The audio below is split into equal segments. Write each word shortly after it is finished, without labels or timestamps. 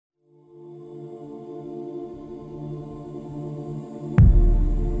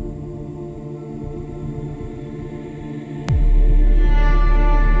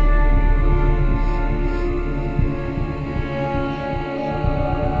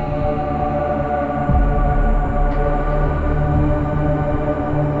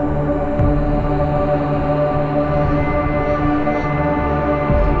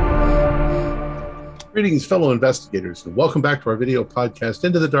Greetings, fellow investigators, and welcome back to our video podcast,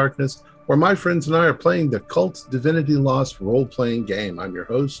 Into the Darkness, where my friends and I are playing the KULT Divinity Lost role-playing game. I'm your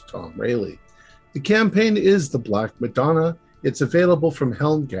host, Tom Rayleigh. The campaign is the Black Madonna. It's available from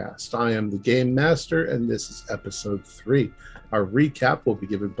Helmgast. I am the game master, and this is episode 3. Our recap will be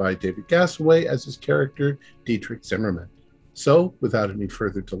given by David Gasaway as his character, Dietrich Zimmerman. So, without any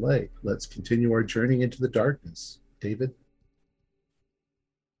further delay, let's continue our journey into the darkness. David?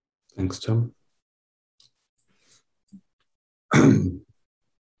 Thanks, Tom.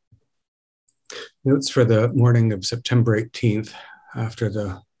 Notes for the morning of September 18th, after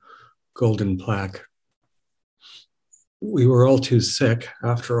the golden plaque. We were all too sick,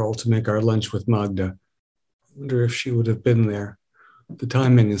 after all, to make our lunch with Magda. I wonder if she would have been there. The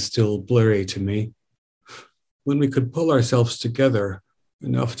timing is still blurry to me. When we could pull ourselves together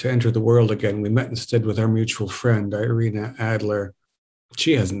enough to enter the world again, we met instead with our mutual friend, Irina Adler.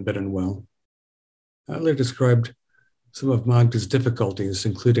 She hasn't been well. Adler described some of Magda's difficulties,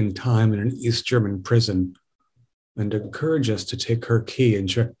 including time in an East German prison, and encouraged us to take her key and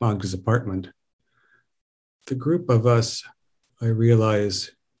check Magda's apartment. The group of us, I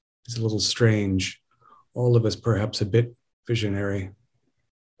realize, is a little strange, all of us perhaps a bit visionary.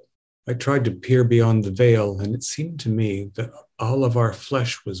 I tried to peer beyond the veil, and it seemed to me that all of our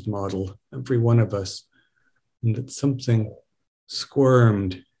flesh was modeled, every one of us, and that something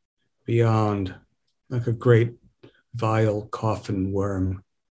squirmed beyond, like a great vile coffin worm.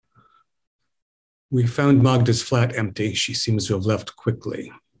 We found Magda's flat empty. She seems to have left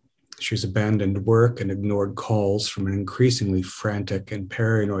quickly. She's abandoned work and ignored calls from an increasingly frantic and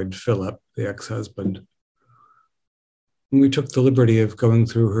paranoid Philip, the ex-husband. We took the liberty of going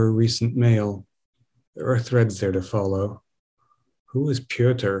through her recent mail. There are threads there to follow. Who is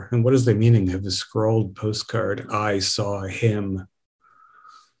Piotr, and what is the meaning of the scrawled postcard, "I saw him"?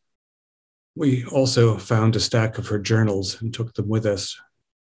 We also found a stack of her journals and took them with us.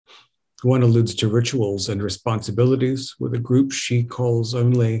 One alludes to rituals and responsibilities with a group she calls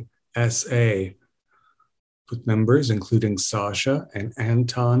only SA, with members including Sasha and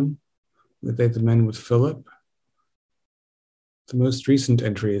Anton. Were they the men with Philip? The most recent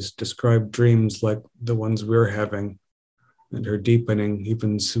entries describe dreams like the ones we're having, and her deepening,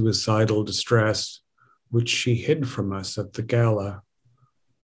 even suicidal distress, which she hid from us at the gala.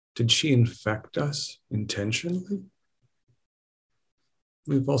 Did she infect us intentionally?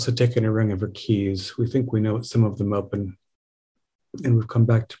 We've also taken a ring of her keys. We think we know some of them open, and we've come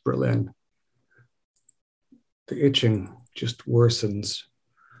back to Berlin. The itching just worsens.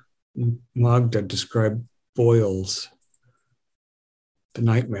 Magda described boils. The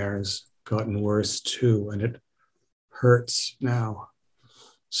nightmare's gotten worse too, and it hurts now.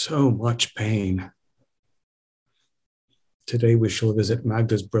 So much pain. Today we shall visit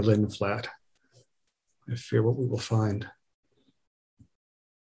Magda's Berlin flat. I fear what we will find.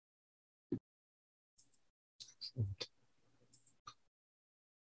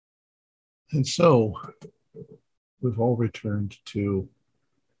 And so, we've all returned to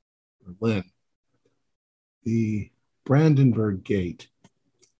Berlin. The Brandenburg Gate,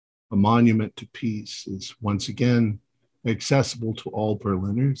 a monument to peace, is once again accessible to all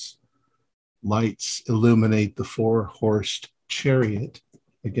Berliners. Lights illuminate the four-horsed chariot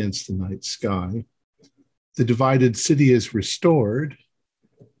against the night sky. The divided city is restored.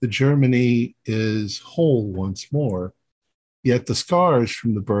 The Germany is whole once more. Yet the scars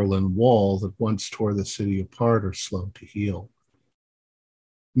from the Berlin Wall that once tore the city apart are slow to heal.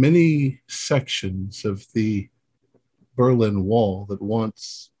 Many sections of the Berlin Wall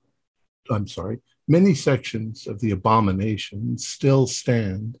many sections of the abomination still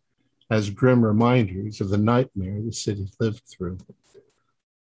stand as grim reminders of the nightmare the city lived through.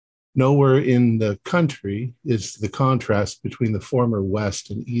 Nowhere in the country is the contrast between the former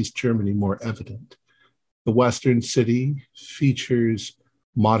West and East Germany more evident. The Western city features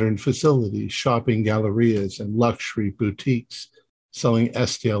modern facilities, shopping gallerias, and luxury boutiques selling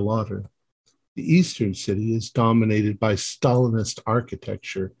Estee Lauder. The Eastern city is dominated by Stalinist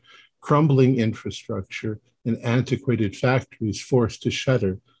architecture, crumbling infrastructure, and antiquated factories forced to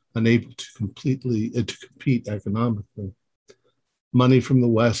shutter, unable to compete economically. Money from the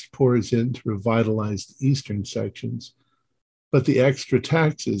West pours in to revitalize the eastern sections, but the extra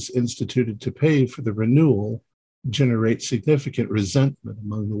taxes instituted to pay for the renewal generate significant resentment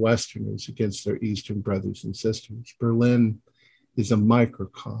among the Westerners against their eastern brothers and sisters. Berlin is a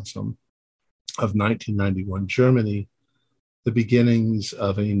microcosm of 1991 Germany, the beginnings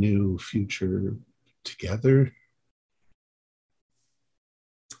of a new future together.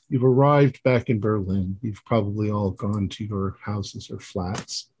 You've arrived back in Berlin. You've probably all gone to your houses or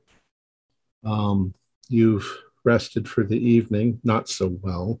flats. You've rested for the evening, not so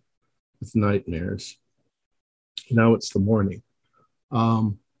well, with nightmares. Now it's the morning.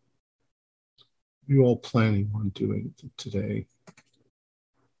 You all planning on doing today?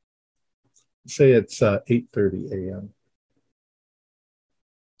 Say it's 8:30 a.m.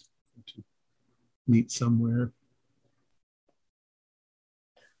 To meet somewhere.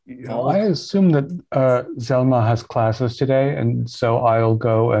 I assume that Zelma has classes today, and so I'll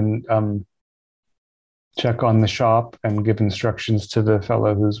go and check on the shop and give instructions to the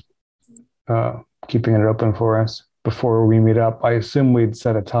fellow who's keeping it open for us before we meet up. I assume we'd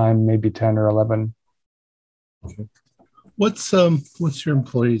set a time, maybe 10 or 11. Okay. What's your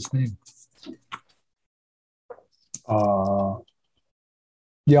employee's name?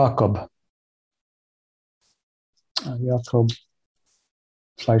 Jakob. Jakob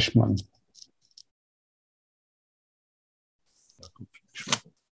Fleischmann.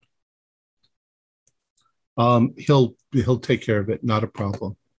 He'll take care of it. Not a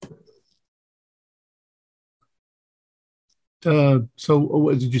problem. So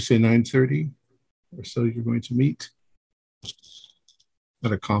what did you say? 9:30 or so you're going to meet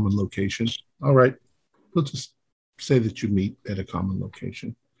at a common location. All right. We'll just say that you meet at a common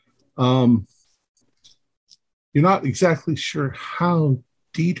location. You're not exactly sure how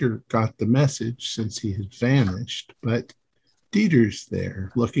Dieter got the message since he had vanished, but Dieter's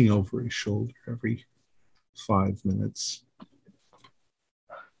there looking over his shoulder every 5 minutes.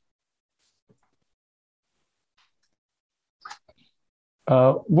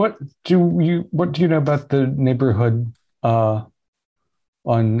 What do you know about the neighborhood on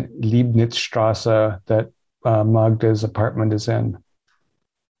Leibnizstrasse that Magda's apartment is in?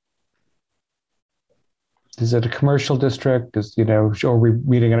 Is it a commercial district? Are we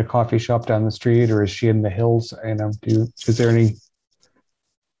meeting at a coffee shop down the street, or is she in the hills? Is there any?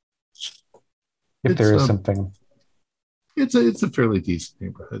 If there is something, it's a fairly decent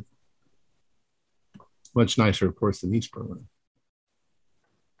neighborhood. Much nicer, of course, than East Berlin.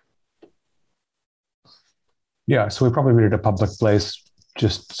 Yeah, so we probably meet at a public place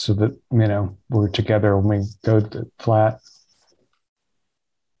just so that we're together when we go to the flat.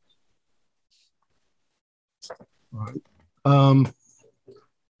 All right.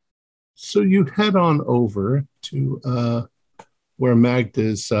 So you head on over to where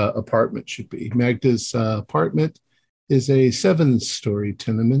Magda's apartment should be. Magda's apartment is a 7-story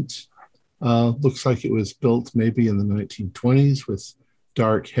tenement. Looks like it was built maybe in the 1920s with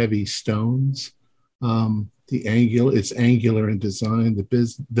dark, heavy stones. It's angular in design.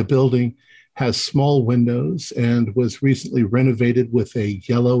 The building has small windows and was recently renovated with a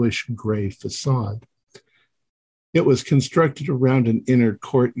yellowish gray facade. It was constructed around an inner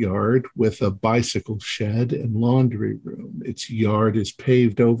courtyard with a bicycle shed and laundry room. Its yard is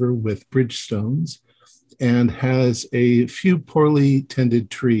paved over with bridgestones and has a few poorly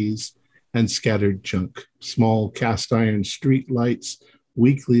tended trees and scattered junk. Small cast iron street lights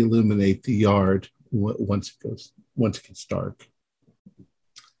weakly illuminate the yard once it gets dark.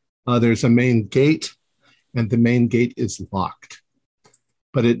 There's a main gate, and the main gate is locked.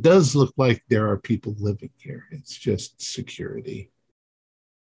 But it does look like there are people living here. It's just security.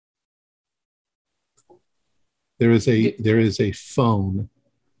 There is a phone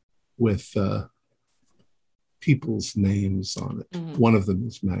with people's names on it. Mm-hmm. One of them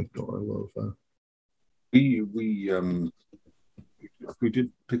is Magda Orlova. We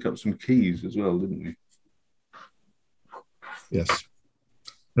did pick up some keys as well, didn't we? Yes.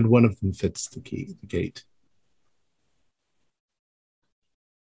 And one of them fits the gate.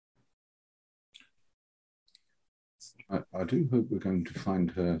 I do hope we're going to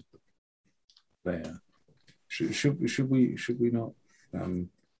find her there. Should we not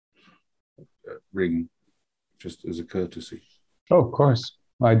ring just as a courtesy? Oh, of course.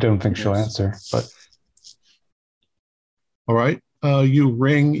 I don't think she'll answer, but. All right. You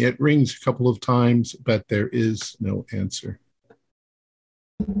ring. It rings a couple of times, but there is no answer.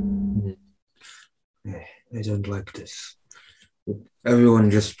 I don't like this. Everyone,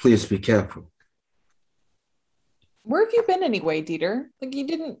 just please be careful. Where have you been anyway, Dieter? Like you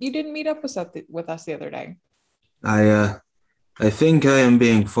didn't meet up with us the other day. I think I am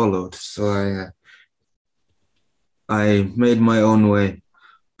being followed, so I made my own way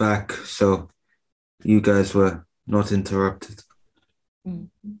back, so you guys were not interrupted.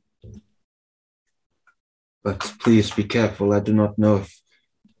 Mm-hmm. But please be careful. I do not know if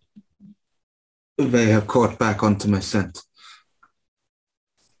they have caught back onto my scent.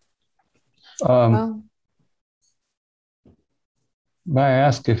 May I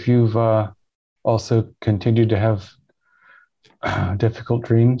ask if you've also continued to have difficult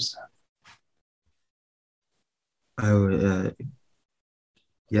dreams?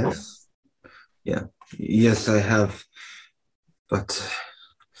 Yes. Yeah. Yes, I have, but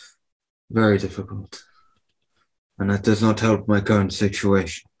very difficult. And that does not help my current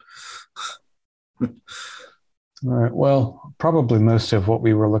situation. All right. Well, probably most of what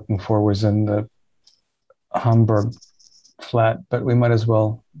we were looking for was in the Hamburg flat, but we might as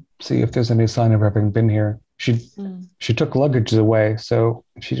well see if there's any sign of her having been here. She took luggage away, so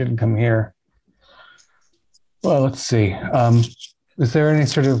she didn't come here. Well, let's see. Is there any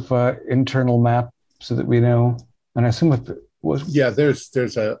sort of internal map so that we know? And I assume if it was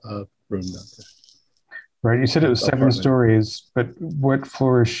there's a room down there. right. You said it was 7 stories, but what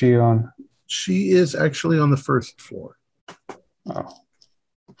floor is she on? She is actually on the first floor. Oh,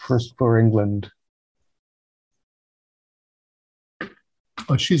 first floor, England.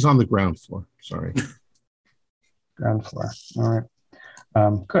 Oh, she's on the ground floor. Sorry. Ground floor. All right.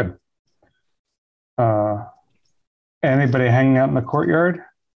 Good. Anybody hanging out in the courtyard?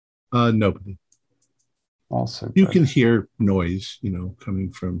 Nobody. Also, you good. can hear noise,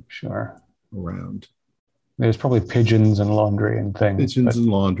 coming from around. There's probably pigeons and laundry and things. Pigeons and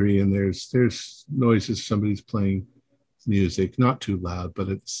laundry, and there's noises. Somebody's playing music, not too loud, but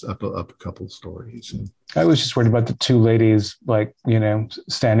it's up a couple stories. And I was just worried about the 2 ladies,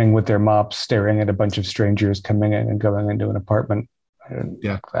 standing with their mops, staring at a bunch of strangers coming in and going into an apartment. I didn't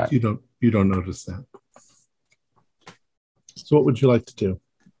like that. You don't notice that. So, what would you like to do?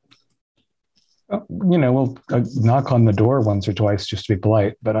 We'll knock on the door once or twice just to be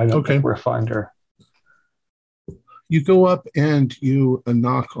polite, but I don't think we'll find her. You go up and you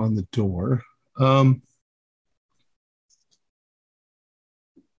knock on the door.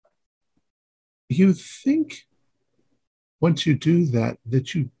 You think once you do that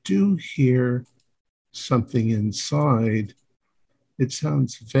you do hear something inside. It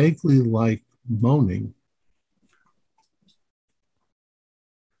sounds vaguely like moaning.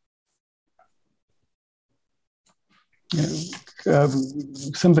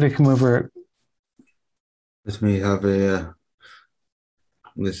 Somebody come over. Let me have a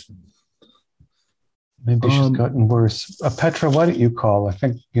listen. Maybe she's gotten worse. Petra, why don't you call? I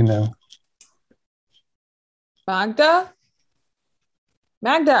think Magda?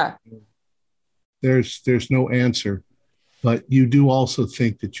 There's no answer, but you do also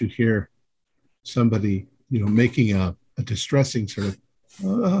think that you hear somebody, making a distressing sort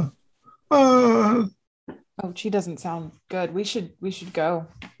of. Oh, she doesn't sound good. We should go.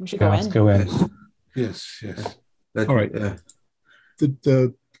 We should let's go in. Yes. All right.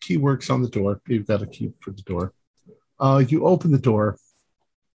 The key works on the door. You've got a key for the door. You open the door,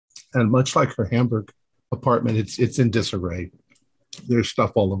 and much like her Hamburg apartment, it's in disarray. There's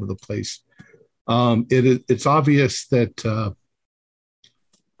stuff all over the place. It's obvious that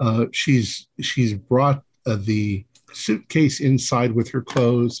she's brought the suitcase inside with her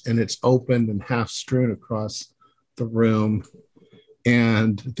clothes, and it's open and half strewn across the room.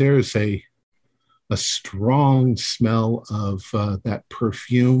 And there's a strong smell of that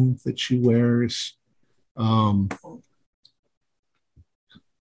perfume that she wears.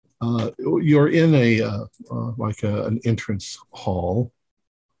 You're in an entrance hall.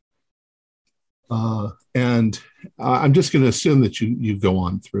 And I'm just going to assume that you go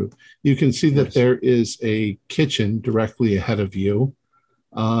on through. You can see that there is a kitchen directly ahead of you.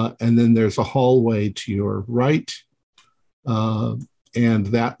 And then there's a hallway to your right. And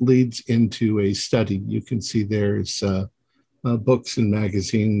that leads into a study. You can see there's books and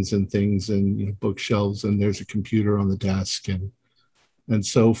magazines and things and bookshelves, and there's a computer on the desk and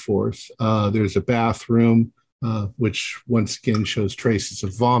so forth. There's a bathroom, which once again shows traces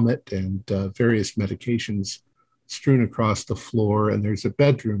of vomit and various medications strewn across the floor. And there's a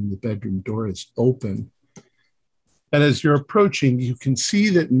bedroom. The bedroom door is open. And as you're approaching, you can see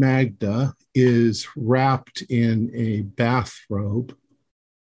that Magda is wrapped in a bathrobe,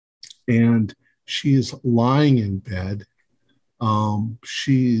 and she is lying in bed.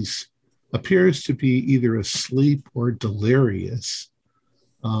 She's appears to be either asleep or delirious,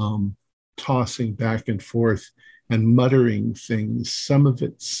 tossing back and forth and muttering things. Some of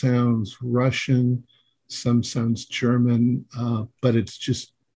it sounds Russian, some sounds German, but it's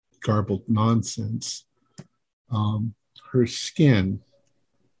just garbled nonsense. Her skin,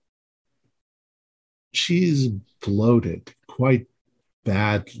 she's bloated quite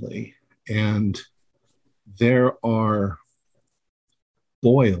badly, and there are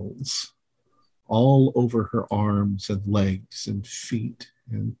boils all over her arms and legs and feet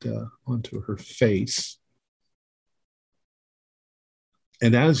and onto her face.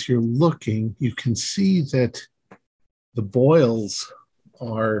 And as you're looking, you can see that the boils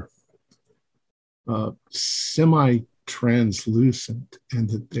are semi-translucent, and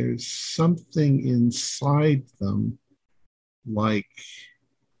that there's something inside them like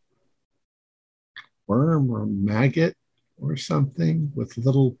worm or maggot or something with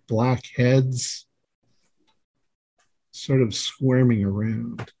little black heads sort of squirming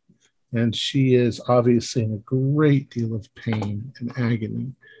around. And she is obviously in a great deal of pain and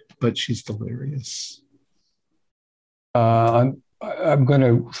agony, but she's delirious. I'm going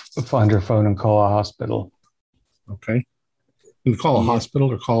to find her phone and call a hospital. Okay. You can call a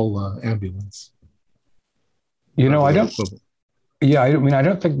hospital or call ambulance. You know, I don't. Yeah, I mean, I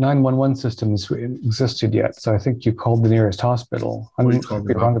don't think 911 systems existed yet, so I think you called the nearest hospital. I'm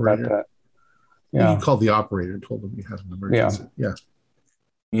wrong about that. Yeah, you called the operator and told them you had an emergency.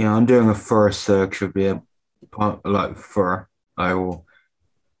 Yeah, I'm doing a thorough search of the I will,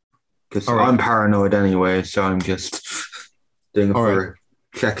 because I'm paranoid anyway, so I'm just doing a thorough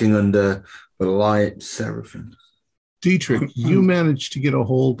checking under the lights, everything. Dietrich, you managed to get a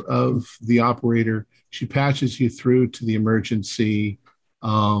hold of the operator. She patches you through to the emergency.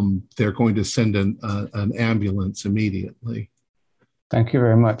 They're going to send an ambulance immediately. Thank you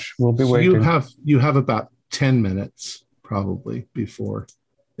very much. We'll be waiting. You have about 10 minutes probably before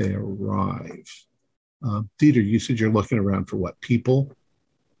they arrive. Dieter, you said you're looking around for what? People?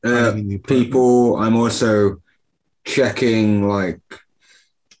 People. I'm also checking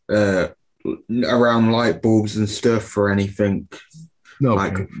around light bulbs and stuff for anything. No,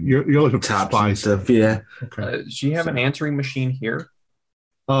 you're looking for taps spy and stuff. Yeah. Okay. Does she have an answering machine here?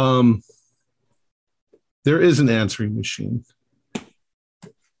 There is an answering machine,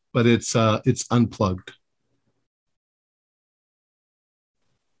 but it's unplugged.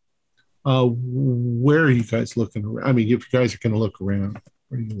 Where are you guys looking around? I mean, if you guys are going to look around,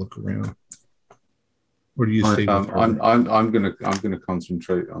 where do you look around? Where do you stay? I'm gonna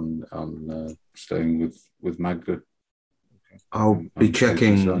concentrate on staying with Magda. I'll be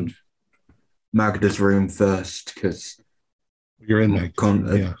checking Magda's room first because you're in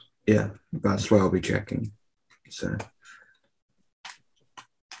Magda's. Yeah, that's where I'll be checking. So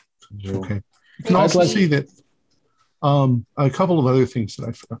okay. You can also see that a couple of other things that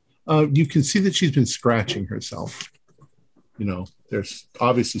I forgot. You can see that she's been scratching herself. You know, there's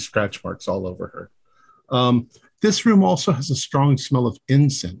obviously scratch marks all over her. This room also has a strong smell of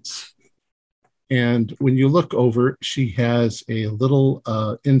incense. And when you look over, she has a little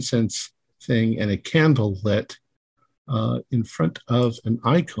incense thing and a candle lit in front of an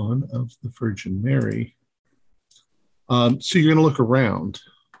icon of the Virgin Mary. So you're going to look around.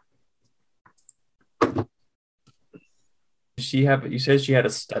 You said she had a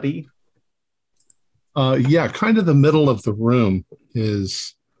study? Yeah, kind of the middle of the room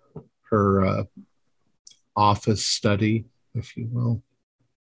is her office study, if you will.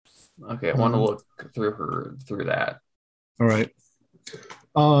 Okay, I want to look through that. All right.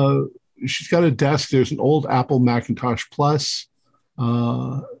 She's got a desk. There's an old Apple Macintosh Plus.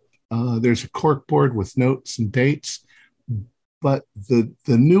 There's a corkboard with notes and dates. But the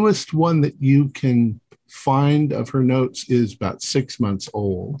newest one that you can find of her notes is about 6 months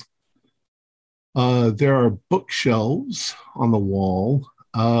old. There are bookshelves on the wall.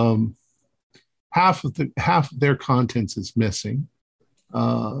 Half of their contents is missing.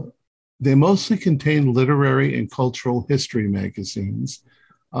 They mostly contain literary and cultural history magazines.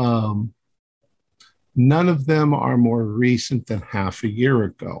 None of them are more recent than half a year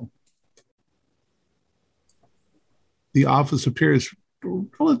ago. The office appears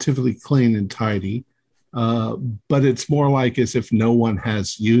relatively clean and tidy, but it's more like as if no one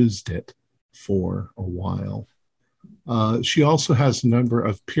has used it for a while. She also has a number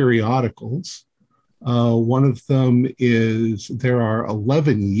of periodicals. One of them is there are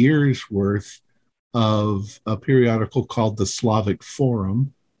 11 years worth of a periodical called the Slavic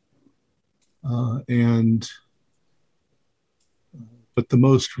Forum. But the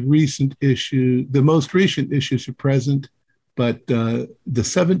most recent issues are present, but the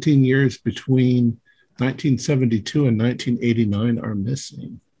 17 years between 1972 and 1989 are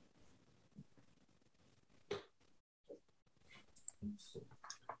missing.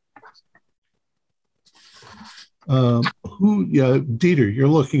 Dieter, you're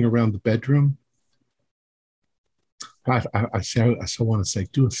looking around the bedroom. I still want to say,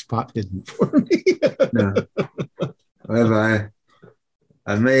 do a spot hidden for me. No. However,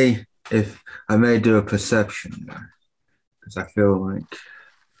 I may do a perception because I feel like.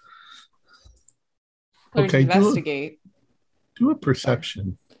 Okay, investigate. Do a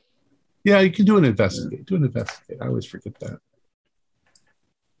perception. Yeah, you can do an investigate. Yeah. Do an investigate. I always forget that.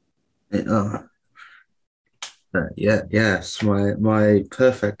 Yeah, yes, my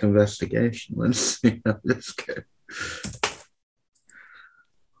perfect investigation. Let's see how this goes.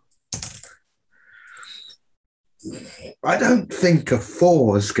 I don't think a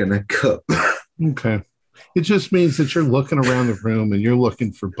 4 is going to cut. Okay. It just means that you're looking around the room and you're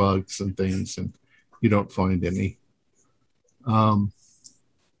looking for bugs and things, and you don't find any.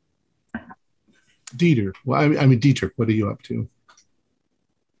 Dieter, Dietrich, what are you up to?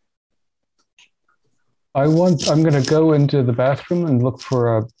 I'm going to go into the bathroom and look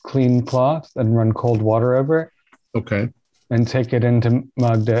for a clean cloth and run cold water over it. Okay. And take it into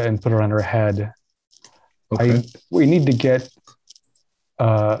Magda and put it on her head. Okay. We need to get.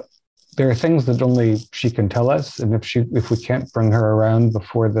 There are things that only she can tell us, and if we can't bring her around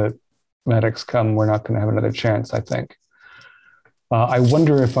before the medics come, we're not going to have another chance, I think. I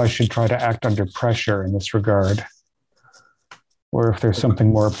wonder if I should try to act under pressure in this regard, or if there's something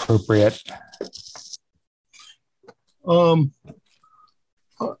more appropriate. I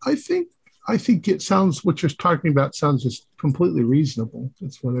think it sounds, what you're talking about sounds just completely reasonable.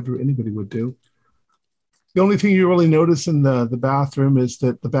 It's whatever anybody would do. The only thing you really notice in the bathroom is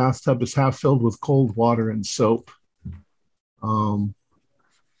that the bathtub is half filled with cold water and soap. And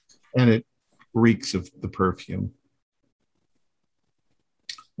it reeks of the perfume.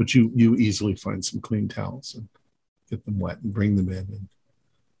 But you easily find some clean towels and get them wet and bring them in.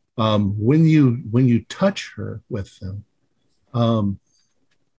 And when you touch her with them,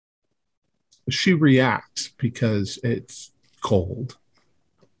 she reacts because it's cold,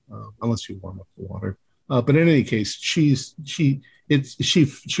 unless you warm up the water. But in any case, she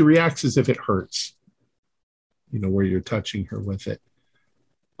reacts as if it hurts, where you're touching her with it.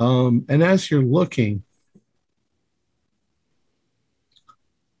 And as you're looking,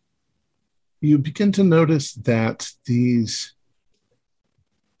 you begin to notice that these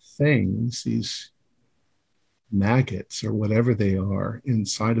things, these maggots or whatever they are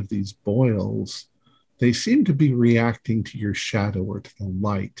inside of these boils, they seem to be reacting to your shadow or to the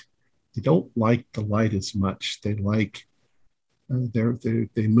light. They don't like the light as much. They like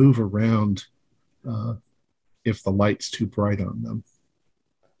they move around if the light's too bright on them.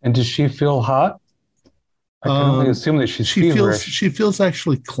 And does she feel hot? I can only assume that she's feverish. She feels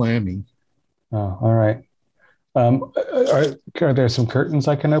actually clammy. Oh, all right. Are there some curtains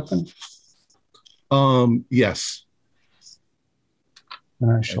I can open? Yes.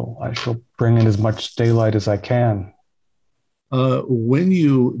 I shall bring in as much daylight as I can. When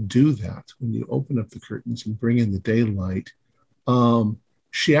you do that, when you open up the curtains and bring in the daylight,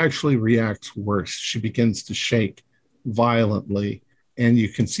 she actually reacts worse. She begins to shake violently, and you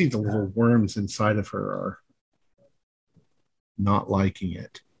can see the little worms inside of her are not liking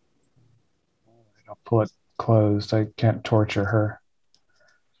it. I'll pull it closed. I can't torture her.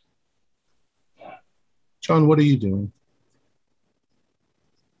 John, what are you doing?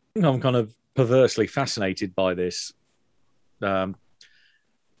 I'm kind of perversely fascinated by this,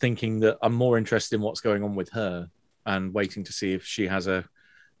 thinking that I'm more interested in what's going on with her and waiting to see if she has a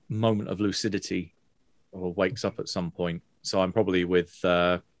moment of lucidity or wakes up at some point. So I'm probably with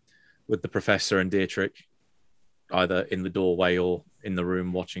the professor and Dietrich, either in the doorway or in the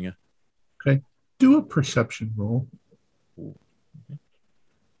room watching her. Okay. Do a perception roll. Ooh.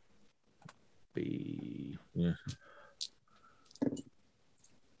 Okay. Yeah.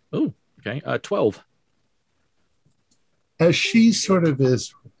 Oh, okay. 12. As she sort of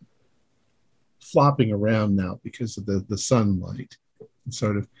is flopping around now because of the sunlight,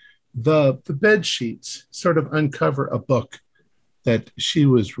 sort of the bed sheets sort of uncover a book that she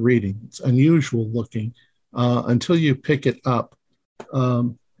was reading. It's unusual looking until you pick it up.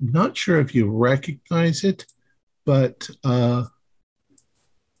 Not sure if you recognize it, but the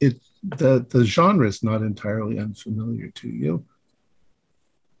genre is not entirely unfamiliar to you.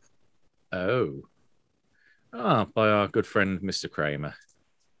 Oh. By our good friend, Mr. Kramer.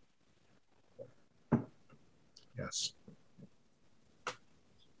 Yes.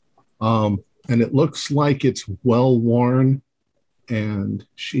 And it looks like it's well worn, and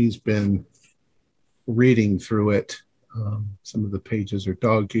she's been reading through it. Some of the pages are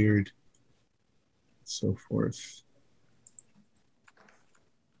dog-eared, so forth.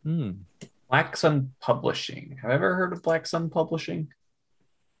 Black Sun Publishing. Have I ever heard of Black Sun Publishing?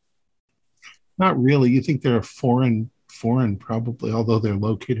 Not really. You think they're foreign probably, although they're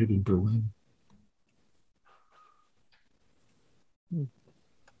located in Berlin.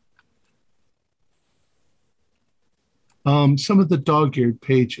 Some of the dog-eared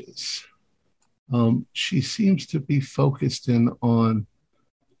pages, she seems to be focused in on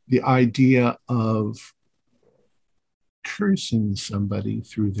the idea of cursing somebody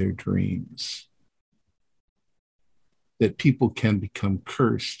through their dreams. that people can become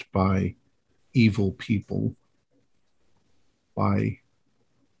cursed by evil people by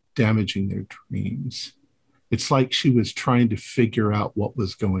damaging their dreams. It's like she was trying to figure out what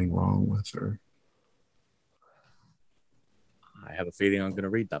was going wrong with her. I have a feeling I'm going to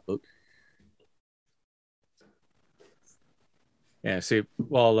read that book. Yeah, see,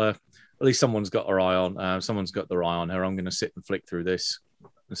 well, at least someone's got their eye on. Someone's got their eye on her. I'm going to sit and flick through this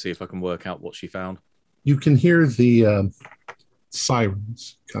and see if I can work out what she found. You can hear the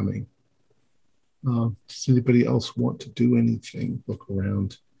sirens coming. Does anybody else want to do anything? Look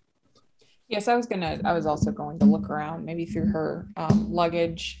around. Yes, I was also going to look around, maybe through her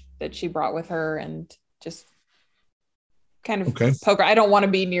luggage that she brought with her, and just kind of poke her. I don't want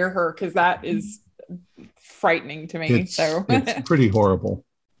to be near her because that is frightening to me. It's pretty horrible.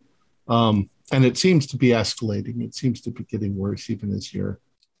 And it seems to be escalating. It seems to be getting worse even as you're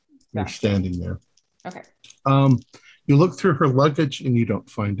standing there. Okay. You look through her luggage and you don't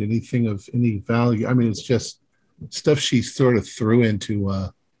find anything of any value. I mean, it's just stuff she sort of threw into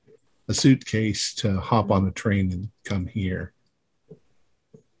a suitcase to hop on a train and come here.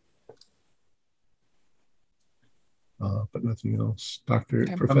 But nothing else.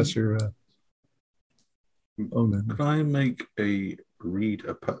 Professor Onan. Can I make a read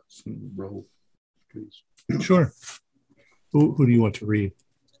a person roll, please? Sure. Who do you want to read?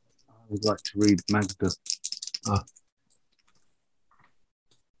 I would like to read Magda.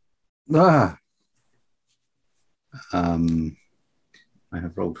 I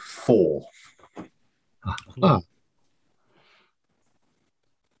have rolled 4.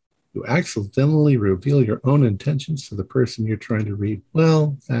 You accidentally reveal your own intentions to the person you're trying to read.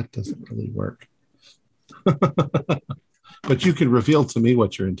 Well, that doesn't really work. But you can reveal to me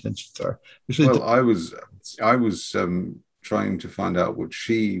what your intentions are. Well, I was trying to find out what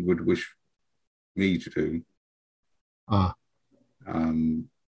she would wish me to do.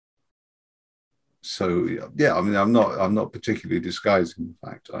 So yeah, I mean, I'm not particularly disguising the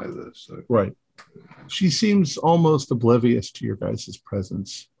fact either. So right, she seems almost oblivious to your guys'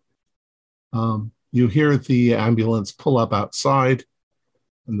 presence. You hear the ambulance pull up outside,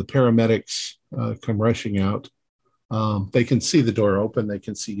 and the paramedics come rushing out. They can see the door open. They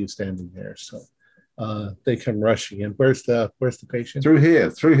can see you standing there. So they come rushing in. Where's the patient? Through here,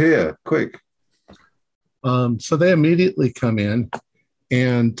 quick. So they immediately come in,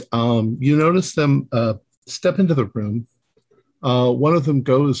 and you notice them step into the room. One of them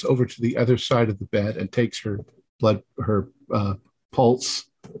goes over to the other side of the bed and takes her pulse,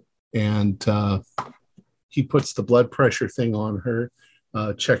 and he puts the blood pressure thing on her,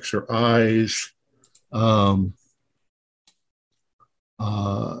 checks her eyes.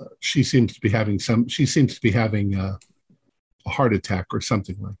 She seems to be having a heart attack or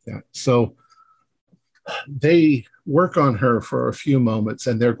something like that. So they work on her for a few moments,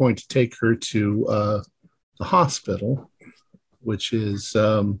 and they're going to take her to the hospital, which is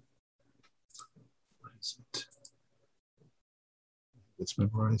what is it? It's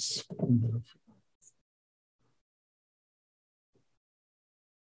memorized.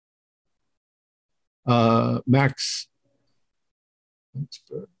 Max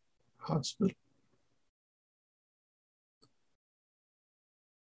Hospital.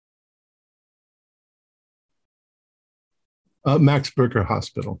 Max Berger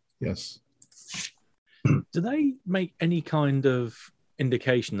Hospital, yes. Do they make any kind of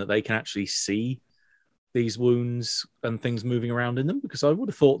indication that they can actually see these wounds and things moving around in them? Because I would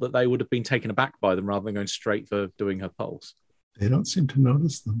have thought that they would have been taken aback by them rather than going straight for doing her pulse. They don't seem to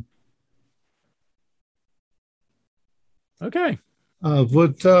notice them. Okay.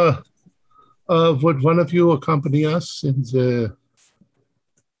 Would one of you accompany us in the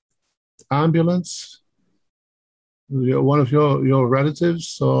ambulance? One of your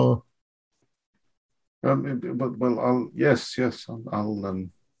relatives, or? I'll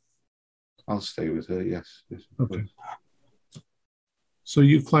stay with her. Yes. Okay. So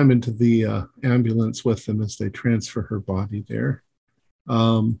you climb into the ambulance with them as they transfer her body there.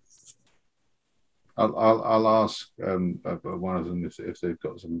 I'll ask one of them if they've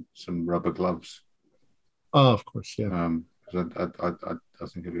got some rubber gloves. Oh, of course, yeah. I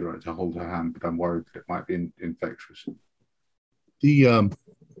think it'd be right to hold her hand, but I'm worried that it might be infectious.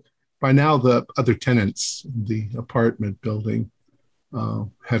 By now, the other tenants in the apartment building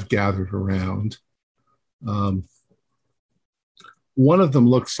have gathered around. One of them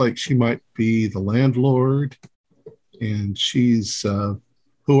looks like she might be the landlord, and she's,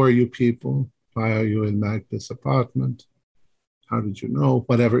 who are you people? Why are you in Magda's apartment? How did you know?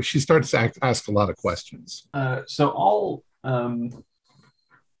 Whatever. She starts to ask a lot of questions. So I'll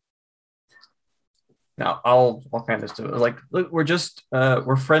I'll kind of do it. Like, look, we're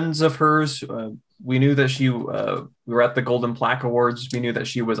friends of hers. We knew that we were at the Golden Plaque Awards. We knew that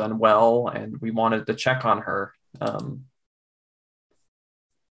she was unwell, and we wanted to check on her.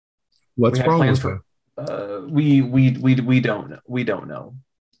 What's wrong with her? We don't know.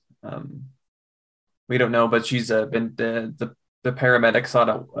 We don't know, but she's been the paramedics thought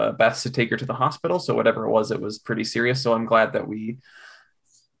it best to take her to the hospital. So whatever it was pretty serious. So I'm glad that we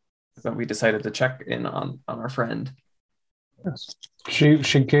decided to check in on our friend. Yes. She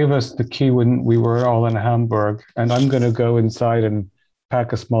gave us the key when we were all in Hamburg, and I'm going to go inside and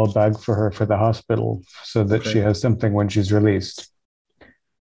pack a small bag for her for the hospital so that she has something when she's released,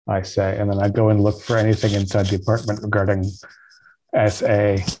 I say. And then I go and look for anything inside the apartment regarding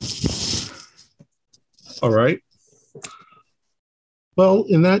SA. All right. Well,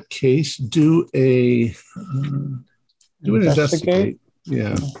 in that case, do an investigate.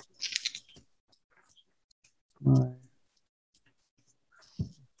 Yeah. 1,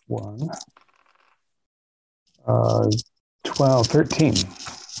 12, 13.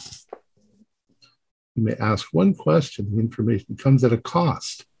 You may ask one question. The information comes at a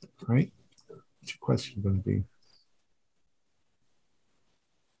cost, right? What's your question going to be?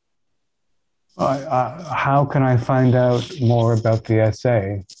 How can I find out more about the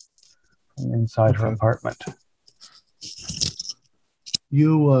SA inside her apartment?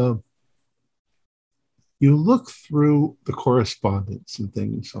 You look through the correspondence and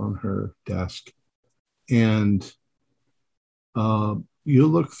things on her desk, and you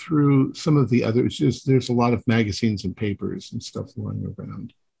look through some of the others. There's a lot of magazines and papers and stuff lying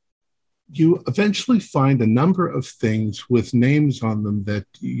around. You eventually find a number of things with names on them that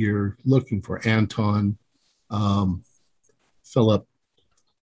you're looking for. Anton, Philip,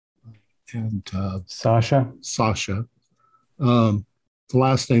 and Sasha. The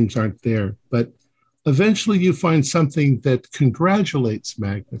last names aren't there, but eventually you find something that congratulates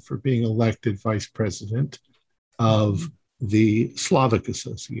Magna for being elected vice president of the Slavic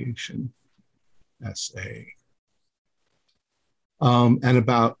Association, SA. And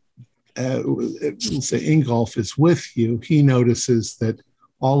about we'll say Ingolf is with you. He notices that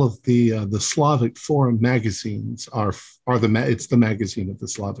all of the Slavic Forum magazines it's the magazine of the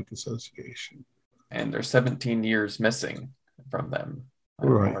Slavic Association, and they're 17 years missing from them. I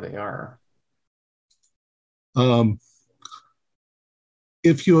don't know where they are.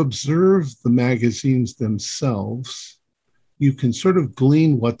 If you observe the magazines themselves, you can sort of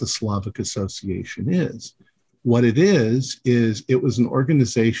glean what the Slavic Association is. What it is it was an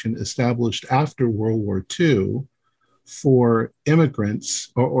organization established after World War II for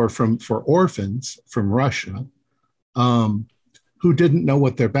immigrants for orphans from Russia who didn't know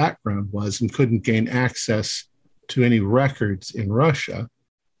what their background was and couldn't gain access to any records in Russia.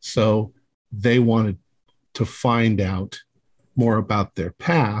 So they wanted to find out more about their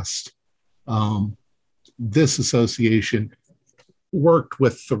past. This association worked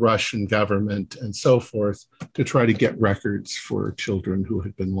with the Russian government and so forth to try to get records for children who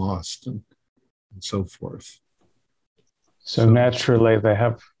had been lost and so forth. So naturally, they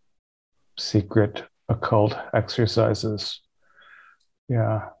have secret occult exercises.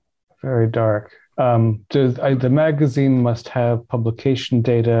 Yeah, very dark. The magazine must have publication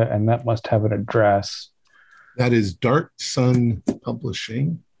data, and that must have an address. That is Dark Sun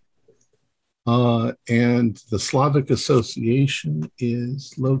Publishing. And the Slavic Association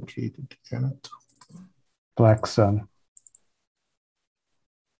is located at Black Sun.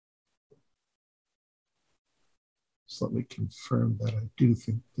 So let me confirm that I do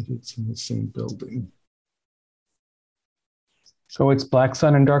think that it's in the same building. So it's Black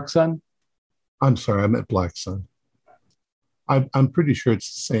Sun and Dark Sun? I'm sorry, I meant Black Sun. I'm pretty sure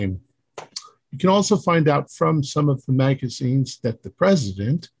it's the same. You can also find out from some of the magazines that the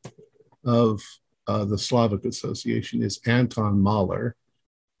president of the Slavic Association is Anton Mahler.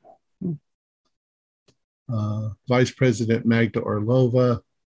 Vice President Magda Orlova,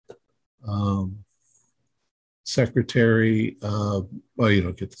 secretary, well, you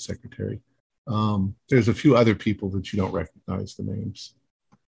don't get the secretary. There's a few other people that you don't recognize the names.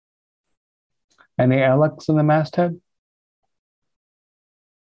 Any Alex in the masthead?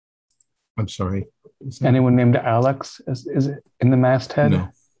 I'm sorry. Anyone named Alex is it in the masthead? No.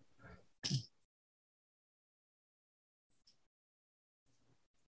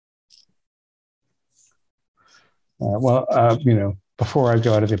 Well, before I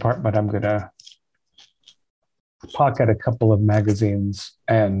go out of the apartment, I'm going to pocket a couple of magazines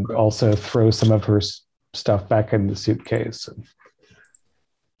and also throw some of her stuff back in the suitcase and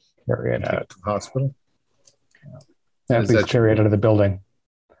carry it out. To the hospital? Yeah, please carry it out of the building.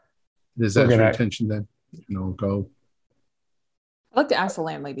 Is that your intention then? Go. I'd like to ask the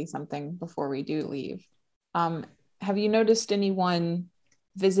landlady something before we do leave. Have you noticed anyone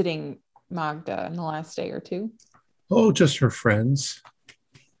visiting Magda in the last day or two? Oh, just her friends.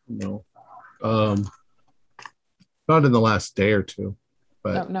 No. Not in the last day or two,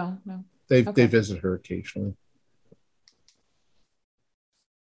 but no. They visit her occasionally.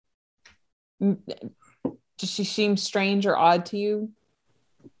 Does she seem strange or odd to you?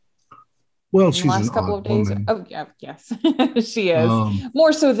 Well, she's an odd woman. Oh, yeah, yes, she is.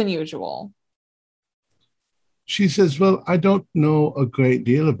 More so than usual. She says, well, I don't know a great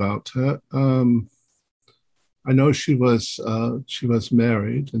deal about her. I know she was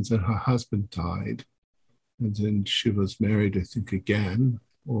married, and then her husband died. And then she was married, I think, again,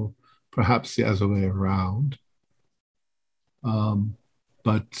 or perhaps the other way around.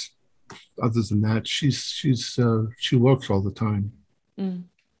 But other than that, she works all the time. Mm.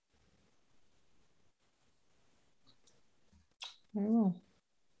 Very well.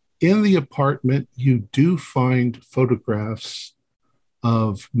 In the apartment, you do find photographs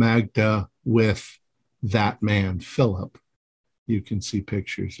of Magda with that man, Philip. You can see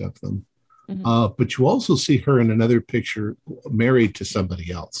pictures of them. Mm-hmm. But you also see her in another picture married to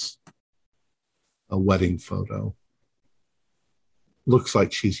somebody else. A wedding photo. Looks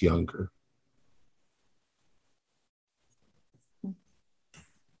like she's younger.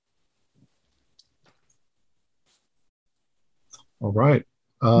 All right.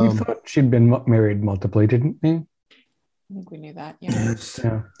 We thought she'd been married multiply, didn't we? I think we knew that. Yeah.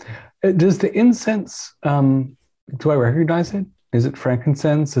 Yeah. Does the incense? Do I recognize it? Is it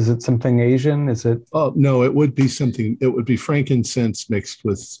frankincense? Is it something Asian? Is it? Oh no, it would be something. It would be frankincense mixed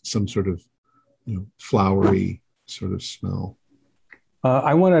with some sort of, flowery sort of smell.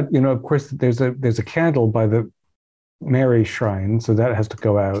 I want to, of course, there's a candle by the Mary shrine, so that has to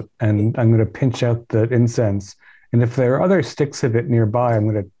go out, and I'm going to pinch out the incense. And if there are other sticks of it nearby, I'm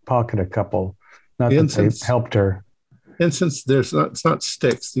going to pocket a couple. Not that they helped her. Incense, it's not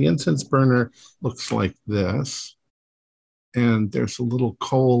sticks. The incense burner looks like this. And there's a little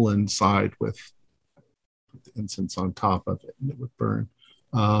coal inside with the incense on top of it, and it would burn.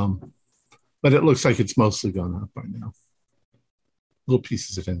 But it looks like it's mostly gone out by now. Little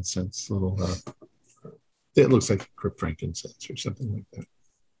pieces of incense, it looks like frankincense or something like that.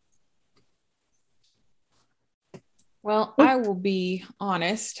 Well, I will be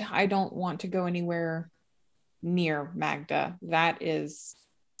honest. I don't want to go anywhere near Magda. That is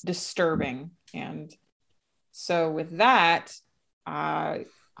disturbing. And so with that, I'm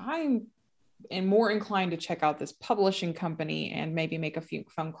more inclined to check out this publishing company and maybe make a few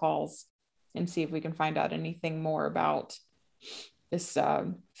phone calls and see if we can find out anything more about this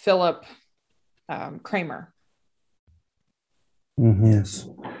Philip Kramer. Mm-hmm. Yes.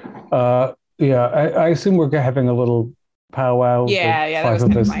 Yeah, I assume we're having a little powwow. Yeah, that was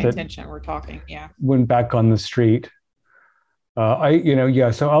kind of my intention. We're talking, yeah. Went back on the street. So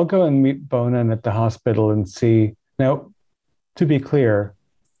I'll go and meet Bonan at the hospital and see. Now, to be clear,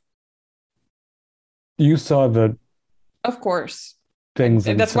 you saw the... Of course. Things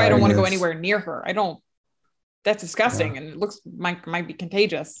and that's why I don't want to go anywhere near her. That's disgusting, and it might be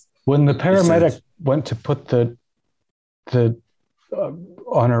contagious. When the paramedic went to put the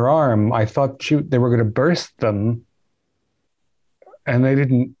on her arm, I thought they were going to burst them, and they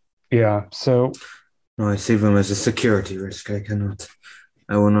didn't. Yeah, so no, I see them as a security risk. I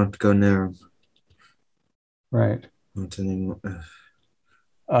will not go near them. Right. Not anymore.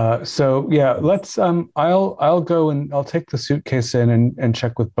 So yeah, let's. I'll go and I'll take the suitcase in and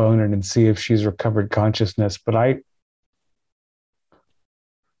check with Bonan and see if she's recovered consciousness. But I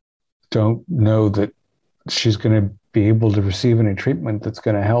don't know that she's going to be able to receive any treatment that's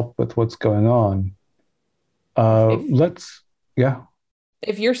going to help with what's going on.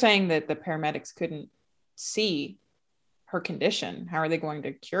 If you're saying that the paramedics couldn't see her condition, how are they going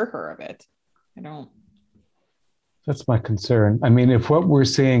to cure her of it? I don't. That's my concern. I mean, if what we're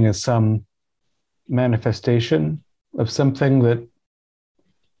seeing is some manifestation of something that,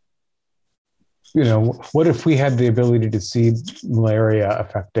 what if we had the ability to see malaria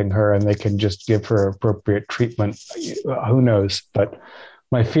affecting her and they can just give her appropriate treatment? Who knows? But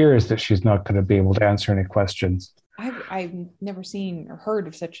my fear is that she's not going to be able to answer any questions. I've never seen or heard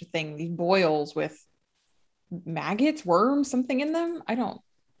of such a thing. These boils with maggots, worms, something in them. I'm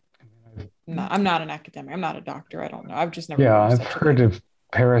not an academic. I'm not a doctor. I don't know. I've just never. Yeah, I've heard of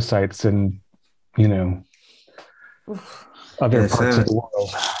parasites in, other parts of the world.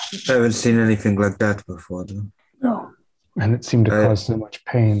 I haven't seen anything like that before, though. No, and it seemed to cause so much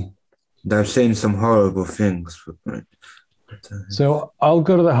pain. I've seen some horrible things. So I'll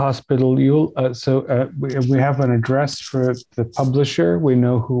go to the hospital. You'll. We have an address for the publisher. We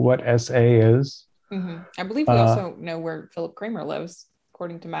know what SA is. Mm-hmm. I believe we also know where Philip Kramer lives,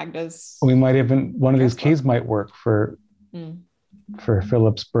 according to Magda's. We might even one of these keys might work for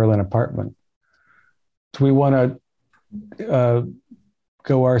Philip's Berlin apartment. Do we want to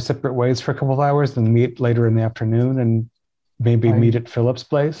go our separate ways for a couple of hours, and meet later in the afternoon, and maybe meet at Philip's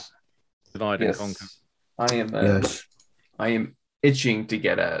place? Divide and conquer. I am itching to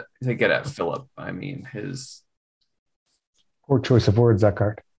get at Philip. I mean, his poor choice of words,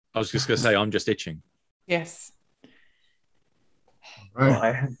 Eckhart. I was just going to say, I'm just itching. Yes.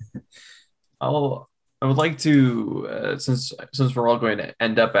 Right. Well, I would like to, since we're all going to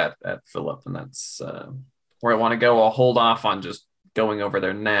end up at Philip, and that's where I want to go. I'll hold off on just going over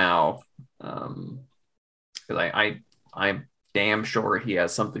there now, because I'm damn sure he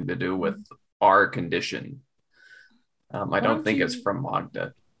has something to do with our condition. I don't think it's from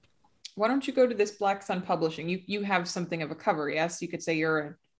Magda. Why don't you go to this Black Sun Publishing? You have something of a cover, yes? You could say you're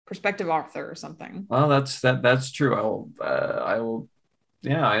a prospective author or something. Well, that's true. I will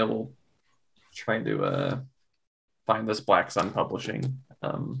try to find this Black Sun Publishing.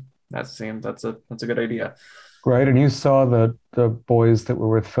 That's a good idea. Right, and you saw the boys that were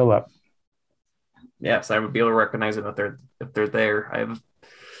with Philip. Yes, I would be able to recognize them if they're there. I have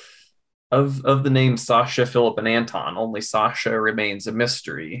of the names Sasha, Philip, and Anton. Only Sasha remains a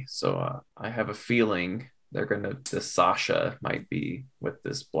mystery. So I have a feeling this Sasha might be with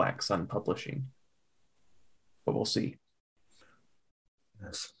this Black Sun Publishing, but we'll see.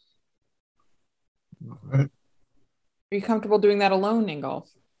 Yes. All right. Are you comfortable doing that alone, Ingolf?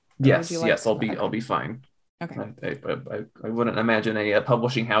 Yes, I'll be fine. Okay. I wouldn't imagine a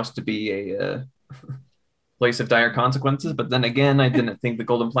publishing house to be a place of dire consequences, but then again, I didn't think the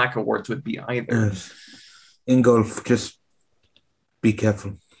Golden Plaque Awards would be either. Yes. Ingolf, just be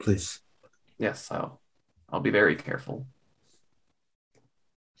careful, please. Yes, I'll be very careful.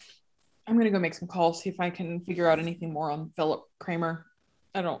 I'm gonna go make some calls, see if I can figure out anything more on Philip Kramer.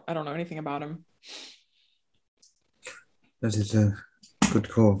 I don't know anything about him. That is a good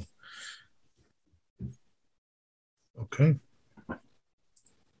call. Okay.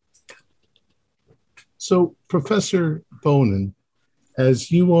 So, Professor Bonin, as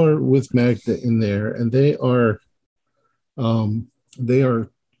you are with Magda in there, and they are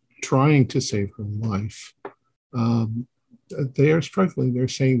trying to save her life. They are struggling. They're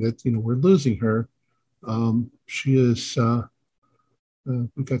saying that we're losing her. She is.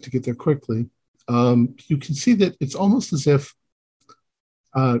 We've got to get there quickly. You can see that it's almost as if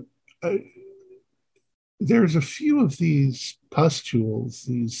there's a few of these pustules,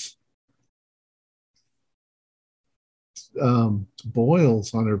 these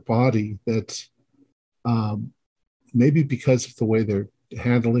boils on her body that maybe because of the way they're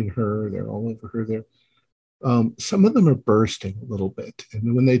handling her, they're all over her. Some of them are bursting a little bit,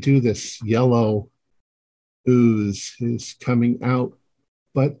 and when they do, this yellow ooze is coming out,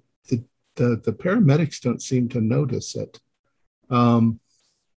 but the paramedics don't seem to notice it. You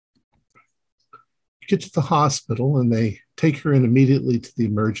get to the hospital, and they take her in immediately to the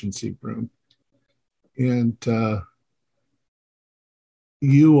emergency room, and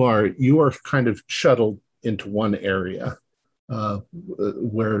you are kind of shuttled into one area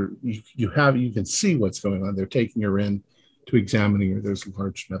where you can see what's going on. They're taking her in to examining her. There's a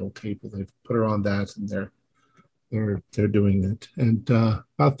large metal table. They've put her on that, and they're doing it. And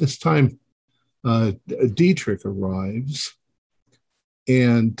about this time, Dietrich arrives,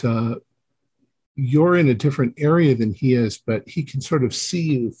 and you're in a different area than he is, but he can sort of see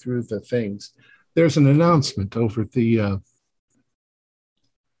you through the things. There's an announcement over the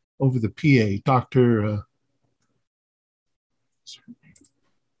PA. Dr.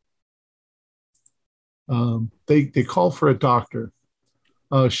 They call for a doctor.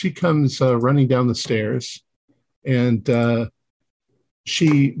 She comes running down the stairs, and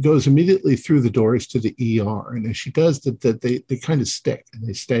she goes immediately through the doors to the ER. And as she does that, they kind of stick and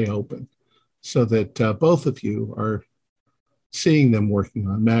they stay open, so that both of you are seeing them working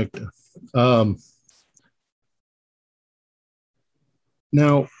on Magda.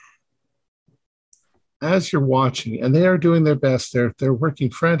 Now, as you're watching, and they are doing their best, they're working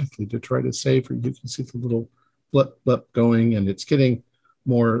frantically to try to save her. You can see the little blip blip going, and it's getting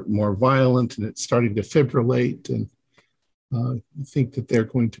more violent, and it's starting to fibrillate. And you think that they're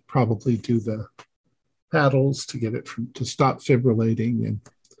going to probably do the paddles to get it to stop fibrillating, and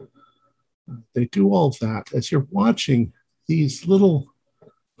they do all that. As you're watching, these little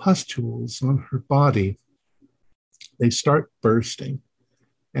pustules on her body, they start bursting,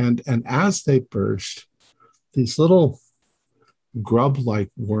 and as they burst, these little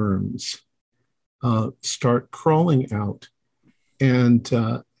grub-like worms start crawling out, and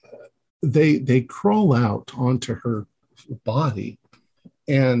they crawl out onto her body,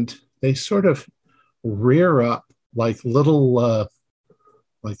 and they sort of rear up like little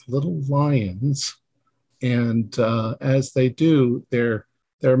lions, and as they do, their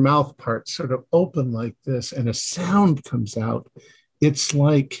mouth parts sort of open like this, and a sound comes out. It's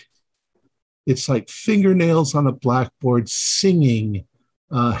like fingernails on a blackboard singing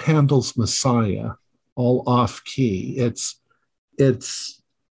Handel's Messiah, all off key. It's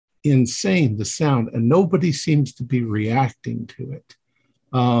insane, the sound, and nobody seems to be reacting to it.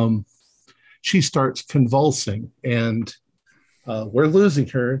 She starts convulsing, and we're losing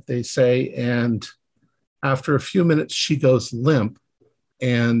her, they say, and after a few minutes, she goes limp,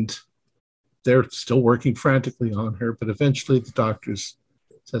 and they're still working frantically on her, but eventually the doctors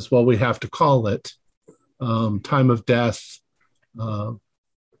says, well, we have to call it time of death, the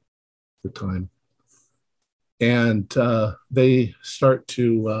time. And they start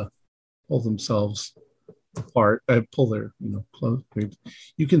to pull themselves apart, pull their clothes.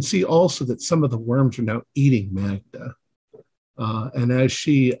 You can see also that some of the worms are now eating Magda. And as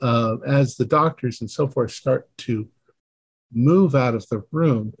the doctors and so forth start to move out of the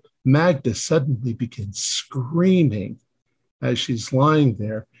room, Magda suddenly begins screaming as she's lying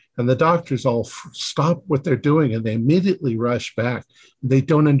there. And the doctors all stop what they're doing, and they immediately rush back. They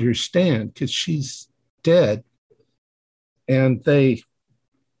don't understand because she's dead. And they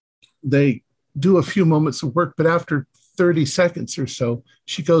do a few moments of work, but after 30 seconds or so,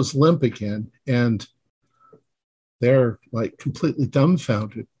 she goes limp again, and they're like completely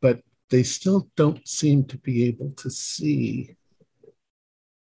dumbfounded, but they still don't seem to be able to see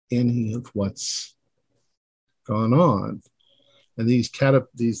any of what's gone on. And these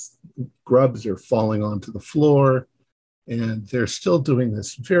grubs are falling onto the floor, and they're still doing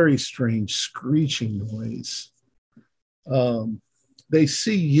this very strange screeching noise. They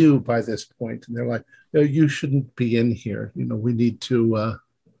see you by this point, and they're like, no, you shouldn't be in here. We need to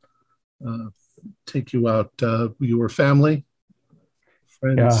take you out. You were family?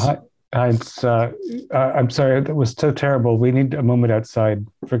 Friends? Yeah, I'm sorry. That was so terrible. We need a moment outside.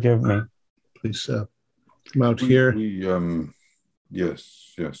 Forgive me. Please come out here.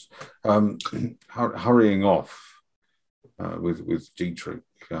 Yes. Hurrying off with Dietrich.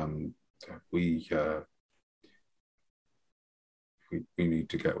 We need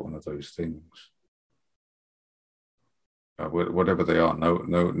to get one of those things. Whatever they are,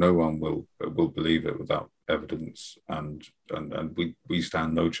 no one will believe it without evidence, and we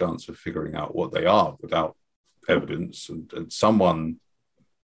stand no chance of figuring out what they are without evidence. And someone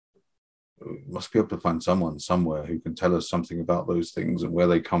must be able to find someone somewhere who can tell us something about those things and where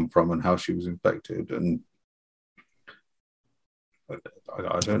they come from and how she was infected. And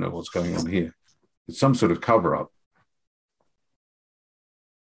I don't know what's going on here. It's some sort of cover-up.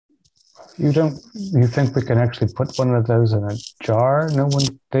 You think we can actually put one of those in a jar?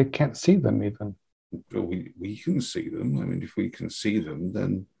 They can't see them even. We can see them. I mean, if we can see them,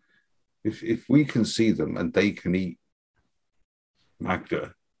 then if we can see them and they can eat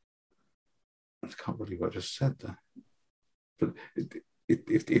Magda, I can't believe I just said that. But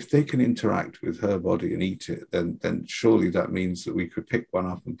if they can interact with her body and eat it, then surely that means that we could pick one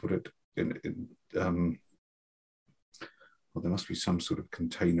up and put it in well, there must be some sort of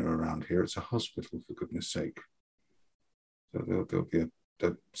container around here. It's a hospital, for goodness sake. So there'll be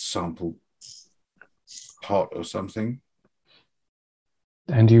a sample pot or something.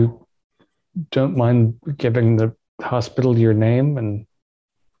 And you don't mind giving the hospital your name and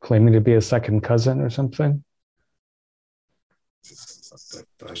claiming to be a second cousin or something?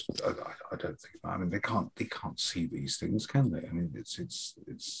 I don't think. I mean, they can't see these things, can they? I mean,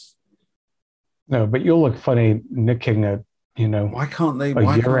 it's. No, but you'll look funny nicking a. Why can't they?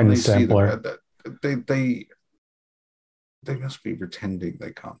 Why can't they sampler. See them? They must be pretending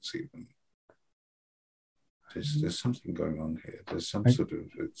they can't see them. There's something going on here. There's some sort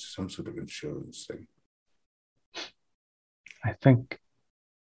of insurance thing. I think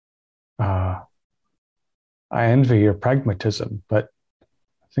I envy your pragmatism, but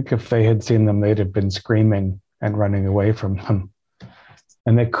I think if they had seen them, they'd have been screaming and running away from them.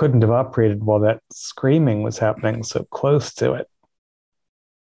 And they couldn't have operated while that screaming was happening so close to it.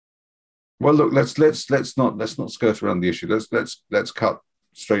 Well, look, let's not skirt around the issue. Let's cut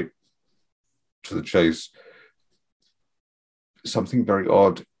straight to the chase. Something very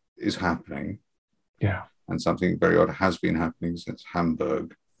odd is happening. Yeah. And something very odd has been happening since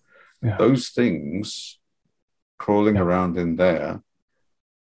Hamburg. Yeah. Those things crawling around in there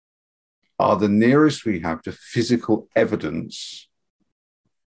are the nearest we have to physical evidence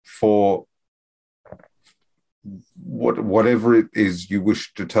for whatever it is you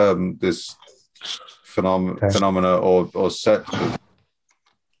wish to term this phenomena or set.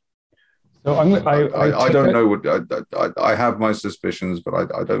 So I don't know what I have my suspicions, but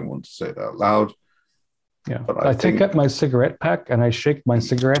I don't want to say it out loud. Yeah, but I take out my cigarette pack and I shake my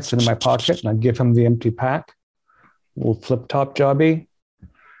cigarettes into my pocket and I give him the empty pack, little flip top jobby,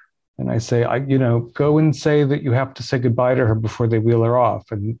 and I say, go and say that you have to say goodbye to her before they wheel her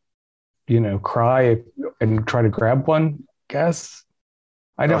off, and cry and try to grab one. Guess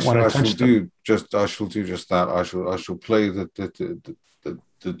I don't want to touch them. I shall do just that. I shall play the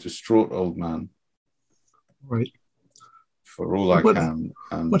distraught old man, right, for all I can.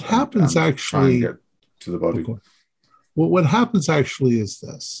 And what happens actually get to the body? Well, what happens actually is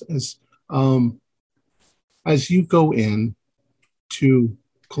this: as you go in to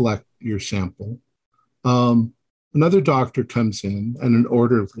collect your sample, another doctor comes in and an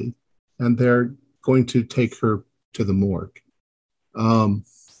orderly, and they're going to take her to the morgue.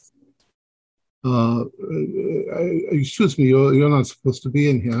 Excuse me, you're not supposed to be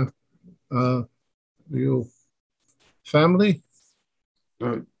in here. Your family?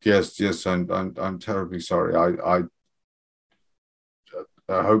 Yes. I'm terribly sorry. I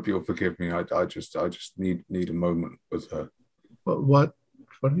hope you'll forgive me. I just need a moment with her. What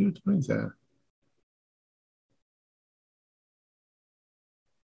are you doing there?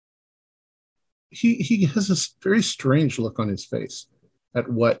 He has this very strange look on his face at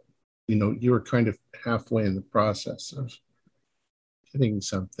what, you were kind of halfway in the process of getting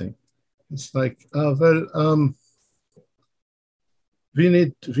something. It's like, we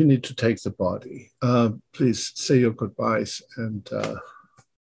need to take the body. Please say your goodbyes and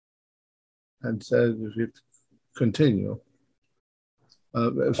we continue.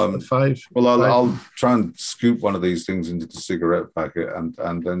 I'll try and scoop one of these things into the cigarette packet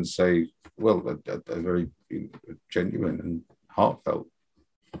and then say, well, a very genuine and heartfelt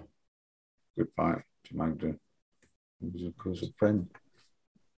goodbye to Magda. He was, of course, a friend.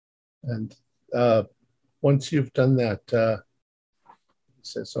 And once you've done that, he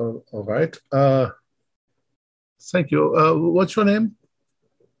says, all right. Thank you. What's your name?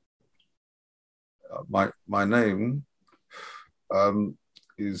 My name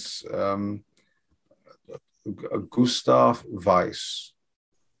is Gustav Weiss.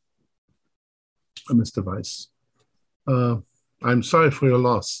 Mr. Weiss. I'm sorry for your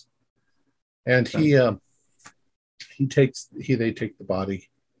loss. And they take the body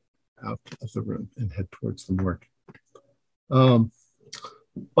out of the room and head towards the morgue.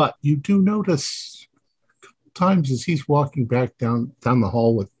 But you do notice a couple times as he's walking back down the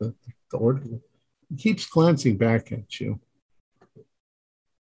hall with the orderly, he keeps glancing back at you.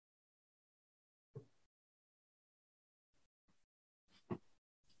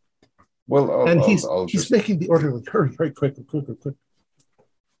 Well, and he's making the orderly hurry, quick.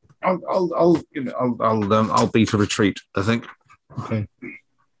 I'll beat a retreat, I think. Okay.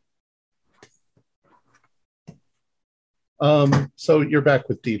 So you're back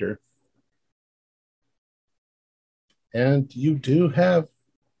with Dieter. And you do have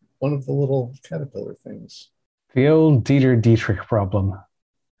one of the little caterpillar things. The old Dietrich problem.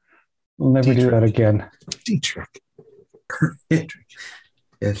 We'll never do that again. Dietrich.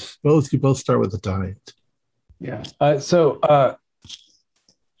 Yes. You both start with a diet. Yeah.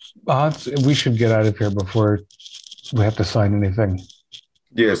 We should get out of here before we have to sign anything.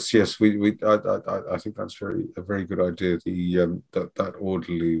 Yes. I think that's a very good idea. That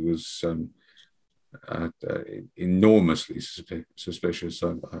orderly was enormously suspicious.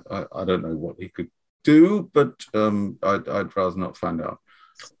 I don't know what he could do, but I'd rather not find out.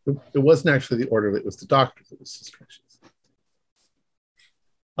 It wasn't actually the orderly; it was the doctor that was suspicious.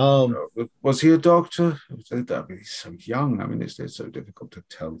 Was he a doctor? He's so young. I mean, it's so difficult to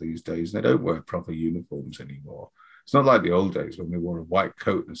tell these days. They don't wear proper uniforms anymore. It's not like the old days when they wore a white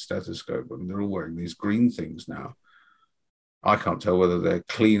coat and a stethoscope. I mean, they're all wearing these green things now. I can't tell whether they're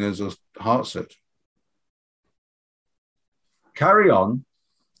cleaners or heart surgeons. Carry on.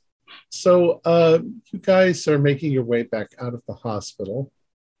 So you guys are making your way back out of the hospital,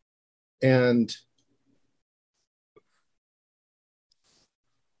 and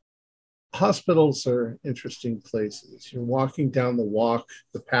hospitals are interesting places. You're walking down the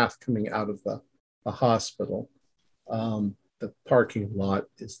path coming out of the hospital. The parking lot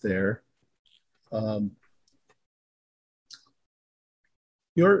is there.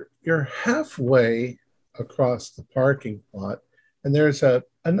 You're halfway across the parking lot, and there's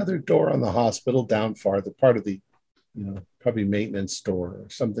another door on the hospital down farther, part of the probably maintenance store or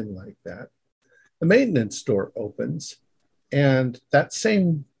something like that. The maintenance store opens, and that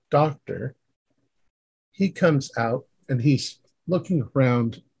same doctor, he comes out and he's looking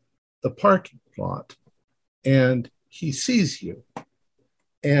around the parking lot, and he sees you,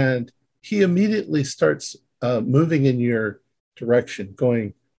 and he immediately starts moving in your direction,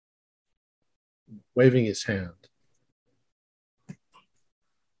 waving his hand.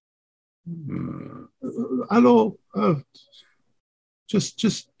 Hello,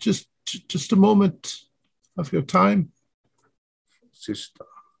 just a moment of your time.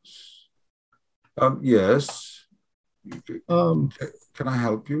 Sisters. Yes. Can I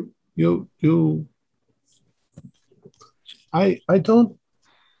help you? I don't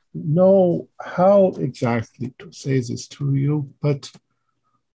know how exactly to say this to you, but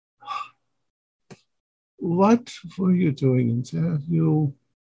what were you doing in there? You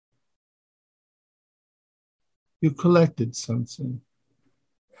collected something.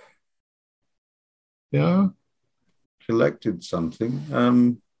 Yeah? Collected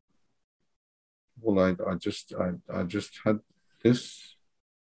something. Well, I just had this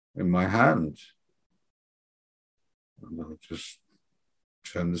in my hand. And I'll just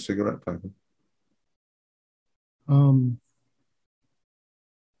turn the cigarette back on.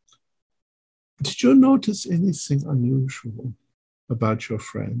 Did you notice anything unusual about your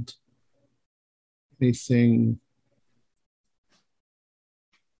friend? Anything?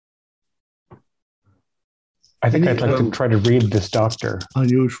 I think I'd like to try to read this doctor.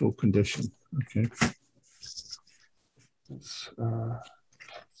 Unusual condition. Okay. It's,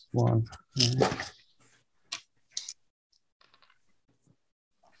 one.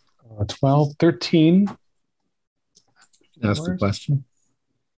 12, 13. Ask the question.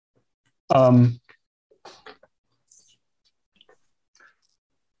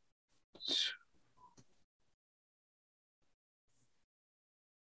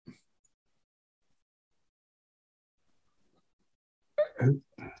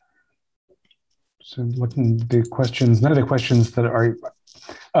 So looking at the questions, none of the questions that are,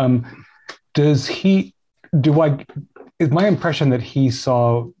 is my impression that he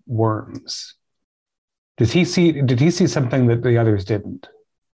saw worms? Did he see something that the others didn't?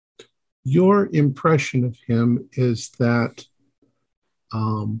 Your impression of him is that,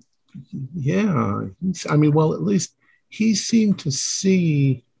 at least he seemed to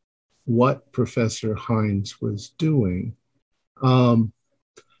see what Professor Hines was doing.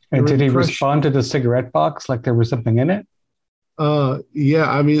 And did he respond to the cigarette box like there was something in it?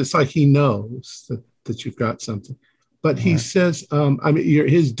 It's like he knows that you've got something. But he says,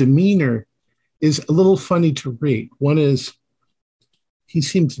 his demeanor is a little funny to read. One is, he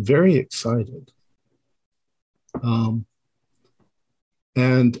seems very excited. And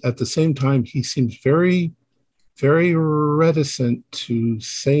at the same time, he seems very, very reticent to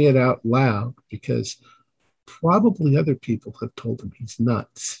say it out loud because probably other people have told him he's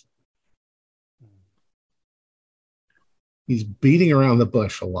nuts. He's beating around the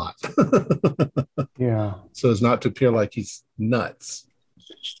bush a lot. Yeah. So as not to appear like he's nuts.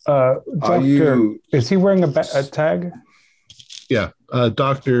 Doctor, is he wearing a tag? Yeah.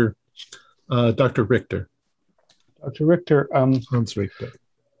 Dr. Richter. Dr. Richter. Hans Richter.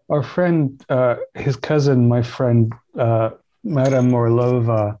 Our friend, his cousin, my friend, Madame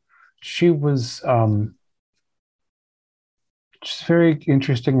Orlova, she was she's a very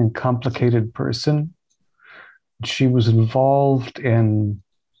interesting and complicated person. She was involved in,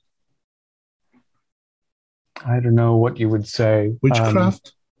 I don't know what you would say.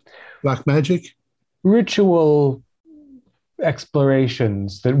 Witchcraft? Black magic? Ritual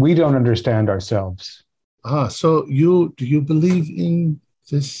explorations that we don't understand ourselves. So do you believe in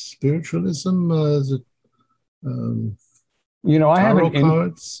this spiritualism? I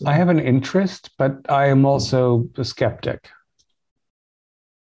have an interest, but I am also a skeptic.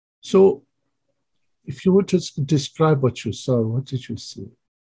 So if you were to describe what you saw, what did you see?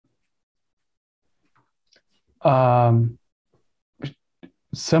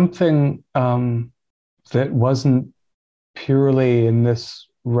 Something that wasn't purely in this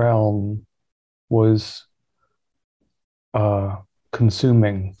realm was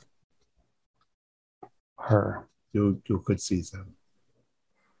consuming her. You could see them.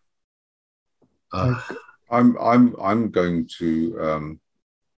 I'm going to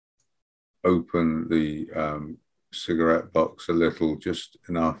open the cigarette box a little, just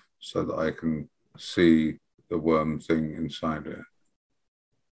enough so that I can see the worm thing inside it.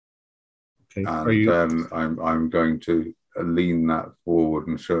 Okay. And then I'm going to lean that forward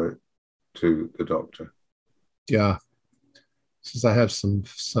and show it to the doctor. Yeah. Since I have some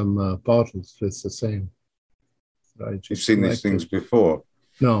bottles, it's the same. You've seen these things before?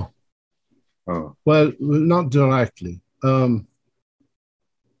 No. Oh. Well, not directly.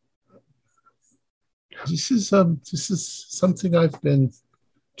 This is something I've been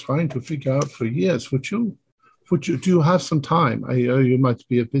trying to figure out for years. Do you have some time? You might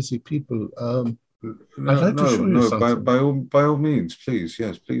be a busy people. I'd like to show you something. By all means, please.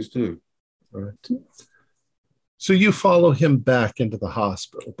 Yes, please do. All right. So you follow him back into the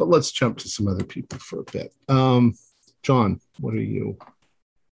hospital, but let's jump to some other people for a bit. John, what are you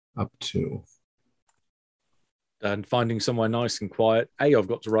up to? And finding somewhere nice and quiet. I've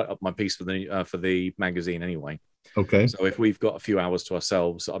got to write up my piece for the magazine anyway. Okay. So if we've got a few hours to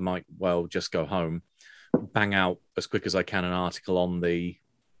ourselves, I might just go home, bang out as quick as I can an article on the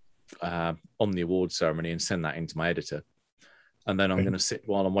award ceremony and send that into my editor. And then I'm going to sit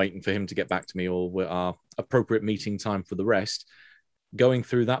while I'm waiting for him to get back to me, or our appropriate meeting time for the rest, going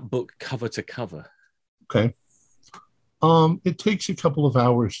through that book cover to cover. Okay. It takes a couple of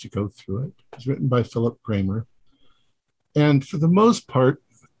hours to go through it. It's written by Philip Kramer. And for the most part,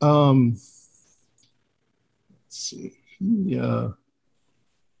 let's see, let's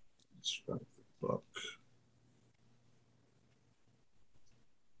write the book.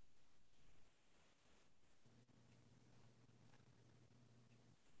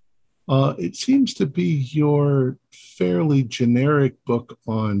 It seems to be your fairly generic book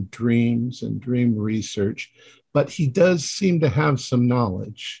on dreams and dream research, but he does seem to have some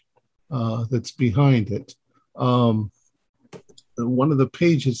knowledge that's behind it. One of the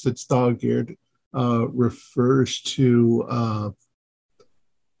pages that's dog-eared refers to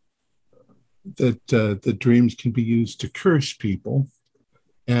that the dreams can be used to curse people,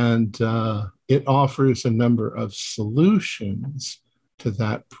 and it offers a number of solutions to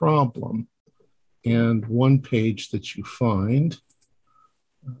that problem. And one page that you find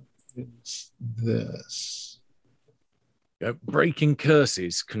is this. Breaking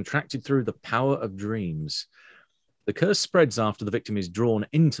curses contracted through the power of dreams. The curse spreads after the victim is drawn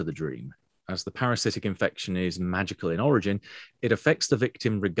into the dream. As the parasitic infection is magical in origin, it affects the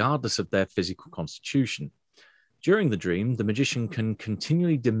victim regardless of their physical constitution. During the dream, the magician can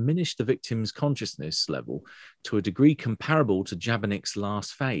continually diminish the victim's consciousness level to a degree comparable to Jabanik's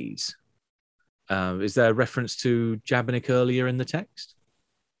last phase. Is there a reference to Jabanik earlier in the text?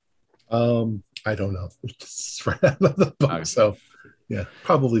 I don't know. It's right out of the book. Okay. So, yeah,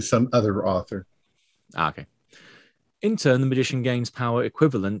 probably some other author. Okay. In turn, the magician gains power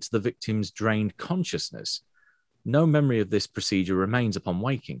equivalent to the victim's drained consciousness. No memory of this procedure remains upon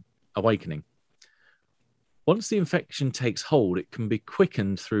awakening. Once the infection takes hold, it can be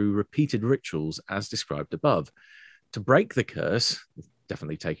quickened through repeated rituals as described above. To break the curse,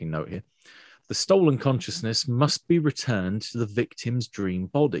 definitely taking note here, the stolen consciousness must be returned to the victim's dream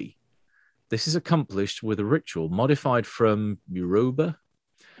body. This is accomplished with a ritual modified from Yoruba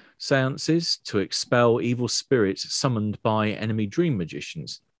seances to expel evil spirits summoned by enemy dream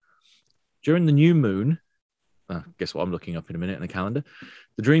magicians. During the new moon, guess what I'm looking up in a minute in the calendar,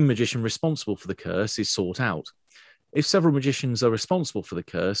 the dream magician responsible for the curse is sought out. If several magicians are responsible for the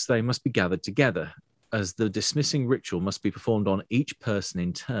curse, they must be gathered together, as the dismissing ritual must be performed on each person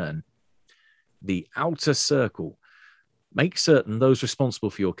in turn. The outer circle. Make certain those responsible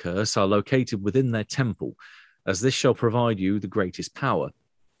for your curse are located within their temple, as this shall provide you the greatest power.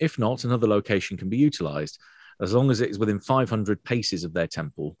 If not, another location can be utilized, as long as it is within 500 paces of their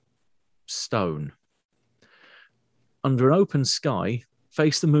temple. Stone. Under an open sky,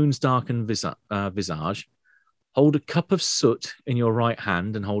 face the moon's darkened visage, hold a cup of soot in your right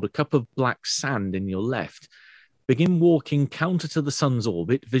hand and hold a cup of black sand in your left. Begin walking counter to the sun's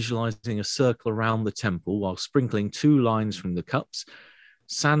orbit, visualizing a circle around the temple while sprinkling 2 lines from the cups,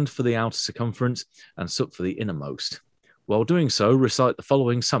 sand for the outer circumference and soot for the innermost. While doing so, recite the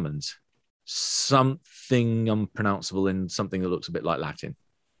following summons. Something unpronounceable in something that looks a bit like Latin.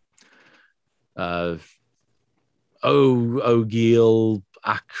 Ogil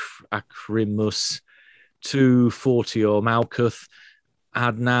Acrimus, 240 Malkuth,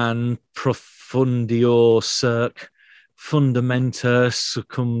 Adnan Profundior Circ, Fundamenta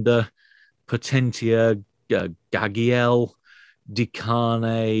Succumda, Potentia Gagiel,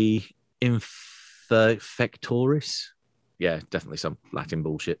 Dicane Infectoris. Yeah, definitely some Latin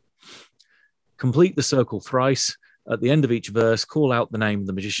bullshit. Complete the circle thrice. At the end of each verse, call out the name of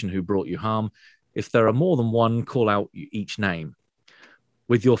the magician who brought you harm. If there are more than one, call out each name.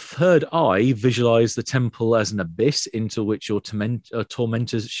 With your third eye, visualize the temple as an abyss into which your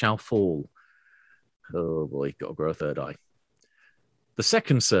tormentors shall fall. Oh boy, got to grow a third eye. The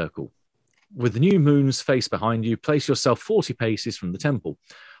second circle. With the new moon's face behind you, place yourself 40 paces from the temple.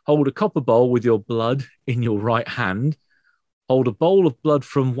 Hold a copper bowl with your blood in your right hand. Hold a bowl of blood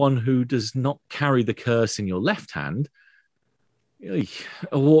from one who does not carry the curse in your left hand.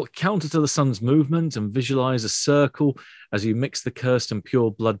 Walk counter to the sun's movement and visualize a circle as you mix the cursed and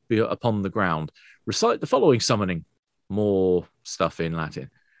pure blood upon the ground. Recite the following summoning. More stuff in Latin.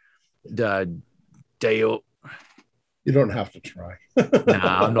 Deo. You don't have to try.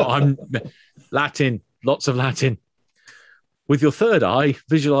 Nah, I'm not. I'm Latin. Lots of Latin. With your third eye,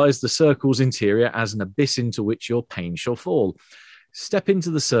 visualize the circle's interior as an abyss into which your pain shall fall. Step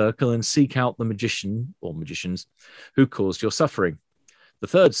into the circle and seek out the magician or magicians who caused your suffering. The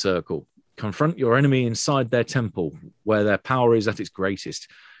third circle, confront your enemy inside their temple, where their power is at its greatest.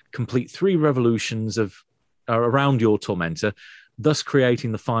 Complete 3 revolutions around your tormentor, thus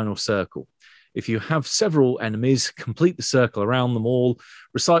creating the final circle. If you have several enemies, complete the circle around them all.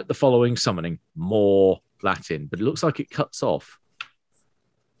 Recite the following summoning. More Latin, but it looks like it cuts off.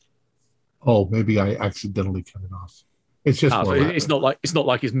 Oh, maybe I accidentally cut it off. It's just so it's not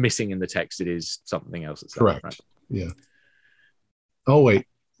like it's missing in the text. It is something else. Correct. Right? Yeah. Oh wait,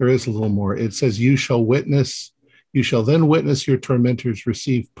 there is a little more. It says, "You shall then witness your tormentors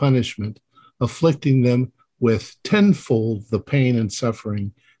receive punishment, afflicting them with tenfold the pain and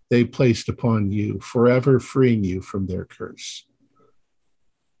suffering they placed upon you, forever freeing you from their curse."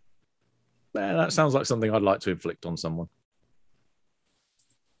 That sounds like something I'd like to inflict on someone.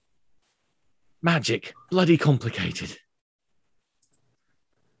 Magic, bloody complicated.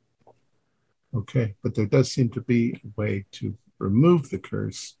 Okay, but there does seem to be a way to remove the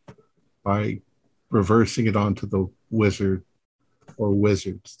curse by reversing it onto the wizard or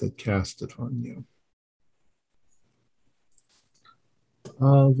wizards that cast it on you.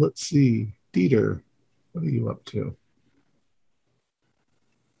 Let's see. Dieter, what are you up to?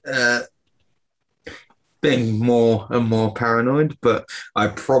 Being more and more paranoid, but I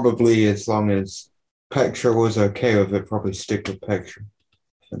probably, as long as Petra was okay with it, probably stick with Petra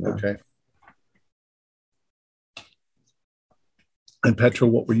for now. Okay. And Petra,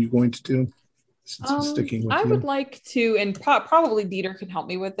 what were you going to do? Since he's sticking with I you? would like to, and probably Dieter can help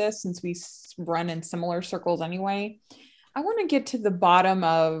me with this since we run in similar circles anyway. I want to get to the bottom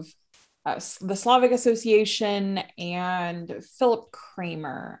of the Slavic Association and Philip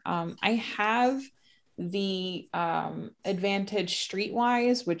Kramer. I have the advantage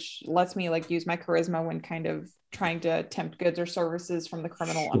streetwise, which lets me like use my charisma when kind of trying to tempt goods or services from the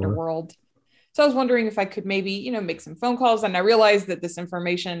criminal underworld. So I was wondering if I could maybe, make some phone calls. And I realized that this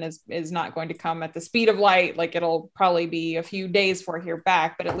information is not going to come at the speed of light. Like it'll probably be a few days before I hear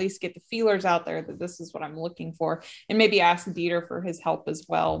back, but at least get the feelers out there that this is what I'm looking for. And maybe ask Dieter for his help as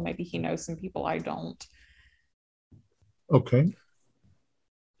well. Maybe he knows some people I don't. Okay.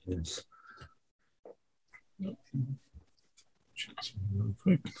 Yes. Real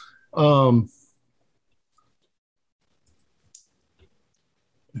quick.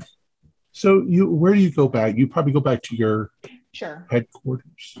 So where do you go back? You probably go back to your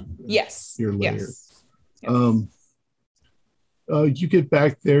headquarters. Yes. Your lair. Yes. You get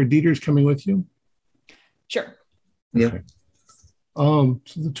back there. Dieter's coming with you? Sure. Yeah. Okay. So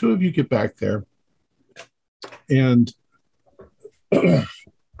the two of you get back there, and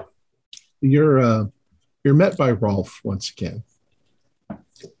you're met by Rolf once again.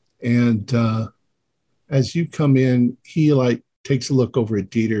 And as you come in, he takes a look over at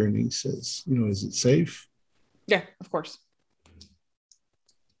Dieter and he says, is it safe? Yeah, of course.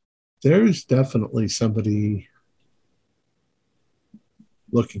 There's definitely somebody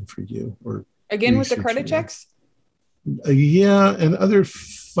looking for you. Or again with the credit checks? Yeah, and other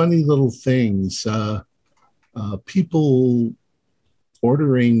funny little things. People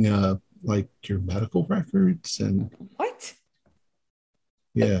ordering your medical records and what?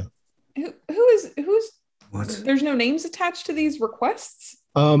 Yeah. Who's what? There's no names attached to these requests?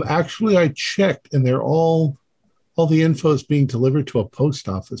 Actually I checked and they're all the info is being delivered to a post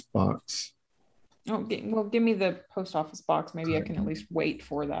office box. Oh, well, give me the post office box. Maybe I can at least wait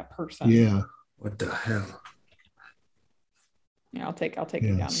for that person. Yeah. What the hell? Yeah, I'll take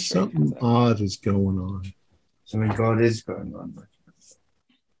it down. Something odd is going on. Something odd is going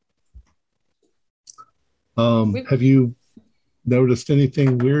on. Have you noticed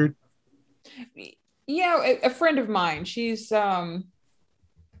anything weird? Yeah, a friend of mine. She's got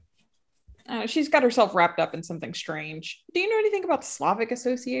herself wrapped up in something strange. Do you know anything about the Slavic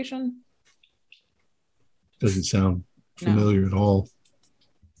Association? Doesn't sound familiar at all.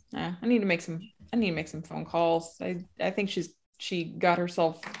 I need to make some phone calls. I think she got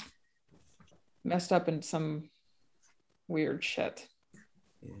herself messed up in some weird shit.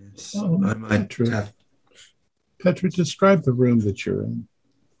 Yes. I might have. Petra, describe the room that you're in.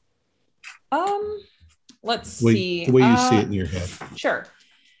 Let's see. The way you see it in your head. Sure.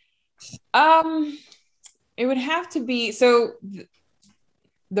 It would have to be, so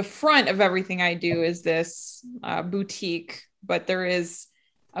the front of everything I do is this boutique, but there is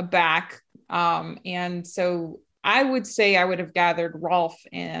a back. And so I would say I would have gathered Rolf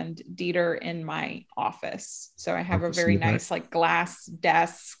and Dieter in my office. So I have a very nice like glass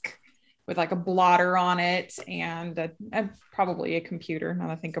desk with like a blotter on it and probably a computer now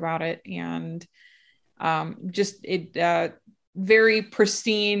that I think about it. And just it very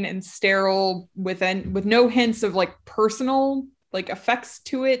pristine and sterile with no hints of like personal like effects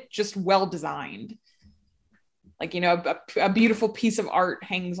to it, just well designed. Like, you know, a beautiful piece of art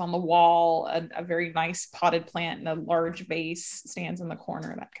hangs on the wall, a very nice potted plant in a large vase stands in the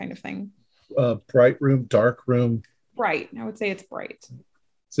corner, that kind of thing. Bright room, dark room? Bright. I would say it's bright.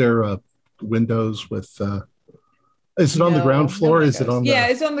 Is there windows with, is it on the ground floor? No, is it on Yeah,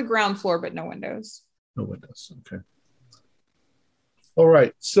 it's on the ground floor, but no windows. No windows, okay. All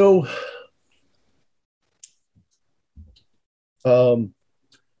right, so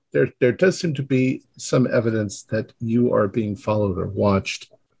there does seem to be some evidence that you are being followed or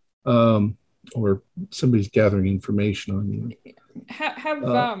watched, or somebody's gathering information on you. Have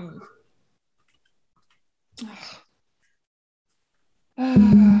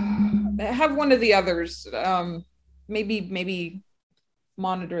one of the others maybe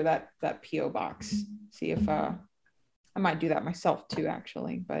monitor that PO box. See if I might do that myself too,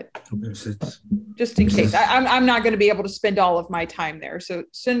 actually, but just in case. I'm not going to be able to spend all of my time there. So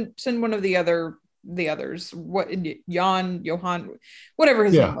send one of the others, what Johan, whatever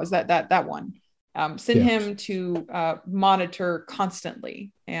his name was, that one. Send him to monitor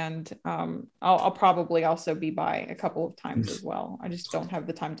constantly, and I'll probably also be by a couple of times as well. I just don't have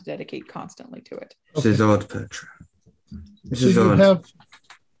the time to dedicate constantly to it. This is odd, Petra. So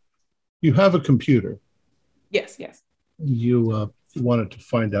you have a computer. Yes. You wanted to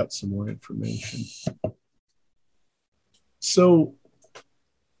find out some more information. So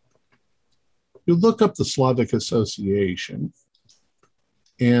you look up the Slavic Association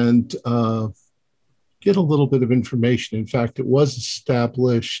and get a little bit of information. In fact, it was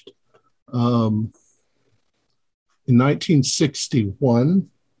established in 1961,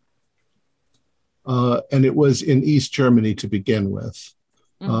 and it was in East Germany to begin with.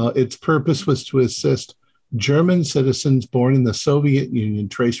 Its purpose was to assist German citizens born in the Soviet Union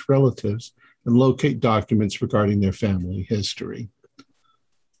trace relatives and locate documents regarding their family history.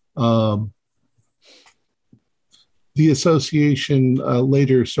 The association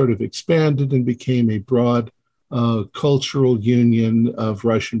later sort of expanded and became a broad cultural union of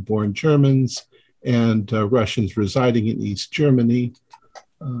Russian-born Germans and Russians residing in East Germany.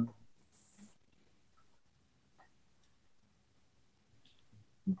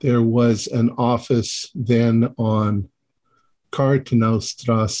 There was an office then on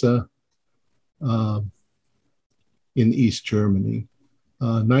Kartenaustrasse in East Germany.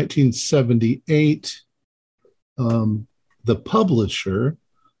 1978, the publisher,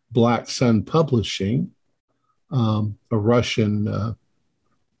 Black Sun Publishing, a Russian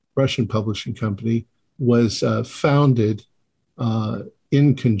publishing company, was founded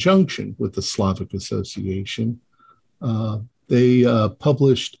in conjunction with the Slavic Association. They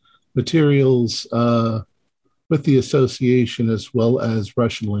published materials with the association as well as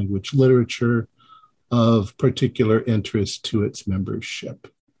Russian language literature of particular interest to its membership.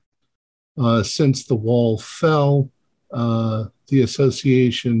 Since the wall fell, the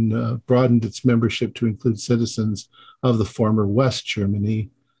association broadened its membership to include citizens of the former West Germany.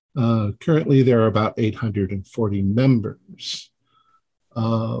 Currently, there are about 840 members.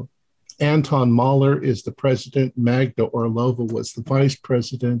 Anton Mahler is the president. Magda Orlova was the vice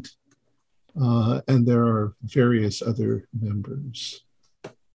president. And there are various other members.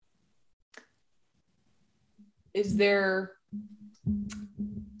 Could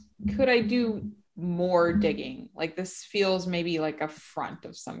I do more digging? Like, this feels maybe like a front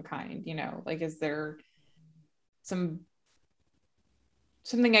of some kind, you know, like, is there something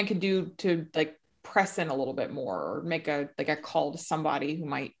I could do to like press in a little bit more, or make a call to somebody who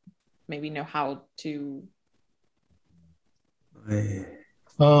might maybe know how to?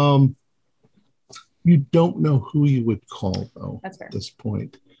 You don't know who you would call, though. That's fair. At this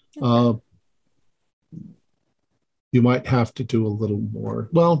point. You might have to do a little more.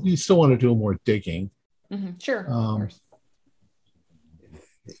 Well, you still want to do more digging. Mm-hmm. Sure, of course.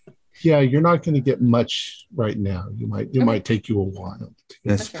 Yeah, you're not going to get much right now. It might take you a while.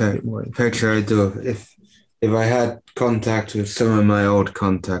 Yes, Petra, I do. If I had contact with some of my old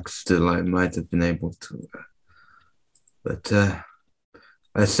contacts still, I might have been able to. But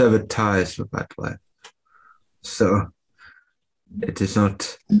I severed ties with that life. So it is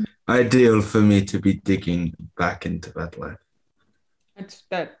not ideal for me to be digging back into that life. That's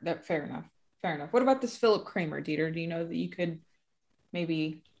that fair enough. Fair enough. What about this Philip Kramer, Dieter? Do you know that you could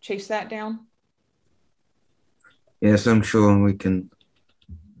maybe chase that down? Yes, I'm sure we can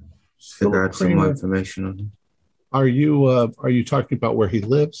figure out some more information on him. Are you talking about where he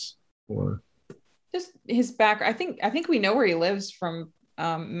lives, or just his back? I think we know where he lives from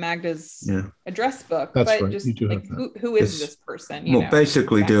Magda's address book. That's but right. just You do like, have that. who is this person? Well,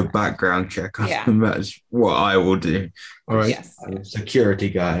 basically do a background check on him. That's what I will do. All right. Yes. I'm a security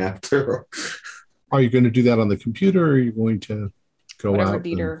guy after all. Are you going to do that on the computer, or are you going to go Whatever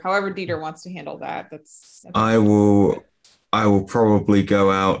out? However Dieter wants to handle that. That's I will probably go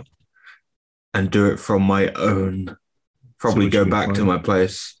out and do it from my own. Probably go back to my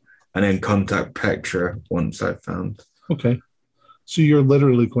place and then contact Petra once I've found. Okay. So you're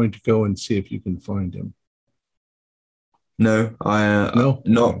literally going to go and see if you can find him. No,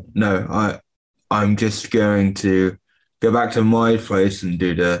 I'm just going to go back to my place and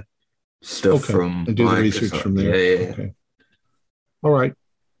do the stuff from and do the research from there. Yeah. Okay. All right.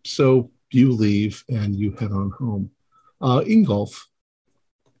 So you leave and you head on home. Ingolf,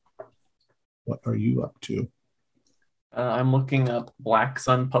 what are you up to? I'm looking up Black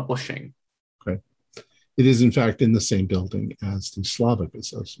Sun Publishing. Okay. It is, in fact, in the same building as the Slavic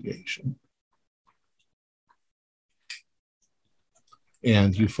Association.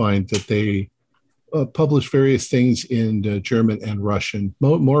 And you find that they publish various things in German and Russian,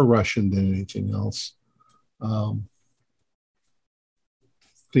 more Russian than anything else.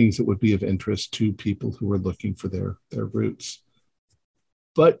 Things that would be of interest to people who are looking for their roots.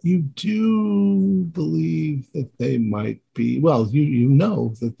 But you do believe that they might be, well, you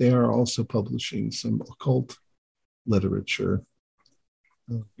know that they are also publishing some occult literature,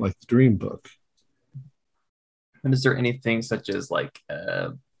 like the Dream Book. And is there anything such as like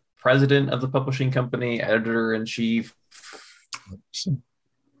president of the publishing company, editor-in-chief,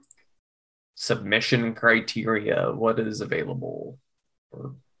 submission criteria? What is available?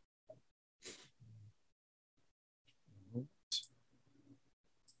 Or...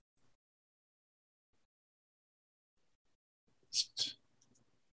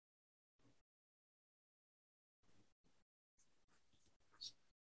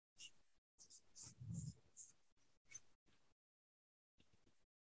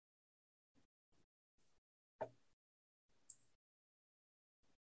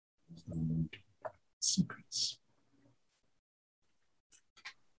 Secrets.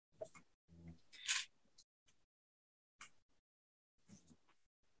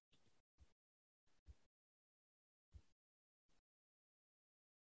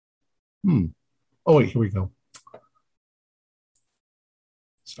 Oh, wait, here we go.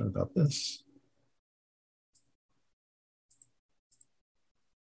 Sorry about this.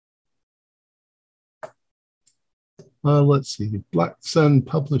 Let's see. Black Sun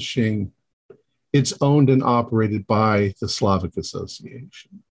Publishing. It's owned and operated by the Slavic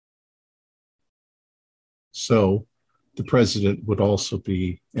Association. So the president would also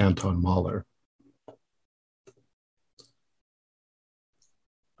be Anton Mahler.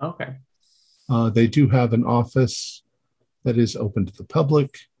 Okay. They do have an office that is open to the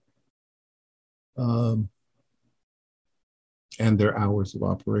public, and their hours of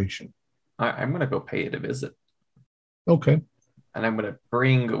operation. I'm going to go pay it a visit. Okay. And I'm going to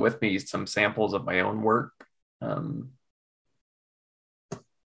bring with me some samples of my own work.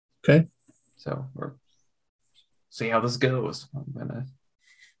 Okay. So we'll see how this goes. All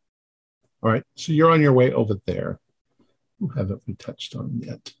right. So you're on your way over there. Who haven't we touched on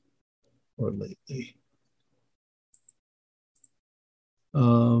yet or lately?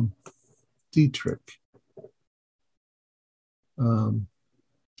 Dietrich.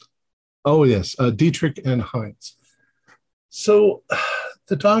 Oh, yes. Dietrich and Heinz. So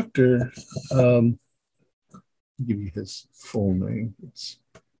the doctor, I'll give you his full name. It's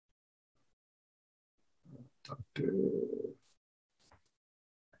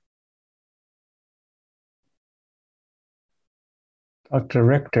Dr.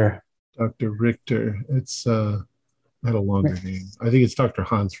 Richter. Dr. Richter. It's I had a longer name. I think it's Dr.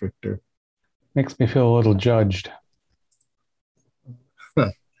 Hans Richter. Makes me feel a little judged.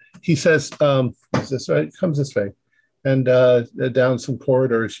 He says, is this right? Comes this way. And down some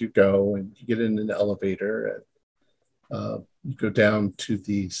corridors you go, and you get in an elevator, and you go down to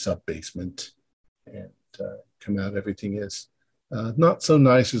the sub-basement and come out. Everything is not so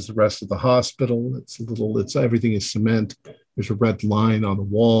nice as the rest of the hospital. Everything is cement. There's a red line on the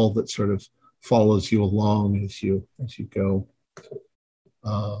wall that sort of follows you along as you go.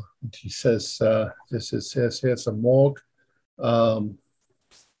 He says, this is here's a morgue. Come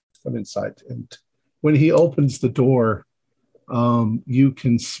inside. And when he opens the door, you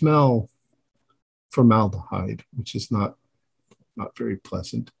can smell formaldehyde, which is not very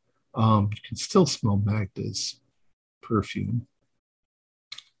pleasant. You can still smell Magda's perfume.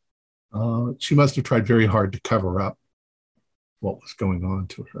 She must have tried very hard to cover up what was going on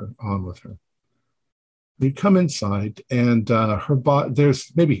with her. You come inside, and her body.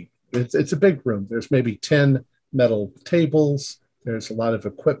 There's maybe it's a big room. There's maybe 10 metal tables. There's a lot of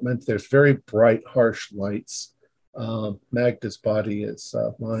equipment. There's very bright, harsh lights. Magda's body is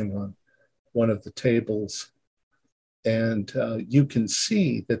lying on one of the tables, and you can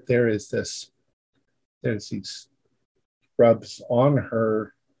see that there's these rubs on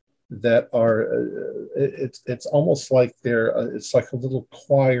her that are it's almost like it's like a little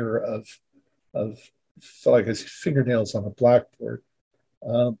choir of like his fingernails on a blackboard,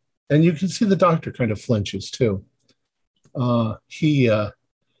 and you can see the doctor kind of flinches too. He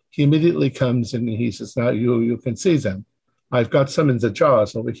immediately comes and he says, "Now you can see them. I've got some in the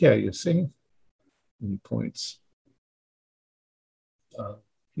jars over here. You see?" And he points.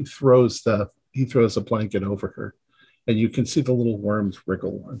 He throws a blanket over her, and you can see the little worms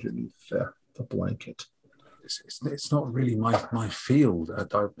wriggle underneath the blanket. It's not really my field.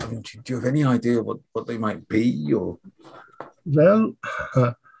 Do you have any idea what they might be? Or well,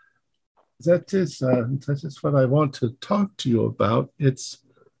 that is what I want to talk to you about.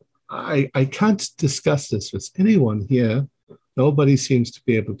 I can't discuss this with anyone here. Nobody seems to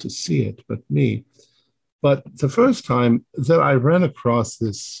be able to see it but me. But the first time that I ran across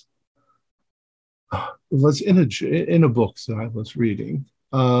this was in a book that I was reading.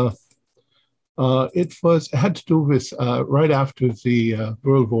 It had to do with right after the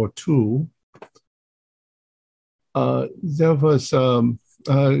World War II. There was let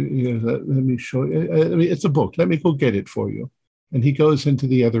me show you. It's a book. Let me go get it for you. And he goes into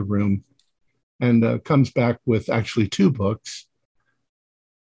the other room and comes back with actually 2 books.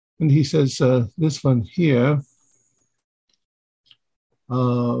 And he says, this one here,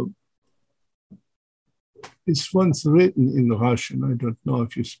 this one's written in Russian. I don't know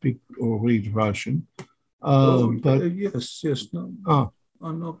if you speak or read Russian. Yes, no,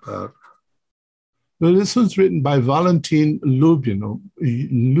 I'm not bad. Well, this one's written by Valentin Lyubimov.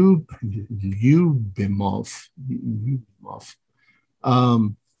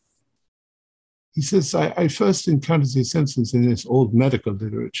 He says, I first encountered these sentences in this old medical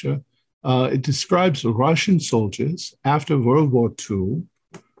literature. It describes Russian soldiers after World War II,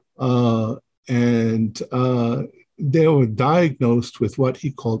 and they were diagnosed with what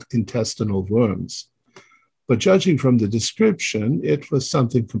he called intestinal worms. But judging from the description, it was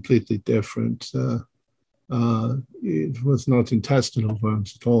something completely different. It was not intestinal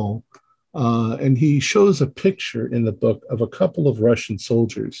worms at all. And he shows a picture in the book of a couple of Russian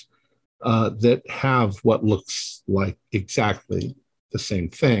soldiers that have what looks like exactly the same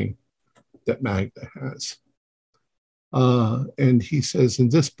thing that Magda has. And he says in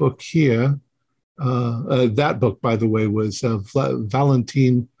this book here, that book, by the way, was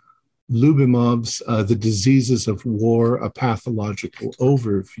Valentin Lyubimov's The Diseases of War, a Pathological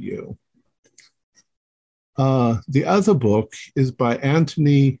Overview. The other book is by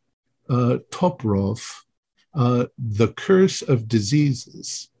Anthony Toporov, The Curse of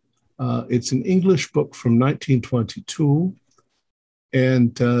Diseases. It's an English book from 1922,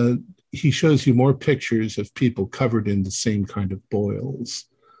 and he shows you more pictures of people covered in the same kind of boils.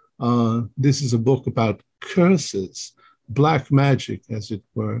 This is a book about curses, black magic, as it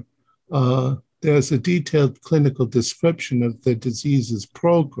were. There's a detailed clinical description of the disease's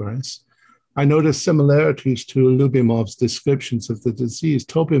progress. I noticed similarities to Lyubimov's descriptions of the disease.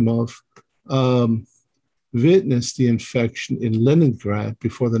 Topimov witnessed the infection in Leningrad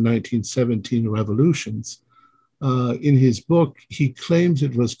before the 1917 revolutions. In his book, he claims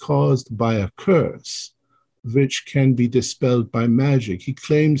it was caused by a curse, which can be dispelled by magic. He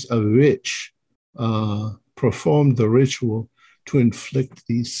claims a witch performed the ritual to inflict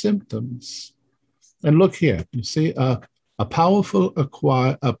these symptoms. And look here, you see, a power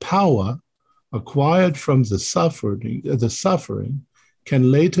acquired from the suffering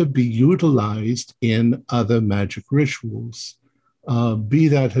can later be utilized in other magic rituals. Be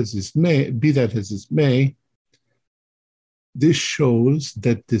that as it may, this shows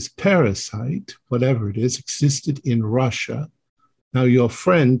that this parasite, whatever it is, existed in Russia. Now, your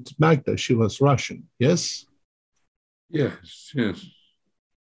friend Magda, she was Russian, yes? Yes.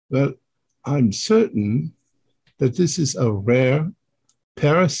 Well, I'm certain that this is a rare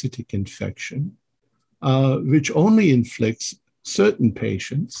parasitic infection which only inflicts certain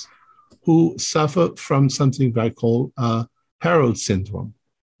patients who suffer from something I call Harold syndrome.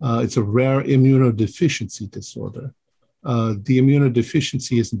 It's a rare immunodeficiency disorder. The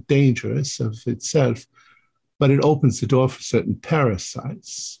immunodeficiency isn't dangerous of itself, but it opens the door for certain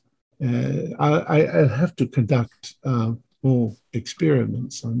parasites. I have to conduct more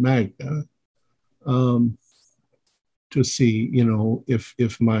experiments on Magda to see,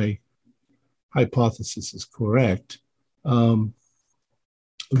 if my hypothesis is correct. When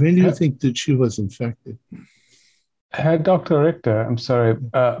do you think that she was infected? Dr. Richter, I'm sorry.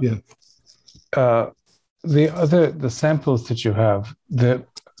 The samples that you have, the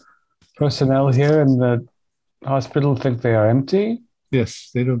personnel here in the hospital think they are empty?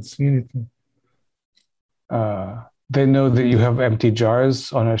 Yes, they don't see anything. They know that you have empty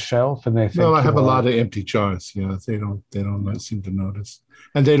jars on a shelf, and they think. Well, I have a lot of empty jars. Yeah, they don't seem to notice,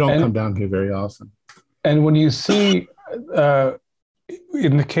 and they don't come down here very often. And when you see,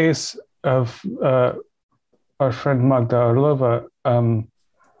 in the case of our friend Magda Orlova,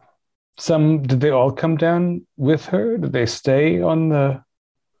 did they all come down with her? Did they stay on the?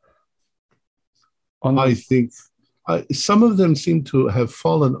 I think some of them seem to have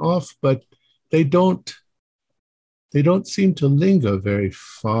fallen off, but they don't seem to linger very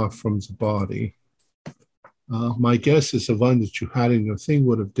far from the body. My guess is the one that you had in your thing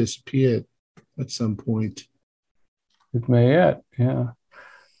would have disappeared at some point. It may yet, yeah.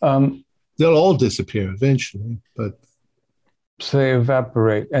 They'll all disappear eventually, but so they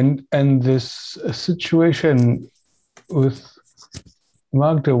evaporate. And this situation with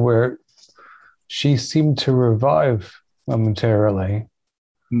Magda, where she seemed to revive momentarily.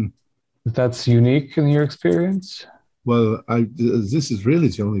 That's unique in your experience? Well, this is really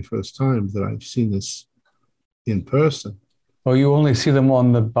the only first time that I've seen this in person. Oh, you only see them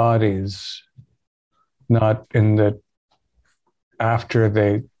on the bodies, not in the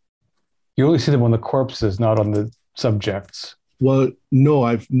you only see them on the corpses, not on the subjects. Well, no,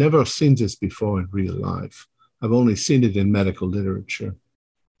 I've never seen this before in real life. I've only seen it in medical literature.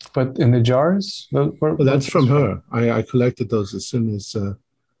 But in the jars? Well, that's from her. I collected those as soon as. You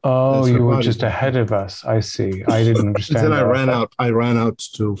were just ahead of us. I see. I didn't understand. Then I ran out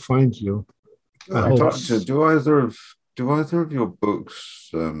to find you. Doctor, do either of your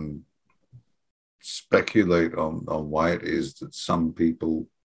books speculate on why it is that some people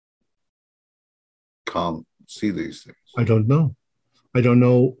can't see these things? I don't know. I don't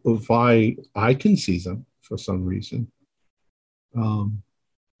know why I can see them for some reason.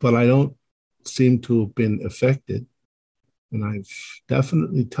 But I don't seem to have been affected. And I've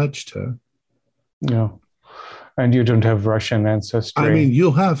definitely touched her. No. And you don't have Russian ancestry. I mean,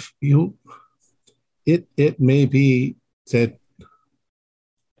 it may be that,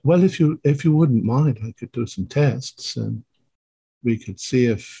 well, if you wouldn't mind, I could do some tests and we could see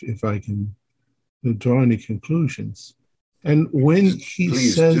if I can draw any conclusions. And when he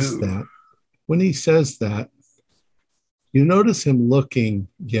says that, you notice him looking,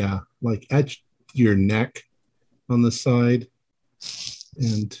 like at your neck on the side,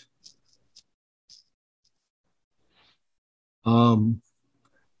 and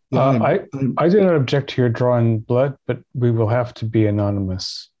I do not object to your drawing blood, but we will have to be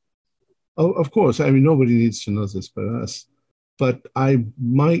anonymous. Oh, of course. I mean, nobody needs to know this but us. But I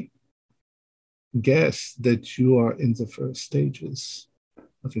might guess that you are in the first stages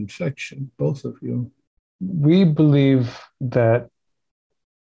of infection, both of you. We believe that,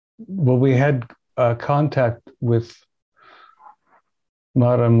 well, we had contact with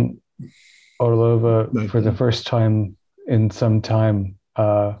Madame Orlova for the first time in some time,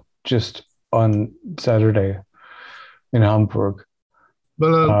 just on Saturday in Hamburg,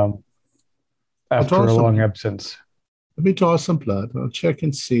 after a long absence. Let me draw some blood. I'll check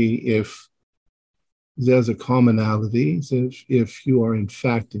and see if there's a commonality, if you are in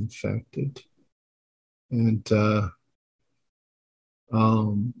fact infected. And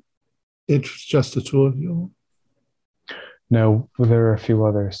it's just the two of you? No, there are a few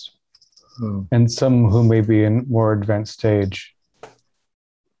others. Oh. And some who may be in more advanced stage.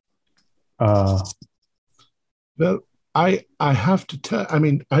 Well, I have to tell, I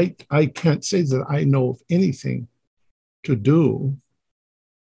mean, I can't say that I know of anything to do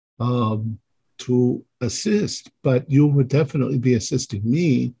to assist, but you would definitely be assisting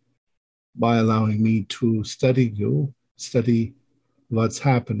me by allowing me to study you, study what's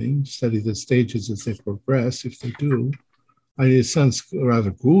happening, study the stages as they progress, if they do. I mean, it sounds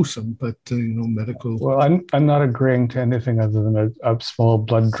rather gruesome, but, medical... Well, I'm not agreeing to anything other than a small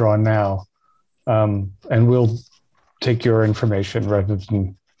blood draw now. And we'll take your information rather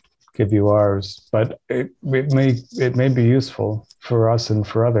than give you ours, but it may be useful for us and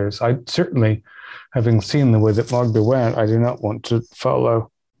for others. I certainly, having seen the way that Magda went, I do not want to follow.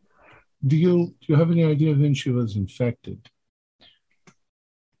 Do you have any idea when she was infected?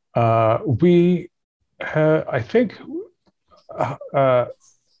 I think,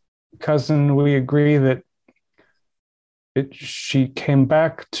 cousin, we agree that she came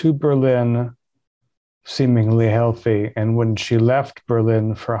back to Berlin seemingly healthy, and when she left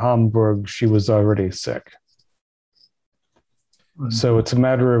Berlin for Hamburg, she was already sick. So it's a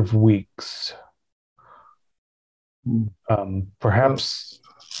matter of weeks. Perhaps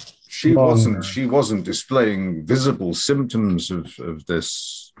she wasn't displaying visible symptoms of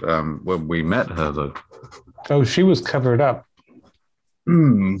this when we met her, though. Oh, she was covered up.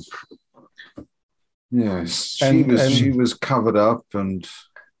 Yes, she was covered up, and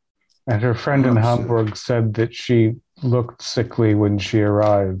her friend in Hamburg said that she looked sickly when she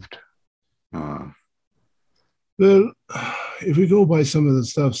arrived. Well, if we go by some of the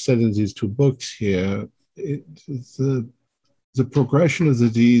stuff said in these two books here, the progression of the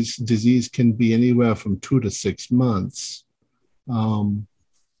disease can be anywhere from 2 to 6 months.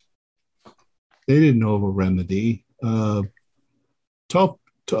 They didn't know of a remedy.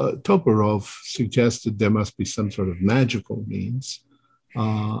 Toporov suggested there must be some sort of magical means.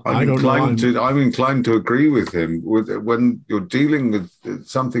 I'm inclined to agree with him. When you're dealing with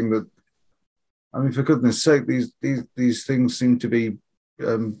something that, I mean, for goodness sake, these things seem to be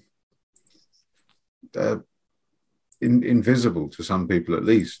invisible to some people, at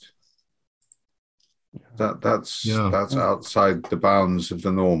least. That's outside the bounds of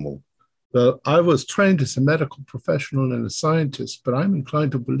the normal. Well, I was trained as a medical professional and a scientist, but I'm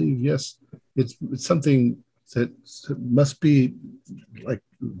inclined to believe, yes, it's something that must be like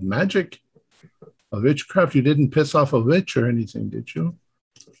magic, a witchcraft. You didn't piss off a witch or anything, did you?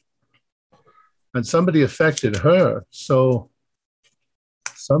 And somebody affected her, so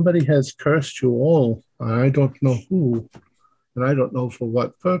somebody has cursed you all. I don't know who, and I don't know for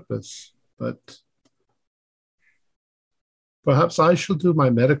what purpose, but perhaps I shall do my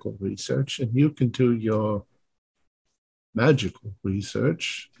medical research and you can do your magical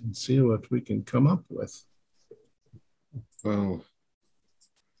research and see what we can come up with. Well,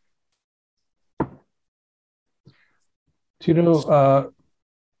 do you know,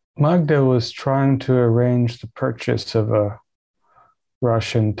 Magda was trying to arrange the purchase of a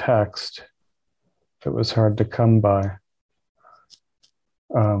Russian text that was hard to come by.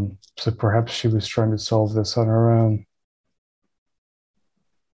 So perhaps she was trying to solve this on her own.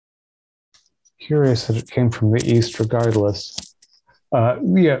 Curious that it came from the East regardless.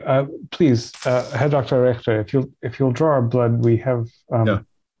 Please, Herr Dr. Richter, if you'll draw our blood, we have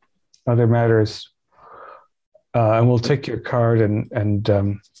other matters. And we'll take your card and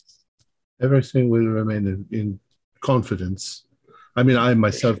everything will remain in confidence. I mean, I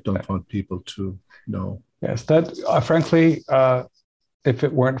myself don't want people to know. Yes, that frankly, if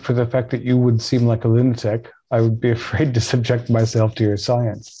it weren't for the fact that you would seem like a lunatic, I would be afraid to subject myself to your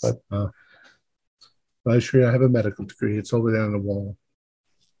science. But I assure you, I have a medical degree. It's over there on the wall.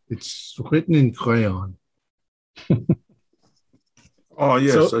 It's written in crayon. Oh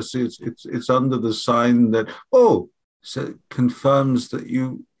yes, so, I see. It's under the sign that so it confirms that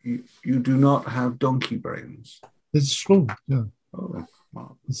you do not have donkey brains. It's true. Yeah. Oh,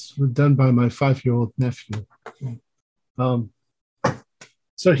 wow. It's done by my 5-year-old nephew.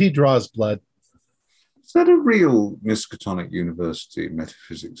 So he draws blood. Is that a real Miskatonic University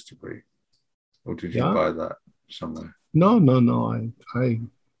metaphysics degree, or did you buy that somewhere? No.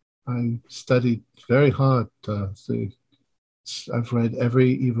 I studied very hard. I've read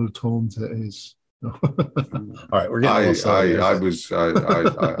every evil tome there is. All right, we're getting.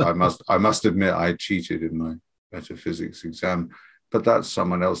 I must admit, I cheated in my metaphysics exam, but that's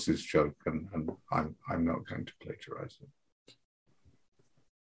someone else's joke, and I'm not going to plagiarize it.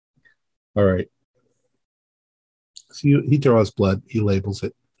 All right. So he draws blood. He labels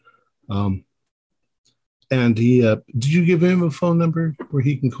it. And he did you give him a phone number where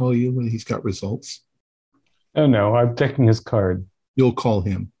he can call you when he's got results? Oh no, I'm taking his card. You'll call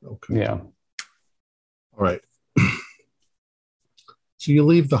him. Okay. Yeah. All right. So you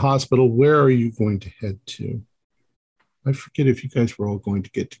leave the hospital. Where are you going to head to? I forget if you guys were all going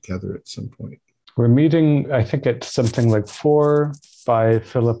to get together at some point. We're meeting, I think, at something like 4 by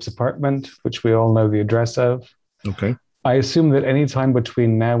Philip's apartment, which we all know the address of. Okay. I assume that any time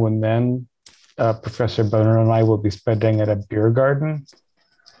between now and then, Professor Boner and I will be spending at a beer garden.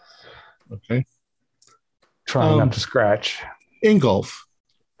 Okay. Trying not to scratch. Ingolf,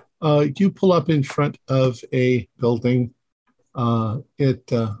 you pull up in front of a building Where did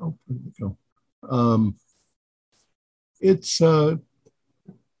it go? It's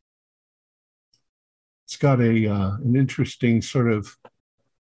got an interesting sort of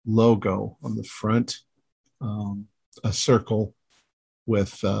logo on the front, a circle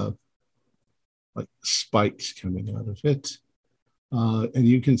with like spikes coming out of it. And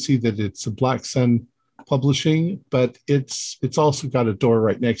you can see that it's a Black Sun Publishing, but it's also got a door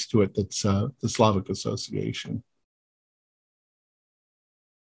right next to it that's the Slavic Association.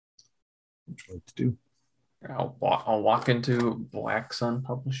 What would you like to do? I'll walk into Black Sun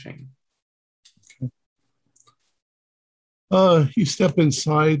Publishing. Okay. You step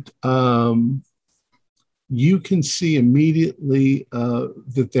inside. You can see immediately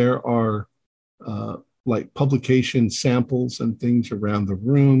that there are like publication samples and things around the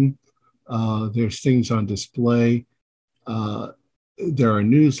room. There's things on display. There are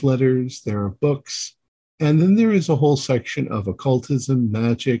newsletters, there are books, and then there is a whole section of occultism,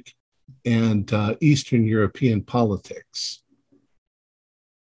 magic, and Eastern European politics.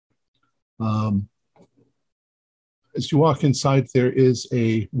 As you walk inside, there is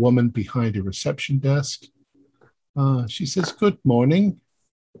a woman behind a reception desk. She says, "Good morning."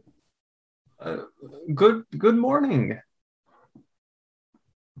 Good morning.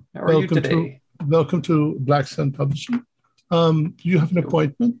 How are you today? Welcome to Black Sun Publishing. Do you have an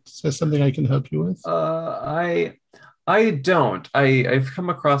appointment? Is there something I can help you with? I don't. I've come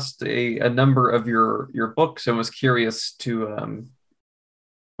across a number of your books and was curious to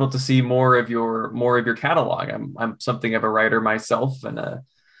to see more of your catalog. I'm something of a writer myself, and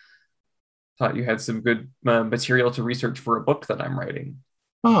thought you had some good material to research for a book that I'm writing.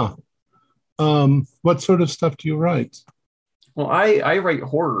 What sort of stuff do you write? Well, I write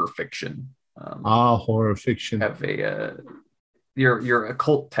horror fiction. Horror fiction. Have your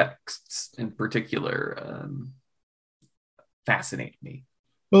occult texts in particular fascinate me.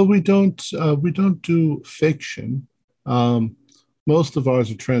 Well, we don't do fiction. Most of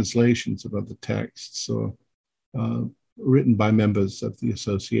ours are translations of other texts, or written by members of the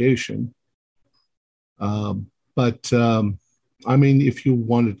association. But I mean, if you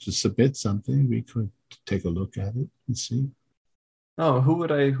wanted to submit something, we could take a look at it and see. Oh, who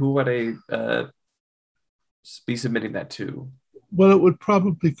would I be submitting that to? Well, it would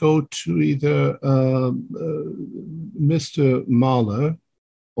probably go to either Mr. Mahler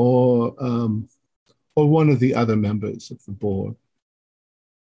or one of the other members of the board,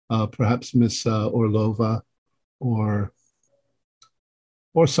 perhaps Miss Orlova or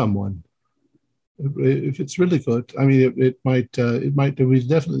someone. If it's really good, I mean, it might. We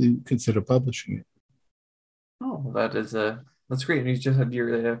definitely consider publishing it. Oh, that's great. And you just have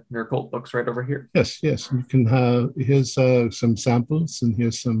your occult books right over here. Yes. You can have. Here's some samples, and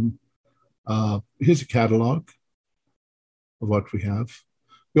here's a catalog of what we have.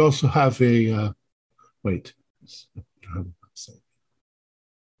 We also have a. Wait, I don't have a website.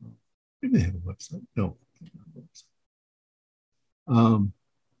 Maybe they have a website. No.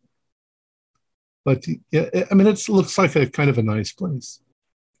 But yeah, I mean, it looks like a kind of a nice place.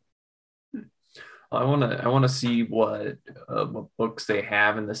 I want to see what books they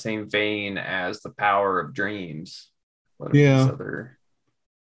have in the same vein as The Power of Dreams. Yeah.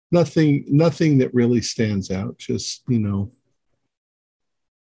 Nothing that really stands out. Just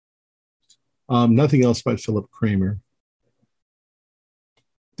nothing else by Philip Kramer.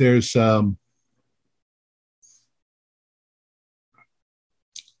 There's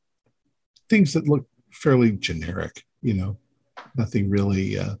things that look fairly generic, nothing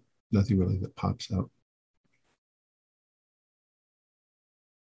really that pops out.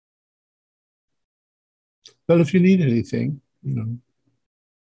 But if you need anything,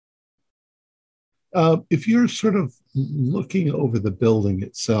 if you're sort of looking over the building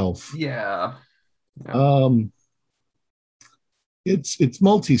itself, yeah. It's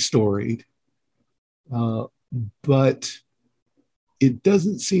multi-storied, but it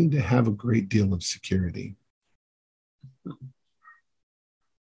doesn't seem to have a great deal of security.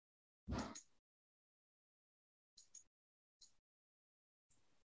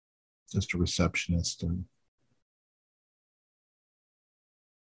 Just a receptionist. And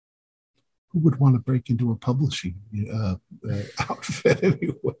who would want to break into a publishing outfit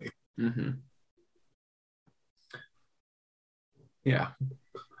anyway? Mm-hmm. Yeah.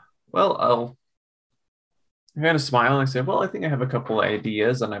 Well, I kind of smile and I say, well, I think I have a couple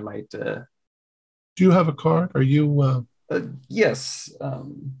ideas and I might... Do you have a card? Are you... yes.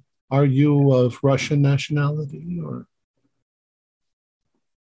 Are you of Russian nationality or...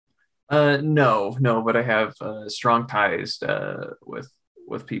 No, but I have strong ties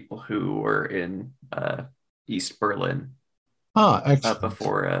with people who were in East Berlin. Excellent.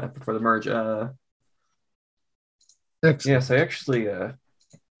 Before the merge. Excellent. Yes, I actually.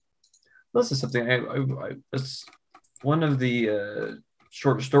 This is something it's one of the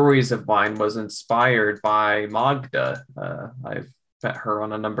short stories of mine was inspired by Magda. I've met her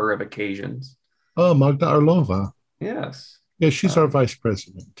on a number of occasions. Oh, Magda Arlova. Yes. Yeah, she's our vice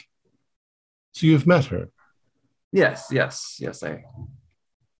president. So you've met her. Yes.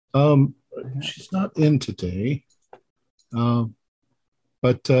 She's not in today.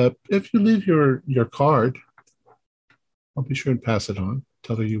 But if you leave your card, I'll be sure and pass it on.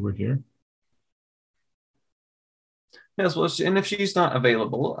 Tell her you were here. Yes, well, and if she's not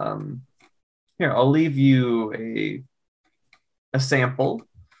available, here, I'll leave you a sample.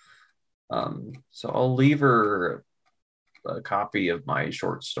 So I'll leave her a copy of my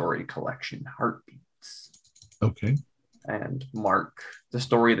short story collection, Heartbeats. Okay. And mark the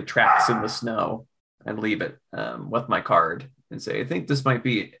story, The Tracks in the Snow, and leave it with my card and say, I think this might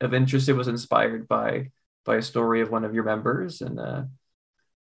be of interest. It was inspired by a story of one of your members, and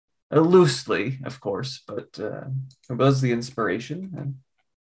loosely, of course, but it was the inspiration, and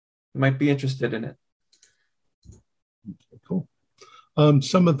you might be interested in it. Cool.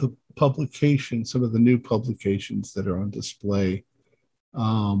 Some of the new publications that are on display,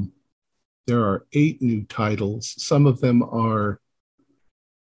 there are 8 new titles. Some of them are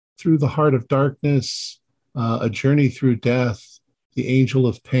Through the Heart of Darkness, A Journey Through Death, The Angel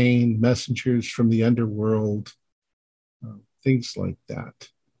of Pain, Messengers from the Underworld, things like that.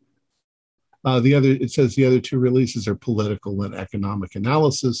 It says the other 2 releases are political and economic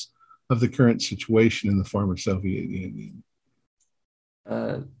analysis of the current situation in the former Soviet Union.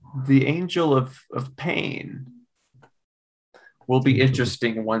 The Angel of Pain will be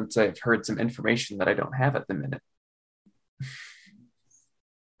interesting once I've heard some information that I don't have at the minute.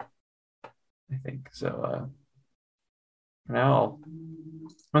 I think so. For now,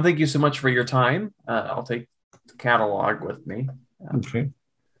 well, thank you so much for your time. I'll take the catalog with me. Okay.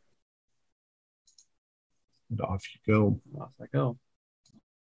 And off you go. Off I go.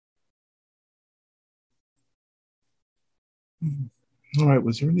 All right.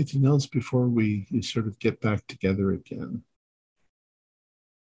 Was there anything else before we sort of get back together again?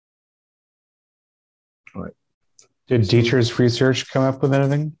 All right. Did Dieter's research come up with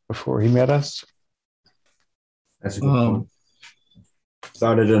anything before he met us? That's a good point.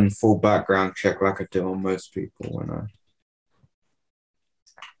 So I did a full background check like I do on most people when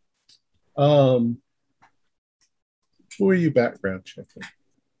Who are you background checking?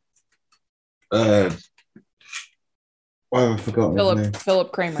 Why have I forgotten his name?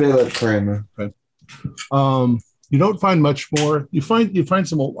 Philip Kramer. Philip Kramer. Okay. You don't find much more. You find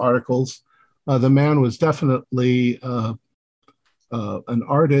some old articles. The man was definitely an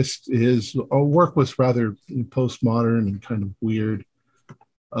artist. His work was rather postmodern and kind of weird.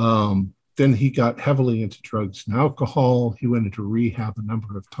 Then he got heavily into drugs and alcohol. He went into rehab a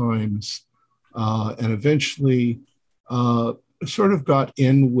number of times, and eventually sort of got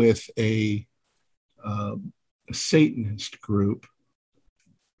in with a Satanist group,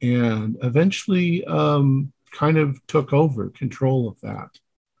 and eventually kind of took over control of that.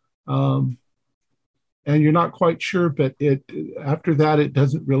 And you're not quite sure, but after that, it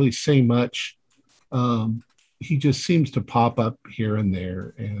doesn't really say much. He just seems to pop up here and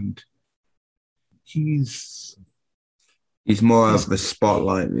there, and he's more of the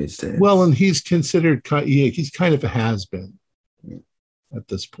spotlight these days. Well, and he's considered he's kind of a has-been at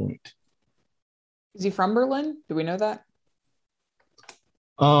this point. Is he from Berlin? Do we know that?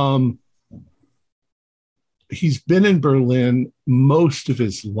 He's been in Berlin most of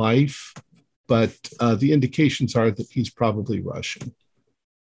his life, but the indications are that he's probably Russian.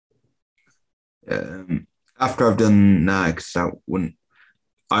 After I've done Nags, I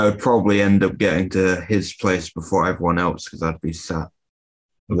would probably end up getting to his place before everyone else because I'd be sat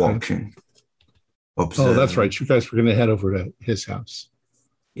watching. Observing. Oh, that's right. You guys were going to head over to his house.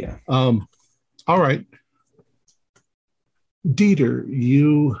 Yeah. All right. Dieter,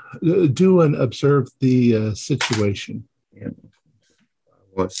 you do and observe the situation. Yeah.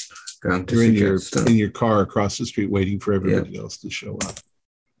 I was going to You're in your car across the street waiting for everybody else to show up.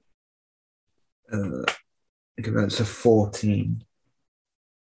 I think that's a 14.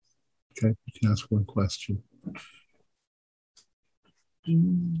 Okay, you can ask one question.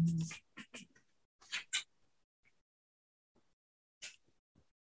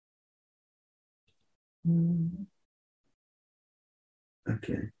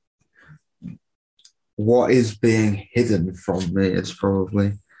 Okay. What is being hidden from me is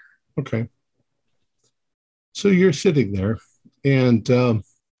probably... Okay. So you're sitting there, and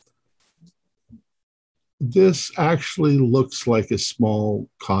This actually looks like a small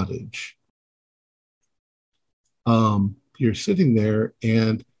cottage. You're sitting there,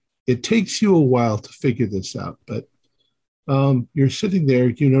 and it takes you a while to figure this out, but you're sitting there,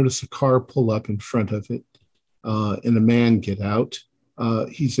 you notice a car pull up in front of it, and a man get out.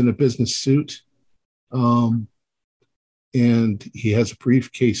 He's in a business suit, and he has a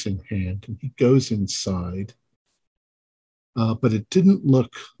briefcase in hand, and he goes inside. But it didn't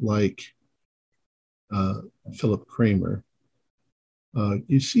look like Philip Kramer.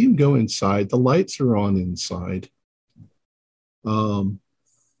 You see him go inside. The lights are on inside. And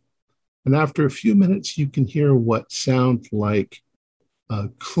after a few minutes, you can hear what sound like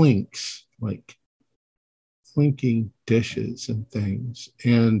clinks, like clinking dishes and things.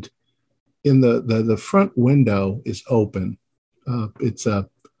 And in the front window is open. It's a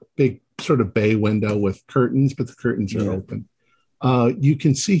big sort of bay window with curtains, but the curtains are open. You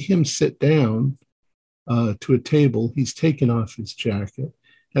can see him sit down to a table. He's taken off his jacket,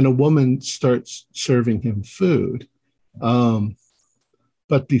 and a woman starts serving him food.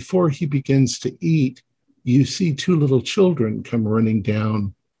 But before he begins to eat, you see two little children come running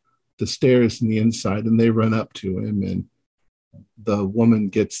down the stairs in the inside, and they run up to him, and the woman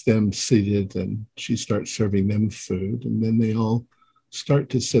gets them seated, and she starts serving them food. And then they all start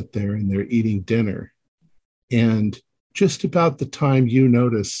to sit there, and they're eating dinner. And just about the time you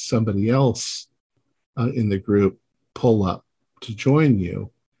notice somebody else in the group pull up to join you,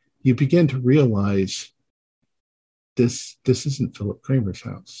 you begin to realize this isn't Philip Kramer's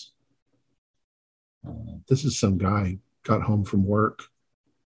house. This is some guy got home from work,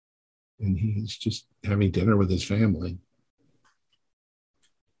 and he's just having dinner with his family.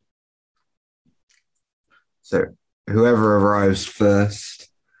 So whoever arrives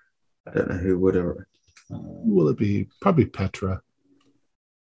first, I don't know who would arrive. Who will it be? Probably Petra.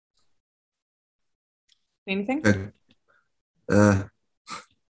 Anything? I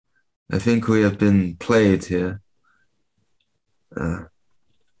think we have been played here.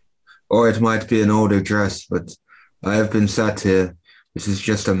 Or it might be an older dress, but I have been sat here. This is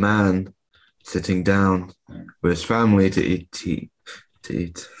just a man sitting down with his family to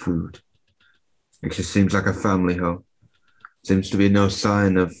eat food. It just seems like a family home. Seems to be no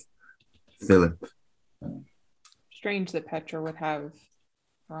sign of Philip. Strange that Petra would have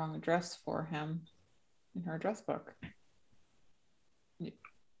the wrong address for him in her address book.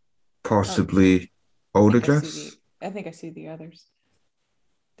 Possibly old address? I think I see the others.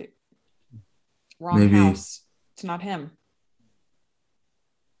 Wrong Maybe. House. It's not him.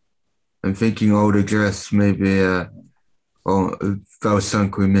 I'm thinking old address, maybe that was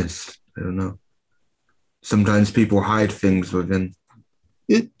something we missed. I don't know. Sometimes people hide things within.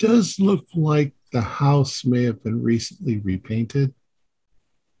 It does look like the house may have been recently repainted.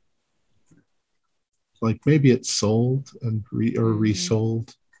 Like maybe it's sold and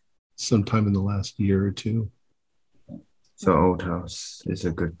resold sometime in the last year or two. So old house is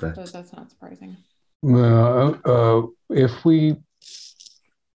a good bet. That's not surprising. If we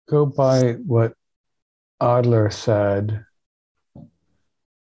go by what Adler said,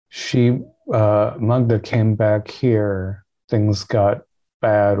 Magda came back here, things got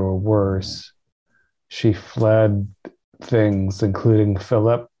bad or worse. She fled things, including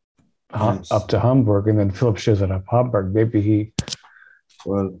Philip, up to Hamburg, and then Philip shows up Hamburg. Maybe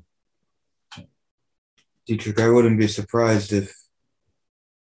Well, Dietrich, I wouldn't be surprised if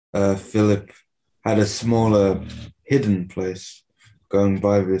Philip had a smaller hidden place going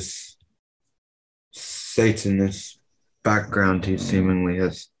by this Satanist background he seemingly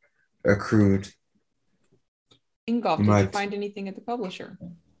has accrued. Ingolf, did you find anything at the publisher?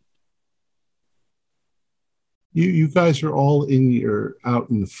 You guys are all out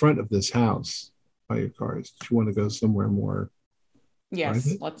in the front of this house by your cars. Do you want to go somewhere more? Yes,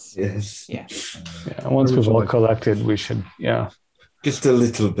 private? let's. Yes. Yes. Yeah, once we've all collected, we should. Yeah. Just a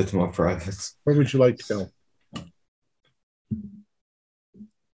little bit more private. Where would you like to go?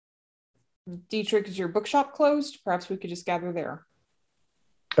 Dietrich, is your bookshop closed? Perhaps we could just gather there.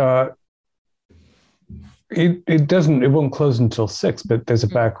 It won't close until 6, but there's a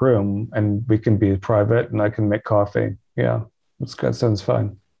back room and we can be private and I can make coffee. Yeah, that sounds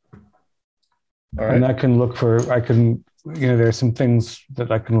fine. All right. And there's some things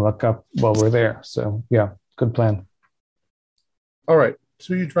that I can look up while we're there. So yeah, good plan. All right.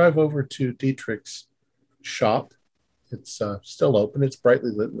 So you drive over to Dietrich's shop. It's still open. It's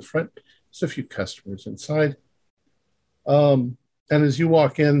brightly lit in the front. There's a few customers inside. And as you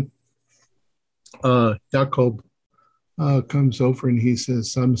walk in, Jakob comes over and he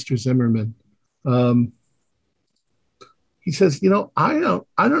says, Mr. Zimmerman, he says, I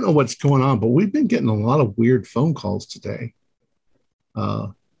don't know what's going on, but we've been getting a lot of weird phone calls today.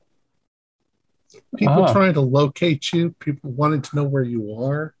 People trying to locate you, people wanting to know where you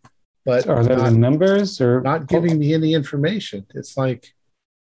are, but are there the numbers or not giving me any information. It's like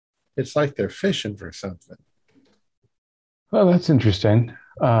they're fishing for something. Oh, that's interesting.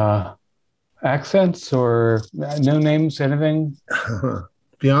 Accents or no names, anything? To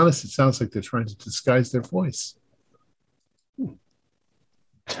be honest, it sounds like they're trying to disguise their voice.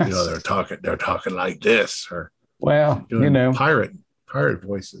 They're talking like this, or doing pirate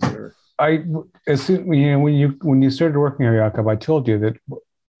voices, or I assume when you started working here, Jakob, I told you that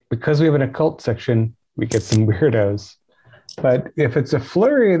because we have an occult section, we get some weirdos. But if it's a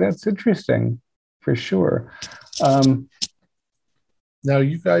flurry, that's interesting for sure. Now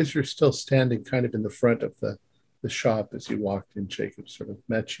you guys are still standing kind of in the front of the shop as you walked in. Jacob sort of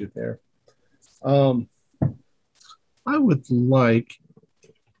met you there. I would like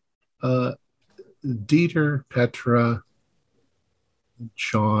Dieter, Petra,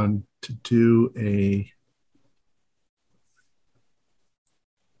 Sean to do a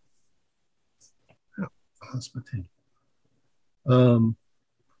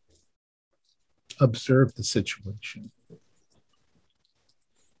observe the situation.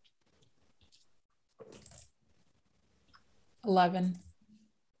 $11.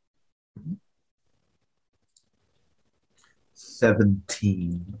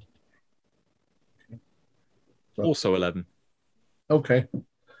 17. Also 11. Okay.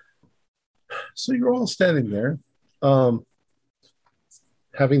 So you're all standing there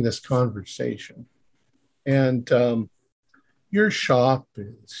having this conversation. And your shop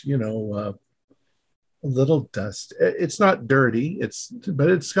is, a little dust. It's not dirty, but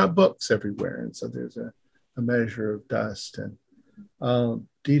it's got books everywhere. And so there's a measure of dust. And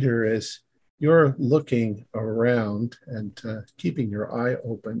Dieter, as you're looking around and keeping your eye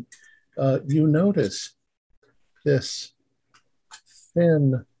open, you notice this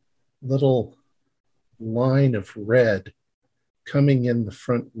thin little line of red coming in the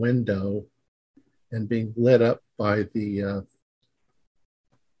front window and being lit up by the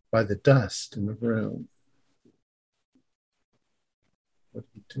dust in the room. What do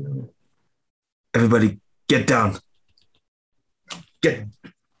you do? Everybody, get down. Get.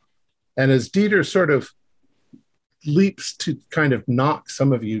 And as Dieter sort of leaps to kind of knock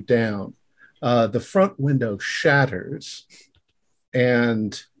some of you down, the front window shatters,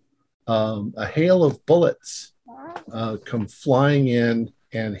 and a hail of bullets come flying in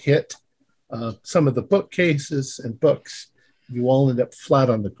and hit some of the bookcases and books. You all end up flat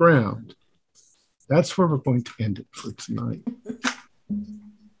on the ground. That's where we're going to end it for tonight.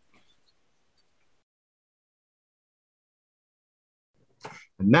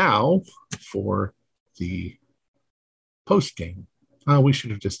 And now for the post game. We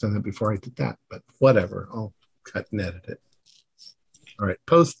should have just done that before I did that, but whatever. I'll cut and edit it. All right,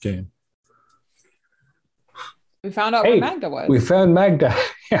 post game. We found out where Magda was. We found Magda.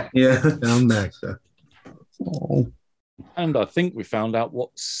 Yeah. Found Magda. Oh. And I think we found out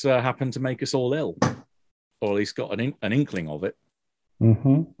what's happened to make us all ill, or at least got an inkling of it.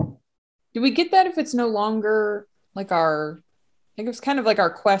 Mm-hmm. Do we get that if it's no longer like I think it was kind of like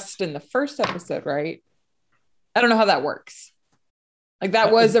our quest in the first episode, right? I don't know how that works. Like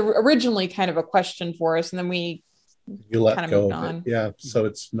that was originally kind of a question for us, and then you let kind of go moved of on. it. Yeah, so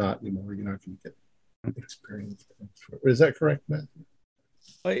it's not anymore. You're not going to get experience. Is that correct, Matt?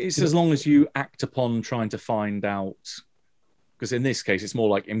 It's as long as you act upon trying to find out, because in this case, it's more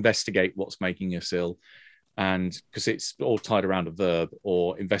like investigate what's making us ill, and because it's all tied around a verb,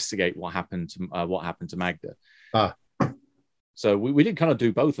 or investigate what happened to Magda. So we did kind of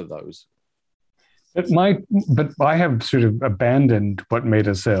do both of those. But I have sort of abandoned what made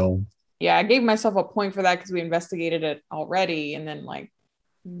us ill. Yeah, I gave myself a point for that because we investigated it already, and then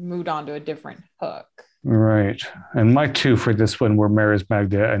moved on to a different hook. Right. And my 2 for this one were Mary's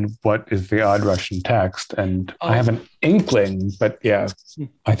Magda and what is the odd Russian text. And I have an inkling, but yeah,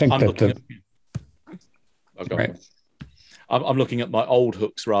 I think right. I'm looking at my old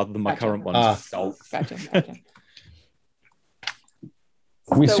hooks rather than my current ones. Gotcha.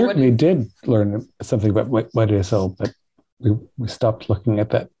 We certainly did learn something about what is ill, but we stopped looking at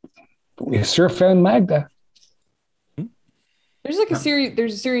that. But we sure found Magda. There's a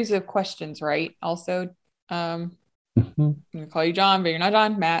series of questions, right? Also, I'm gonna call you John, but you're not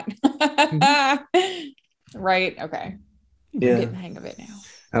John, Matt. Right? Okay. Yeah. I'm getting the hang of it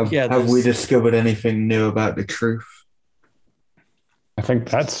now. Have we discovered anything new about the truth? I think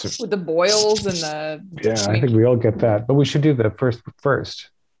that's with the boils and I think we all get that, but we should do the first.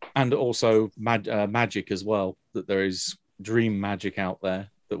 And also magic as well. That there is dream magic out there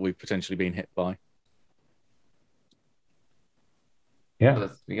that we've potentially been hit by. Yeah.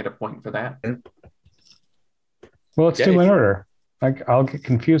 We get a point for that. Well, let's do in order. I'll get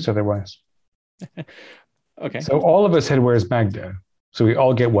confused otherwise. Okay. So all of us had where's Magda. So we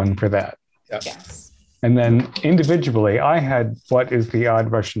all get one for that. Yes. And then individually, I had what is the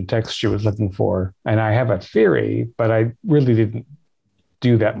odd Russian text she was looking for. And I have a theory, but I really didn't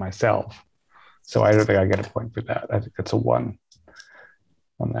do that myself. So I don't think I get a point for that. I think that's a 1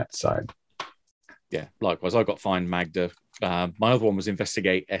 on that side. Yeah, likewise. I got find Magda. My other one was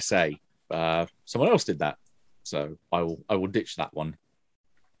investigate SA. Someone else did that. So I will ditch that one.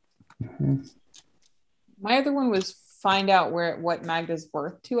 Mm-hmm. My other one was find out what Magda's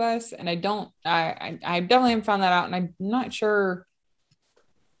worth to us, and I definitely haven't found that out, and I'm not sure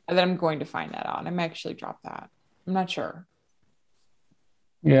that I'm going to find that out. I might actually drop that. I'm not sure.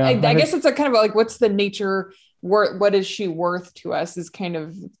 Yeah, I guess it's a kind of like what's the nature, what is she worth to us is kind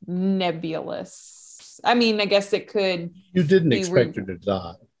of nebulous. I mean, I guess it could. You didn't expect her to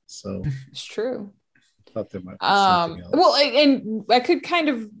die, so it's true. Thought there might be something else. Well, and I could kind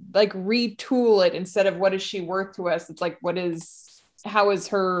of like retool it instead of what is she worth to us. It's like what is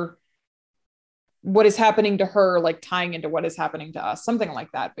happening to her, like tying into what is happening to us, something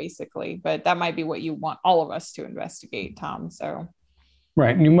like that, basically. But that might be what you want all of us to investigate, Tom. So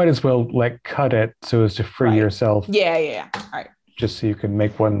right, and you might as well like cut it so as to free yourself. Yeah. All right. Just so you can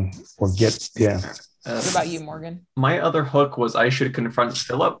make one or get What about you, Morgan? My other hook was I should confront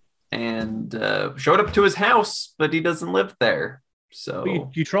Philip. And showed up to his house, but he doesn't live there. So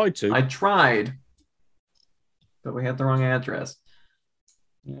you tried to. I tried, but we had the wrong address.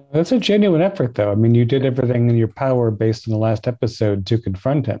 That's a genuine effort, though. I mean, you did everything in your power based on the last episode to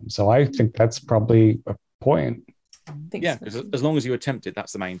confront him. So I think that's probably a point. Yeah, because as long as you attempt it,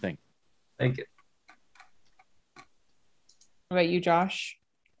 that's the main thing. Thank you. What about you, Josh?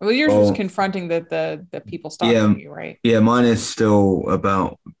 Well, yours was confronting the people stalking you, right? Yeah, mine is still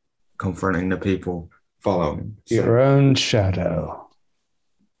about confronting the people following. Your own shadow.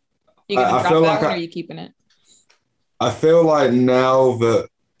 You gonna drop that one, or are you keeping it? I feel like now that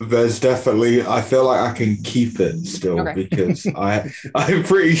there's definitely, I feel like I can keep it still because I'm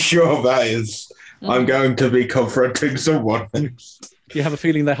pretty sure that is, I'm going to be confronting someone. You have a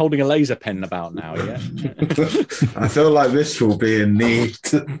feeling they're holding a laser pen about now, yeah? I feel like this will be in need.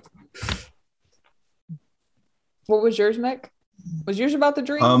 What was yours, Mick? Was yours about the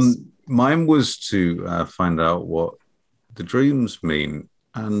dreams? Mine was to find out what the dreams mean.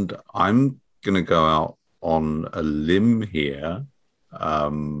 And I'm going to go out on a limb here.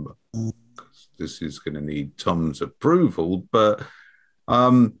 This is going to need Tom's approval. But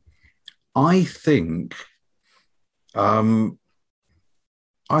I think I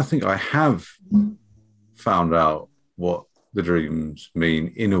have found out what the dreams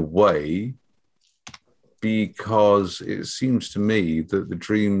mean in a way, because it seems to me that the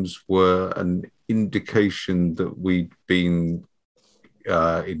dreams were an indication that we'd been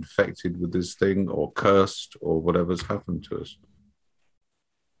infected with this thing or cursed or whatever's happened to us.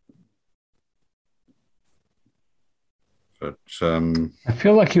 But I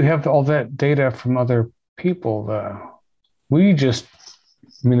feel like you have all that data from other people, though.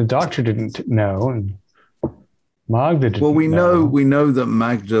 The doctor didn't know, and Magda didn't know. Well, we know that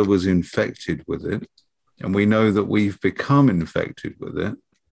Magda was infected with it. And we know that we've become infected with it.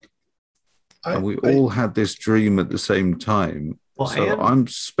 And we all had this dream at the same time. So I'm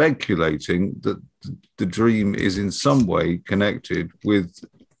speculating that the dream is in some way connected with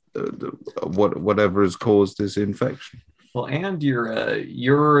whatever has caused this infection. Well, and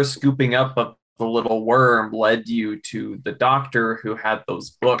your scooping up of the little worm led you to the doctor who had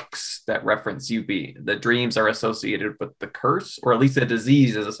those books that reference the dreams are associated with the curse, or at least the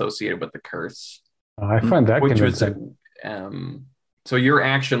disease is associated with the curse. I find that convincing. So your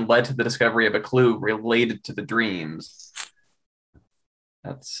action led to the discovery of a clue related to the dreams.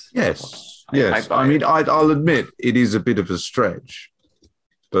 Yes. I mean, I'll admit it is a bit of a stretch,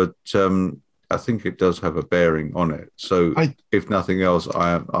 but I think it does have a bearing on it. So, if nothing else,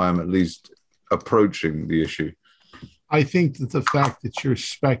 I am at least approaching the issue. I think that the fact that you're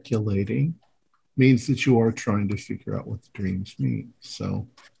speculating means that you are trying to figure out what the dreams mean. So.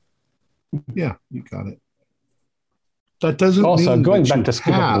 Yeah, you got it. That doesn't also mean going back to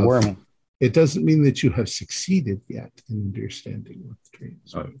scoop up the worm. It doesn't mean that you have succeeded yet in understanding what the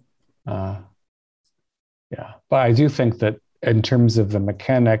dreams are. Yeah, but I do think that in terms of the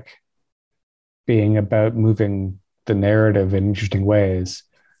mechanic being about moving the narrative in interesting ways,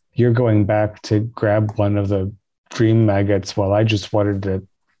 you're going back to grab one of the dream maggots while I just wanted to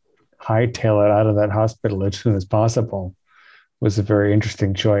hightail it out of that hospital as soon as possible. was a very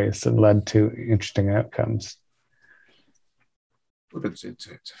interesting choice and led to interesting outcomes. But it's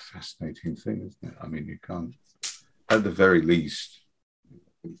a fascinating thing, isn't it? I mean, you can't, at the very least,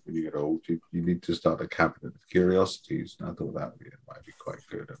 when you get old, you need to start a cabinet of curiosities. And I thought that might be quite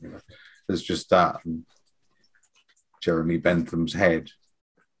good. I mean, there's just that and Jeremy Bentham's head.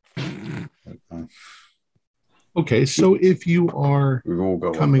 Okay, so if you are We've all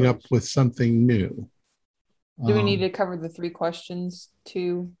got coming up with something new, do we need to cover the 3 questions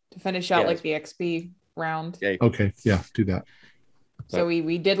to finish out like the XP round? Yeah. Okay, yeah, do that. So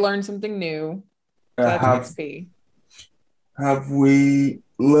we did learn something new. So that's XP. Have we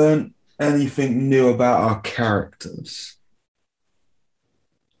learned anything new about our characters?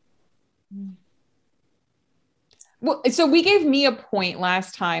 Well, so we gave me a point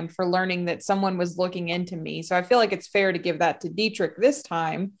last time for learning that someone was looking into me. So I feel like it's fair to give that to Dietrich this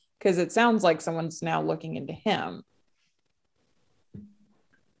time because it sounds like someone's now looking into him.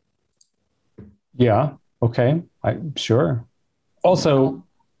 Yeah. Okay. Sure. Also,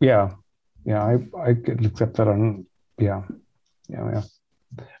 yeah, I could accept that on. Yeah.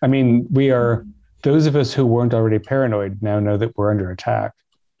 I mean, those of us who weren't already paranoid now know that we're under attack.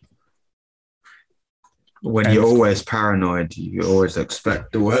 When you're always paranoid, you always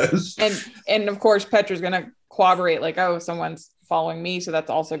expect the worst. And of course, Petra's going to corroborate like, oh, someone's following me. So that's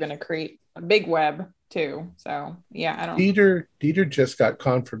also going to create a big web too. So yeah, I don't know. Dieter just got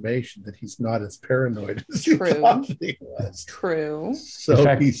confirmation that he's not as paranoid as he thought he was. True. So in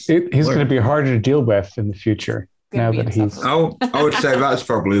fact, he's going to be harder to deal with in the future now that he's... I would say that's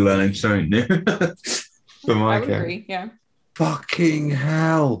probably learning something new. For my I would agree, yeah. Fucking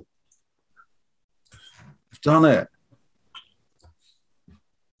hell. I've done it.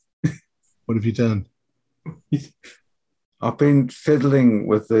 What have you done? I've been fiddling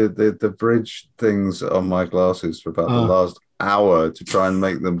with the bridge things on my glasses for about the last hour to try and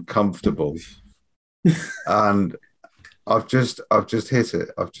make them comfortable. And I've just hit it.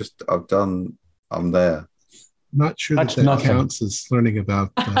 I'm there. I'm not sure that counts as learning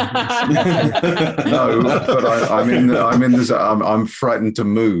about. No, but I'm in this. I'm frightened to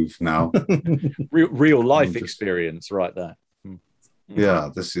move now. Real life experience, right there. Yeah,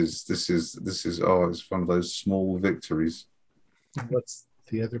 this is. Oh, it's one of those small victories. What's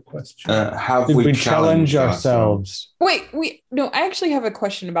the other question? Have Did we challenge ourselves? Wait, I actually have a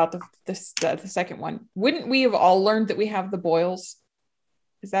question about the second one. Wouldn't we have all learned that we have the boils?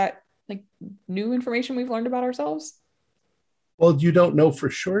 Is that like new information we've learned about ourselves? Well, you don't know for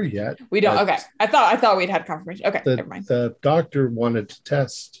sure yet. We don't. Okay, I thought we'd had confirmation. Okay, never mind. The doctor wanted to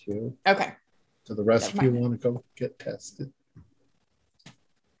test you. Okay. So the rest of you want to go get tested.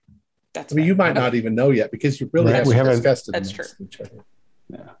 That's you might not even know yet because you really haven't discussed it. That's true.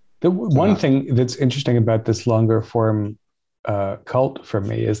 Yeah. The one thing that's interesting about this longer form cult for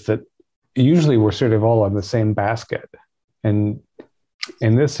me is that usually we're sort of all on the same basket, and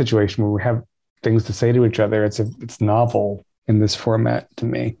in this situation where we have things to say to each other, it's novel in this format to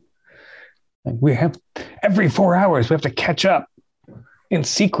me. Like we have every 4 hours we have to catch up in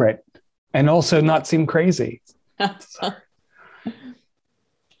secret and also not seem crazy. Sorry.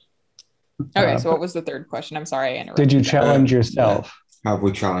 Okay, so what was the third question? I'm sorry, I interrupted. Did you challenge yourself? Have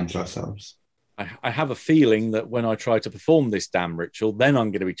we challenged ourselves? I have a feeling that when I try to perform this damn ritual, then I'm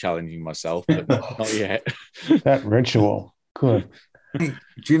going to be challenging myself, but not yet. That ritual. Good. Do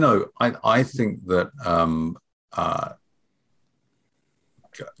you know, I think that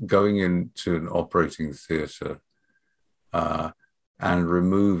going into an operating theatre and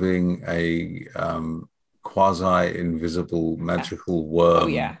removing a quasi-invisible magical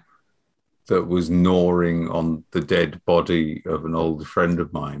worm that was gnawing on the dead body of an old friend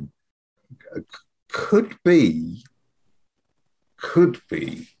of mine could be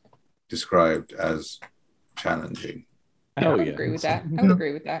described as challenging. I would agree with that. I would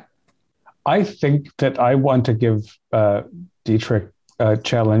agree with that. I think that I want to give Dietrich a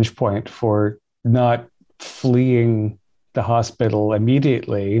challenge point for not fleeing the hospital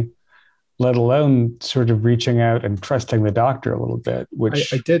immediately, let alone sort of reaching out and trusting the doctor a little bit.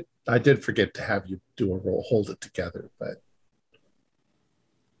 Which I did forget to have you do a roll, hold it together, but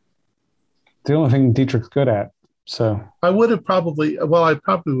the only thing Dietrich's good at. So I probably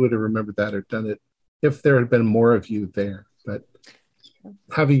would have remembered that or done it if there had been more of you there. But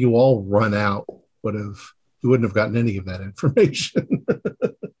having you all run out you wouldn't have gotten any of that information.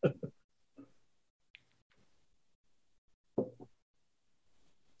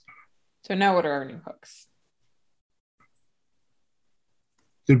 So now what are our new hooks?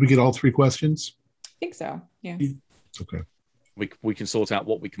 Did we get all 3 questions? I think so. Yeah. Okay. we can sort out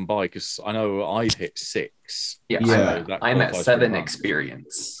what we can buy, because I know I've hit 6. Yeah, so I'm at qualifies 7 for that.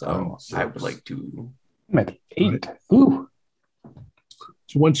 experience, so I would like to. I'm at 8. Ooh.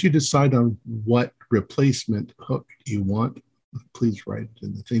 So once you decide on what replacement hook you want, please write it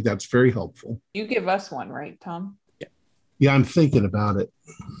in the thing. That's very helpful. You give us one, right, Tom? Yeah, I'm thinking about it.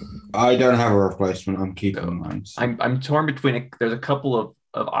 I don't have a replacement. I'm keeping mine. So. I'm torn between. There's a couple of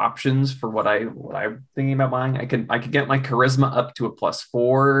options for what I'm thinking about buying. I could get my charisma up to a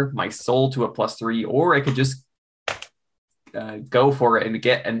 +4, my soul to a +3, or I could just go for it and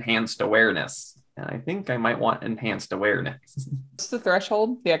get enhanced awareness. And I think I might want enhanced awareness. What's the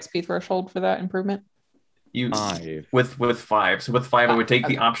threshold? The XP threshold for that improvement? With 5. So with 5, I would take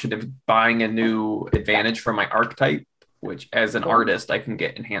the option of buying a new advantage for my archetype, which as an artist I can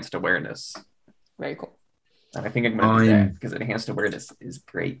get enhanced awareness. Very cool. And I think I'm going to do that because enhanced awareness is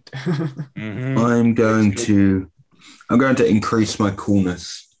great. Mm-hmm. I'm going to increase my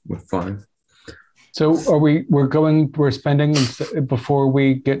coolness with 5. So we're spending before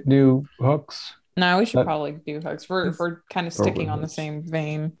we get new hooks? No, we should probably do hooks. We're kind of sticking on the same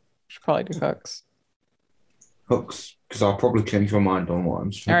vein. We should probably do hooks. Hooks, because I'll probably change my mind on what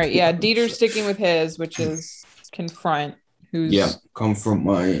I'm all right, yeah. Dieter's sticking with his, which is confront. Confront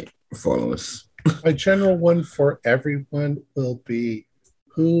my followers. My general one for everyone will be,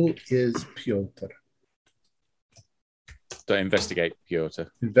 who is Piotr? To investigate Piotr.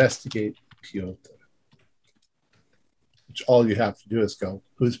 Investigate Piotr. Which all you have to do is go,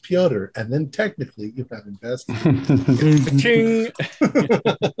 who's Piotr? And then technically you have investigated.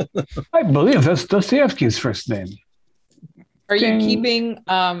 I believe that's Dostoevsky's first name. Are you keeping,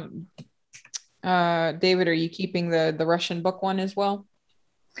 David, are you keeping the Russian book one as well?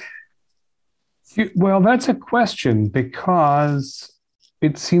 Well, that's a question, because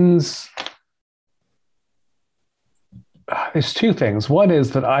it seems there's 2 things. One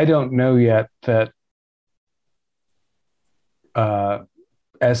is that I don't know yet that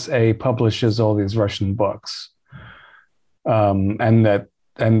SA publishes all these Russian books, and that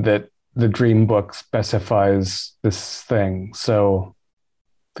the Dream book specifies this thing. So,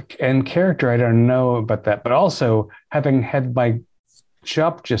 and character, I don't know about that, but also having had my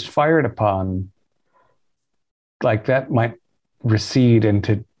shop just fired upon, like that might recede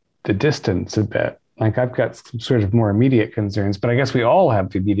into the distance a bit. Like I've got some sort of more immediate concerns, but I guess we all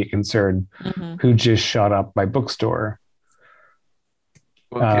have the immediate concern who just shot up my bookstore.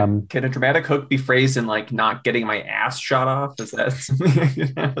 Well, can a dramatic hook be phrased in like not getting my ass shot off? Is that something I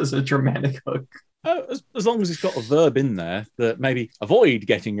can have as a dramatic hook? As long as it's got a verb in there that maybe avoid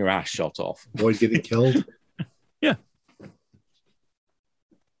getting your ass shot off. Avoid getting killed. Yeah.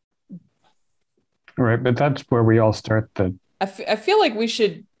 Right, but that's where we all start the... I feel like we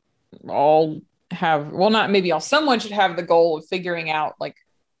should all have, well, not maybe all, someone should have the goal of figuring out like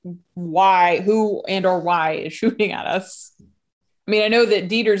who is shooting at us. I mean, I know that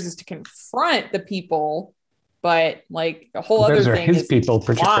Dieter's is to confront the people, but like the whole other thing his is people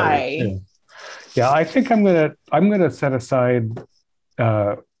particularly. why. Yeah, I think I'm gonna set aside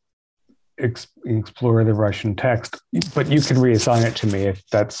explore the Russian text, but you can reassign it to me if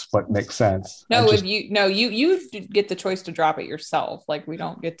that's what makes sense. No, you get the choice to drop it yourself. Like we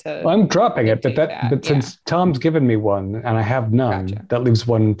don't get to. Well, I'm dropping it, but since Tom's given me one and I have none, that leaves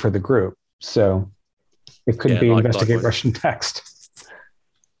one for the group. So it could be investigate Russian text.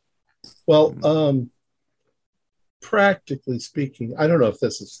 Well, practically speaking, I don't know if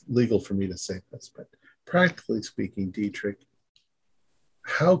this is legal for me to say this, but practically speaking, Dietrich,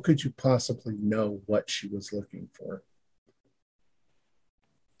 how could you possibly know what she was looking for?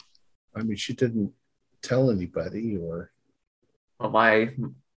 I mean, she didn't tell anybody, or... Well, I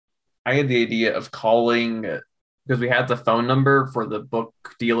had the idea of calling, because we had the phone number for the book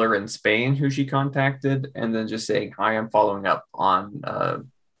dealer in Spain who she contacted, and then just saying, hi, I'm following up on...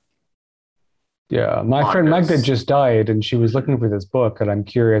 Yeah, my friend Magda just died, and she was looking for this book, and I'm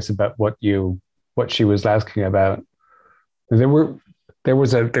curious about what she was asking about. There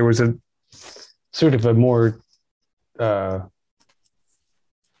was a sort of a more early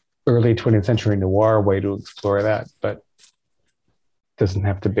 20th century noir way to explore that, but it doesn't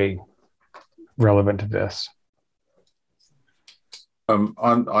have to be relevant to this.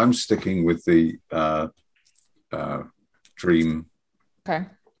 I'm sticking with the dream thing.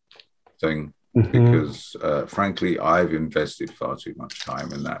 Because frankly, I've invested far too much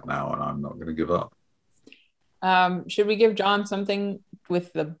time in that now, and I'm not going to give up. Should we give John something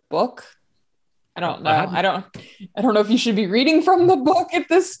with the book? I don't know. I don't know if you should be reading from the book at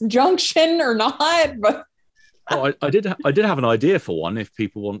this junction or not. But I did have an idea for one if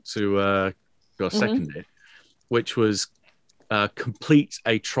people want to go second it, which was complete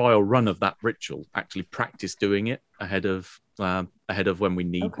a trial run of that ritual, actually practice doing it ahead of when we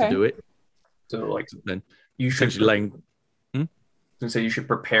need to do it. So like then you should say you should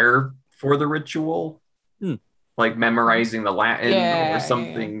prepare for the ritual, like memorizing the Latin or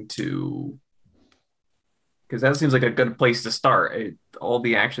something to, because that seems like a good place to start. All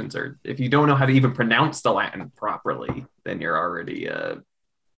the actions are, if you don't know how to even pronounce the Latin properly, then you're already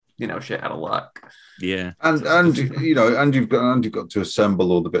shit out of luck. Yeah, and you've got to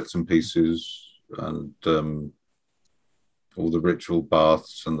assemble all the bits and pieces and all the ritual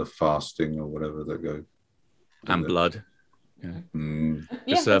baths and the fasting or whatever that go, and blood. Yeah,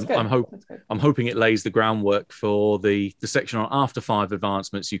 that's good. I'm hoping it lays the groundwork for the section on after 5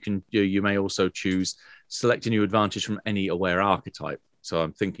 advancements. You may also choose select a new advantage from any aware archetype. So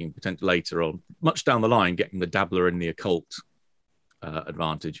I'm thinking potentially later on, much down the line, getting the dabbler in the occult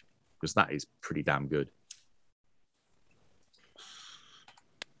advantage, because that is pretty damn good.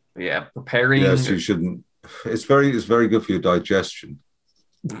 Yeah, preparing. Yes, you shouldn't. It's very good for your digestion.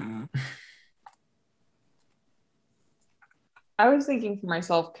 I was thinking for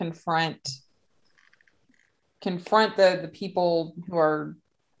myself, confront the people who are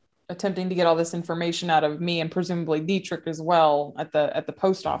attempting to get all this information out of me, and presumably Dietrich as well, at the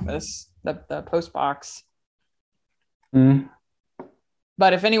post office, the post box.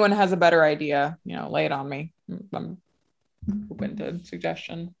 But if anyone has a better idea, lay it on me. I'm open to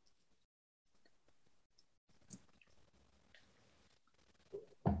suggestion.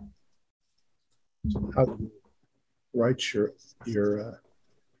 How do you write your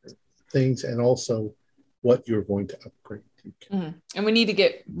things, and also what you're going to upgrade? And we need to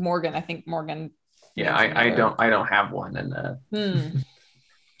get Morgan. I think Morgan. Yeah, I don't have one, and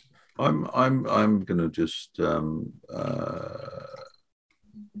I'm gonna just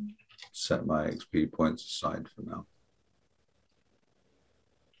set my XP points aside for now.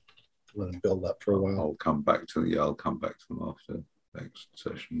 Let them build up for a while. I'll come back to them after next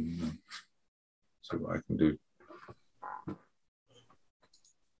session. See what I can do.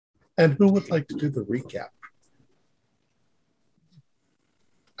 And who would like to do the recap?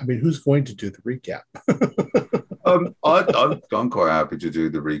 I mean, who's going to do the recap? I'm quite happy to do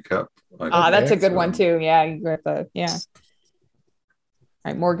the recap. That's a good one too. Yeah, you got the All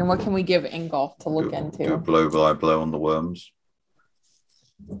right, Morgan, what can we give Ingolf to look into? Do a blow on the worms.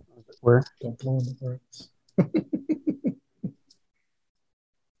 Where? Don't blow on the worms.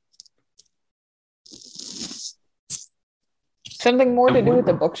 Something more to do with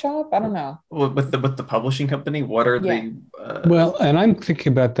the bookshop? I don't know. With the publishing company, what are they? Well, and I'm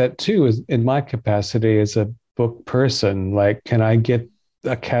thinking about that too. Is in my capacity as a book person, like, can I get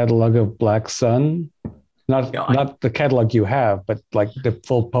a catalog of Black Sun? Not the catalog you have, but like the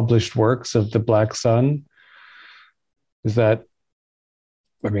full published works of the Black Sun. Is that?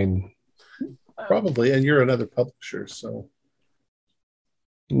 I mean, probably. And you're another publisher, so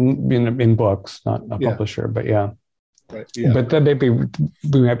in books, not a publisher, but yeah. Right, yeah. But then maybe we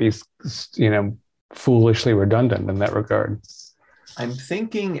might be, foolishly redundant in that regard. I'm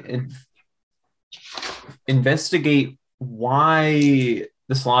thinking investigate why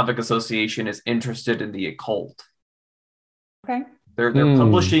the Slavic Association is interested in the occult. Okay. They're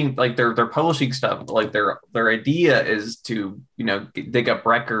publishing, like they're publishing stuff. Like their idea is to dig up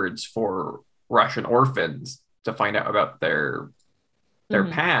records for Russian orphans to find out about their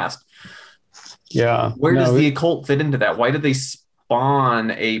past. Yeah. Where does the occult fit into that? Why did they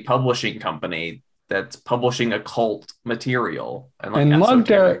spawn a publishing company that's publishing occult material and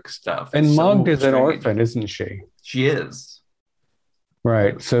esoteric stuff? And Mugd is an orphan, isn't she? She is.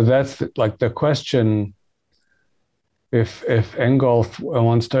 Right. So that's like the question. If Ingolf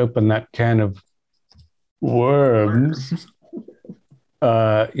wants to open that can of worms,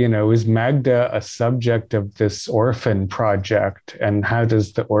 is Magda a subject of this orphan project? And how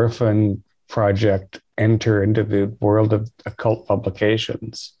does the orphan project enter into the world of occult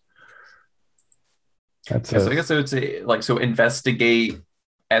publications? So I guess I would say, investigate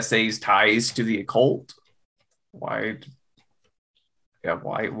essays ties to the occult. Why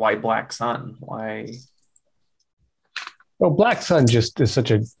Black Sun? Why? Well, Black Sun just is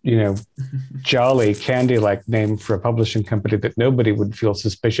such a jolly candy-like name for a publishing company that nobody would feel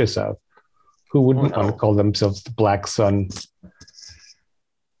suspicious of. Who wouldn't want to call themselves the Black Sun?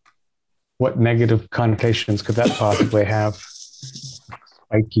 What negative connotations could that possibly have?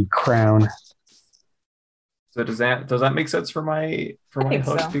 Spiky crown. So does that make sense for my host?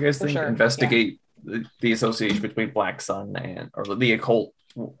 So, do you guys think? Sure. Investigate the association between Black Sun or the occult,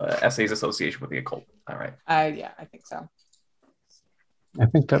 essays association with the occult. All right. Yeah, I think so. I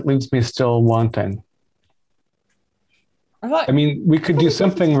think that leaves me still wanting. I mean, we could do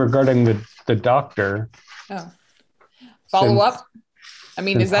something regarding the doctor. Oh, follow up. I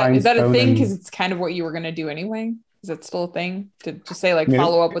mean, is that a thing? Because it's kind of what you were going to do anyway. Is that still a thing to say like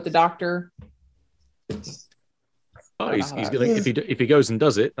follow up with the doctor? Oh, he's gonna if he goes and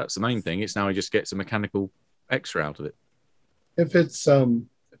does it, that's the main thing. It's now he just gets a mechanical extra out of it. If it's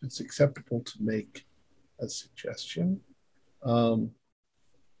acceptable to make a suggestion,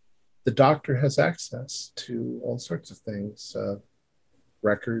 the doctor has access to all sorts of things,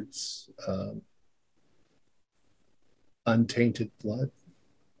 records, untainted blood.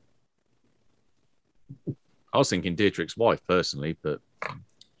 I was thinking Dietrich's wife personally, but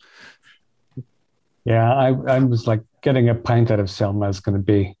yeah, I was like getting a pint out of Selma is going to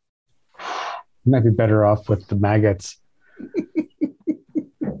be might be better off with the maggots.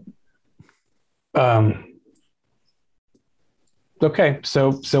 Okay,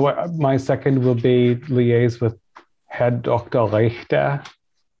 so my second will be liaise with Head Dr. Richter.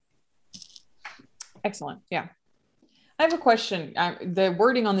 Excellent. Yeah. I have a question. The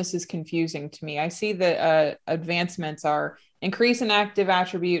wording on this is confusing to me. I see the advancements are increase an active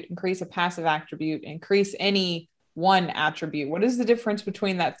attribute, increase a passive attribute, increase any one attribute. What is the difference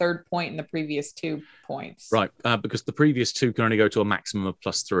between that third point and the previous 2 points? Right, because the previous 2 can only go to a maximum of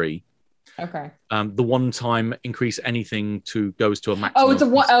 +3. Okay. The one time increase anything goes to a maximum. Oh, it's a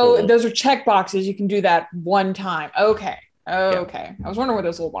one. Oh, those are check boxes. You can do that one time. Okay. Okay. Yeah. I was wondering what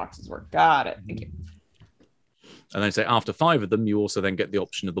those little boxes were. Got it. Thank you. And then say after 5 of them, you also then get the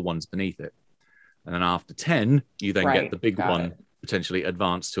option of the ones beneath it. And then after 10, you then get the big one, potentially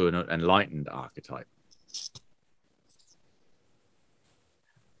advanced to an enlightened archetype.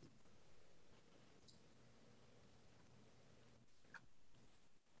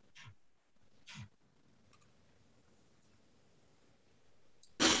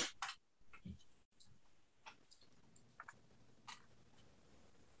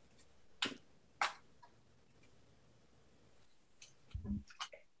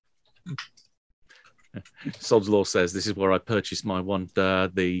 Sod's Law says this is where I purchased my one,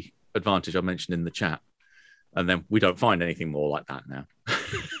 the advantage I mentioned in the chat, and then we don't find anything more like that now.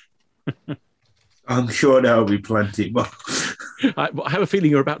 I'm sure there'll be plenty more. I have a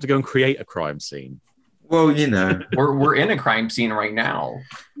feeling you're about to go and create a crime scene. Well, you know, we're in a crime scene right now.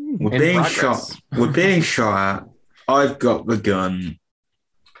 We're being shot. We're being shot at. I've got the gun.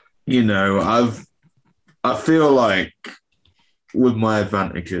 You know, I feel like with my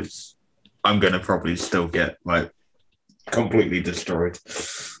advantages, I'm going to probably still get, like, completely destroyed.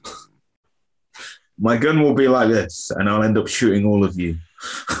 My gun will be like this, and I'll end up shooting all of you.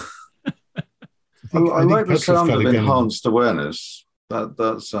 I like the sound of enhanced awareness.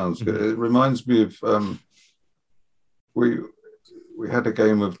 That sounds good. It reminds me of we had a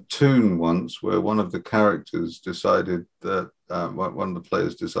game of Toon once where one of the characters decided that one of the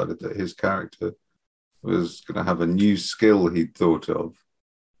players decided that his character was going to have a new skill he'd thought of,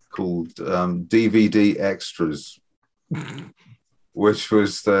 called DVD extras, which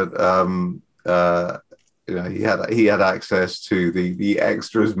was that he had access to the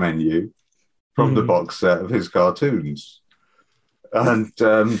extras menu from the box set of his cartoons, and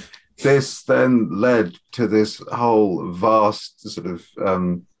this then led to this whole vast sort of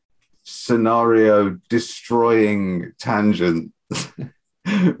scenario destroying tangent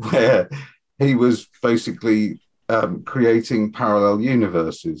where he was basically creating parallel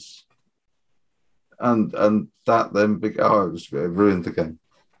universes, and that then it ruined the game.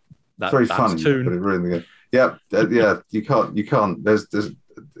 Very funny, but it ruined the game. Yeah. You can't. There's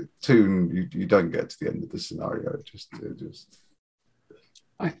Toon. You don't get to the end of the scenario. It just.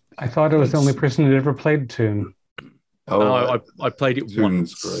 I thought I was the only person who ever played Toon. Oh, I played it Toon's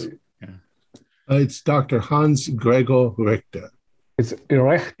once. Great. Yeah. It's Dr. Hans Gregor Richter. It's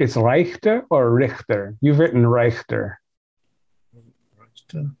Richter or Richter? You've written Richter.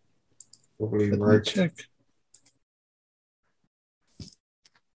 Probably Let me right. check.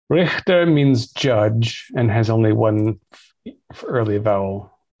 Richter means judge and has only one early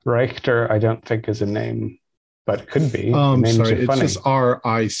vowel. Richter, I don't think is a name, but it could be. Names Sorry, are it's funny. just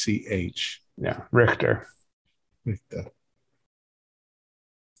R-I-C-H. Yeah, Richter. Richter.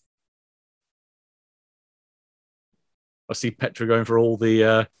 I see Petra going for all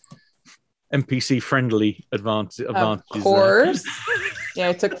the NPC friendly advantages. Of course. Yeah,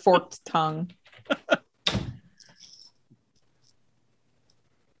 I took forked tongue.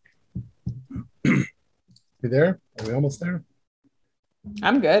 You there? Are we almost there?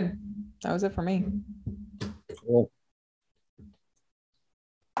 I'm good. That was it for me. Cool.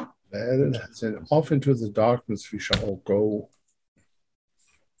 And off into the darkness we shall go.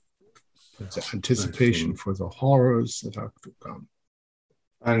 It's anticipation for the horrors that are to come.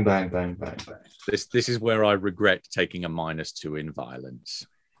 Bang, bang, bang, bang, bang. This is where I regret taking a -2 in violence.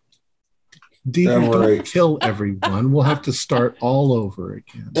 Don't kill everyone. We'll have to start all over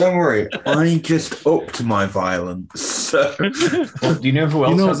again. Don't worry, I just upped my violence. So. Well, do you know who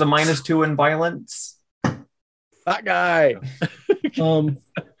else has a -2 in violence? That guy.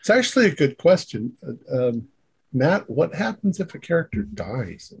 It's actually a good question. Matt, what happens if a character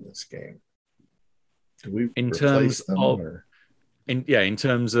dies in this game? Do we in replace terms them, of or? in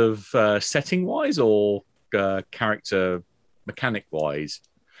terms of setting wise or character mechanic wise?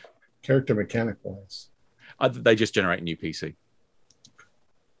 Character mechanic wise. They just generate a new PC.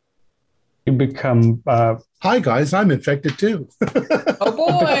 You become hi guys, I'm infected too. Oh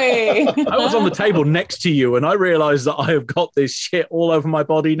boy. I was on the table next to you and I realized that I have got this shit all over my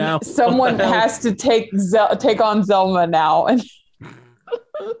body now. Someone has to take on Zelma now.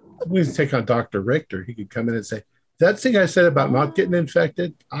 We can take on Dr. Richter. He could come in and say, that thing I said about not getting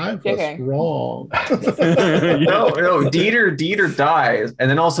infected, I was wrong. No, Dieter dies, and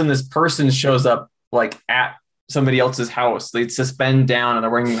then all of a sudden this person shows up like at somebody else's house. They suspend down and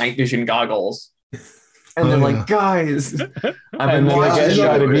they're wearing night vision goggles. And they're like, guys, and then they get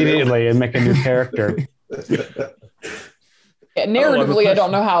shot immediately and make a new character. Yeah, narratively, I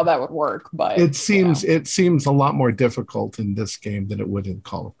don't know how that would work, but it seems a lot more difficult in this game than it would in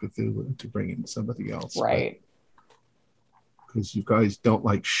Call of Cthulhu to bring in somebody else. Right. Because you guys don't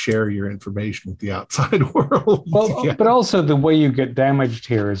like share your information with the outside world. Well, but also the way you get damaged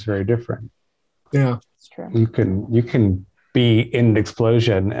here is very different. Yeah, it's true. You can be in the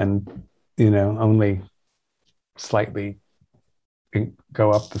explosion and only slightly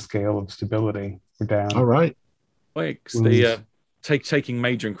go up the scale of stability or down. All right. Wait, the taking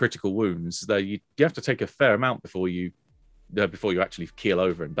major and critical wounds, you have to take a fair amount before you actually keel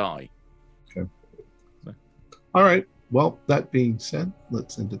over and die. Okay. So. All right. Well, that being said,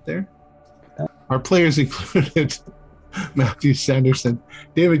 let's end it there. Our players included Matthew Sanderson,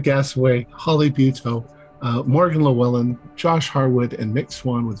 David Gassaway, Holly Buteau, Morgan Llewellyn, Josh Harwood, and Mick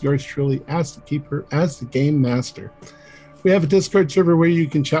Swan, with yours truly as the game master. We have a Discord server where you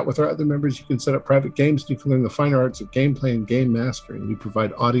can chat with our other members. You can set up private games. You can learn the finer arts of gameplay and game mastering. We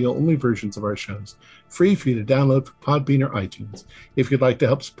provide audio-only versions of our shows, free for you to download from Podbean or iTunes. If you'd like to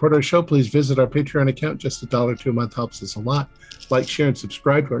help support our show, please visit our Patreon account. Just $1 a month helps us a lot. Like, share, and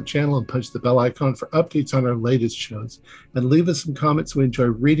subscribe to our channel, and punch the bell icon for updates on our latest shows. And leave us some comments. We enjoy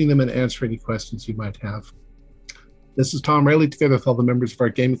reading them and answering any questions you might have. This is Tom Riley, together with all the members of our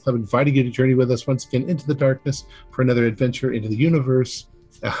gaming club, inviting you to journey with us once again into the darkness for another adventure into the universe,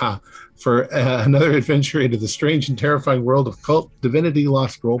 for another adventure into the strange and terrifying world of KULT Divinity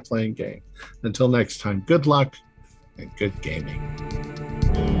Lost role-playing game. Until next time, good luck and good gaming.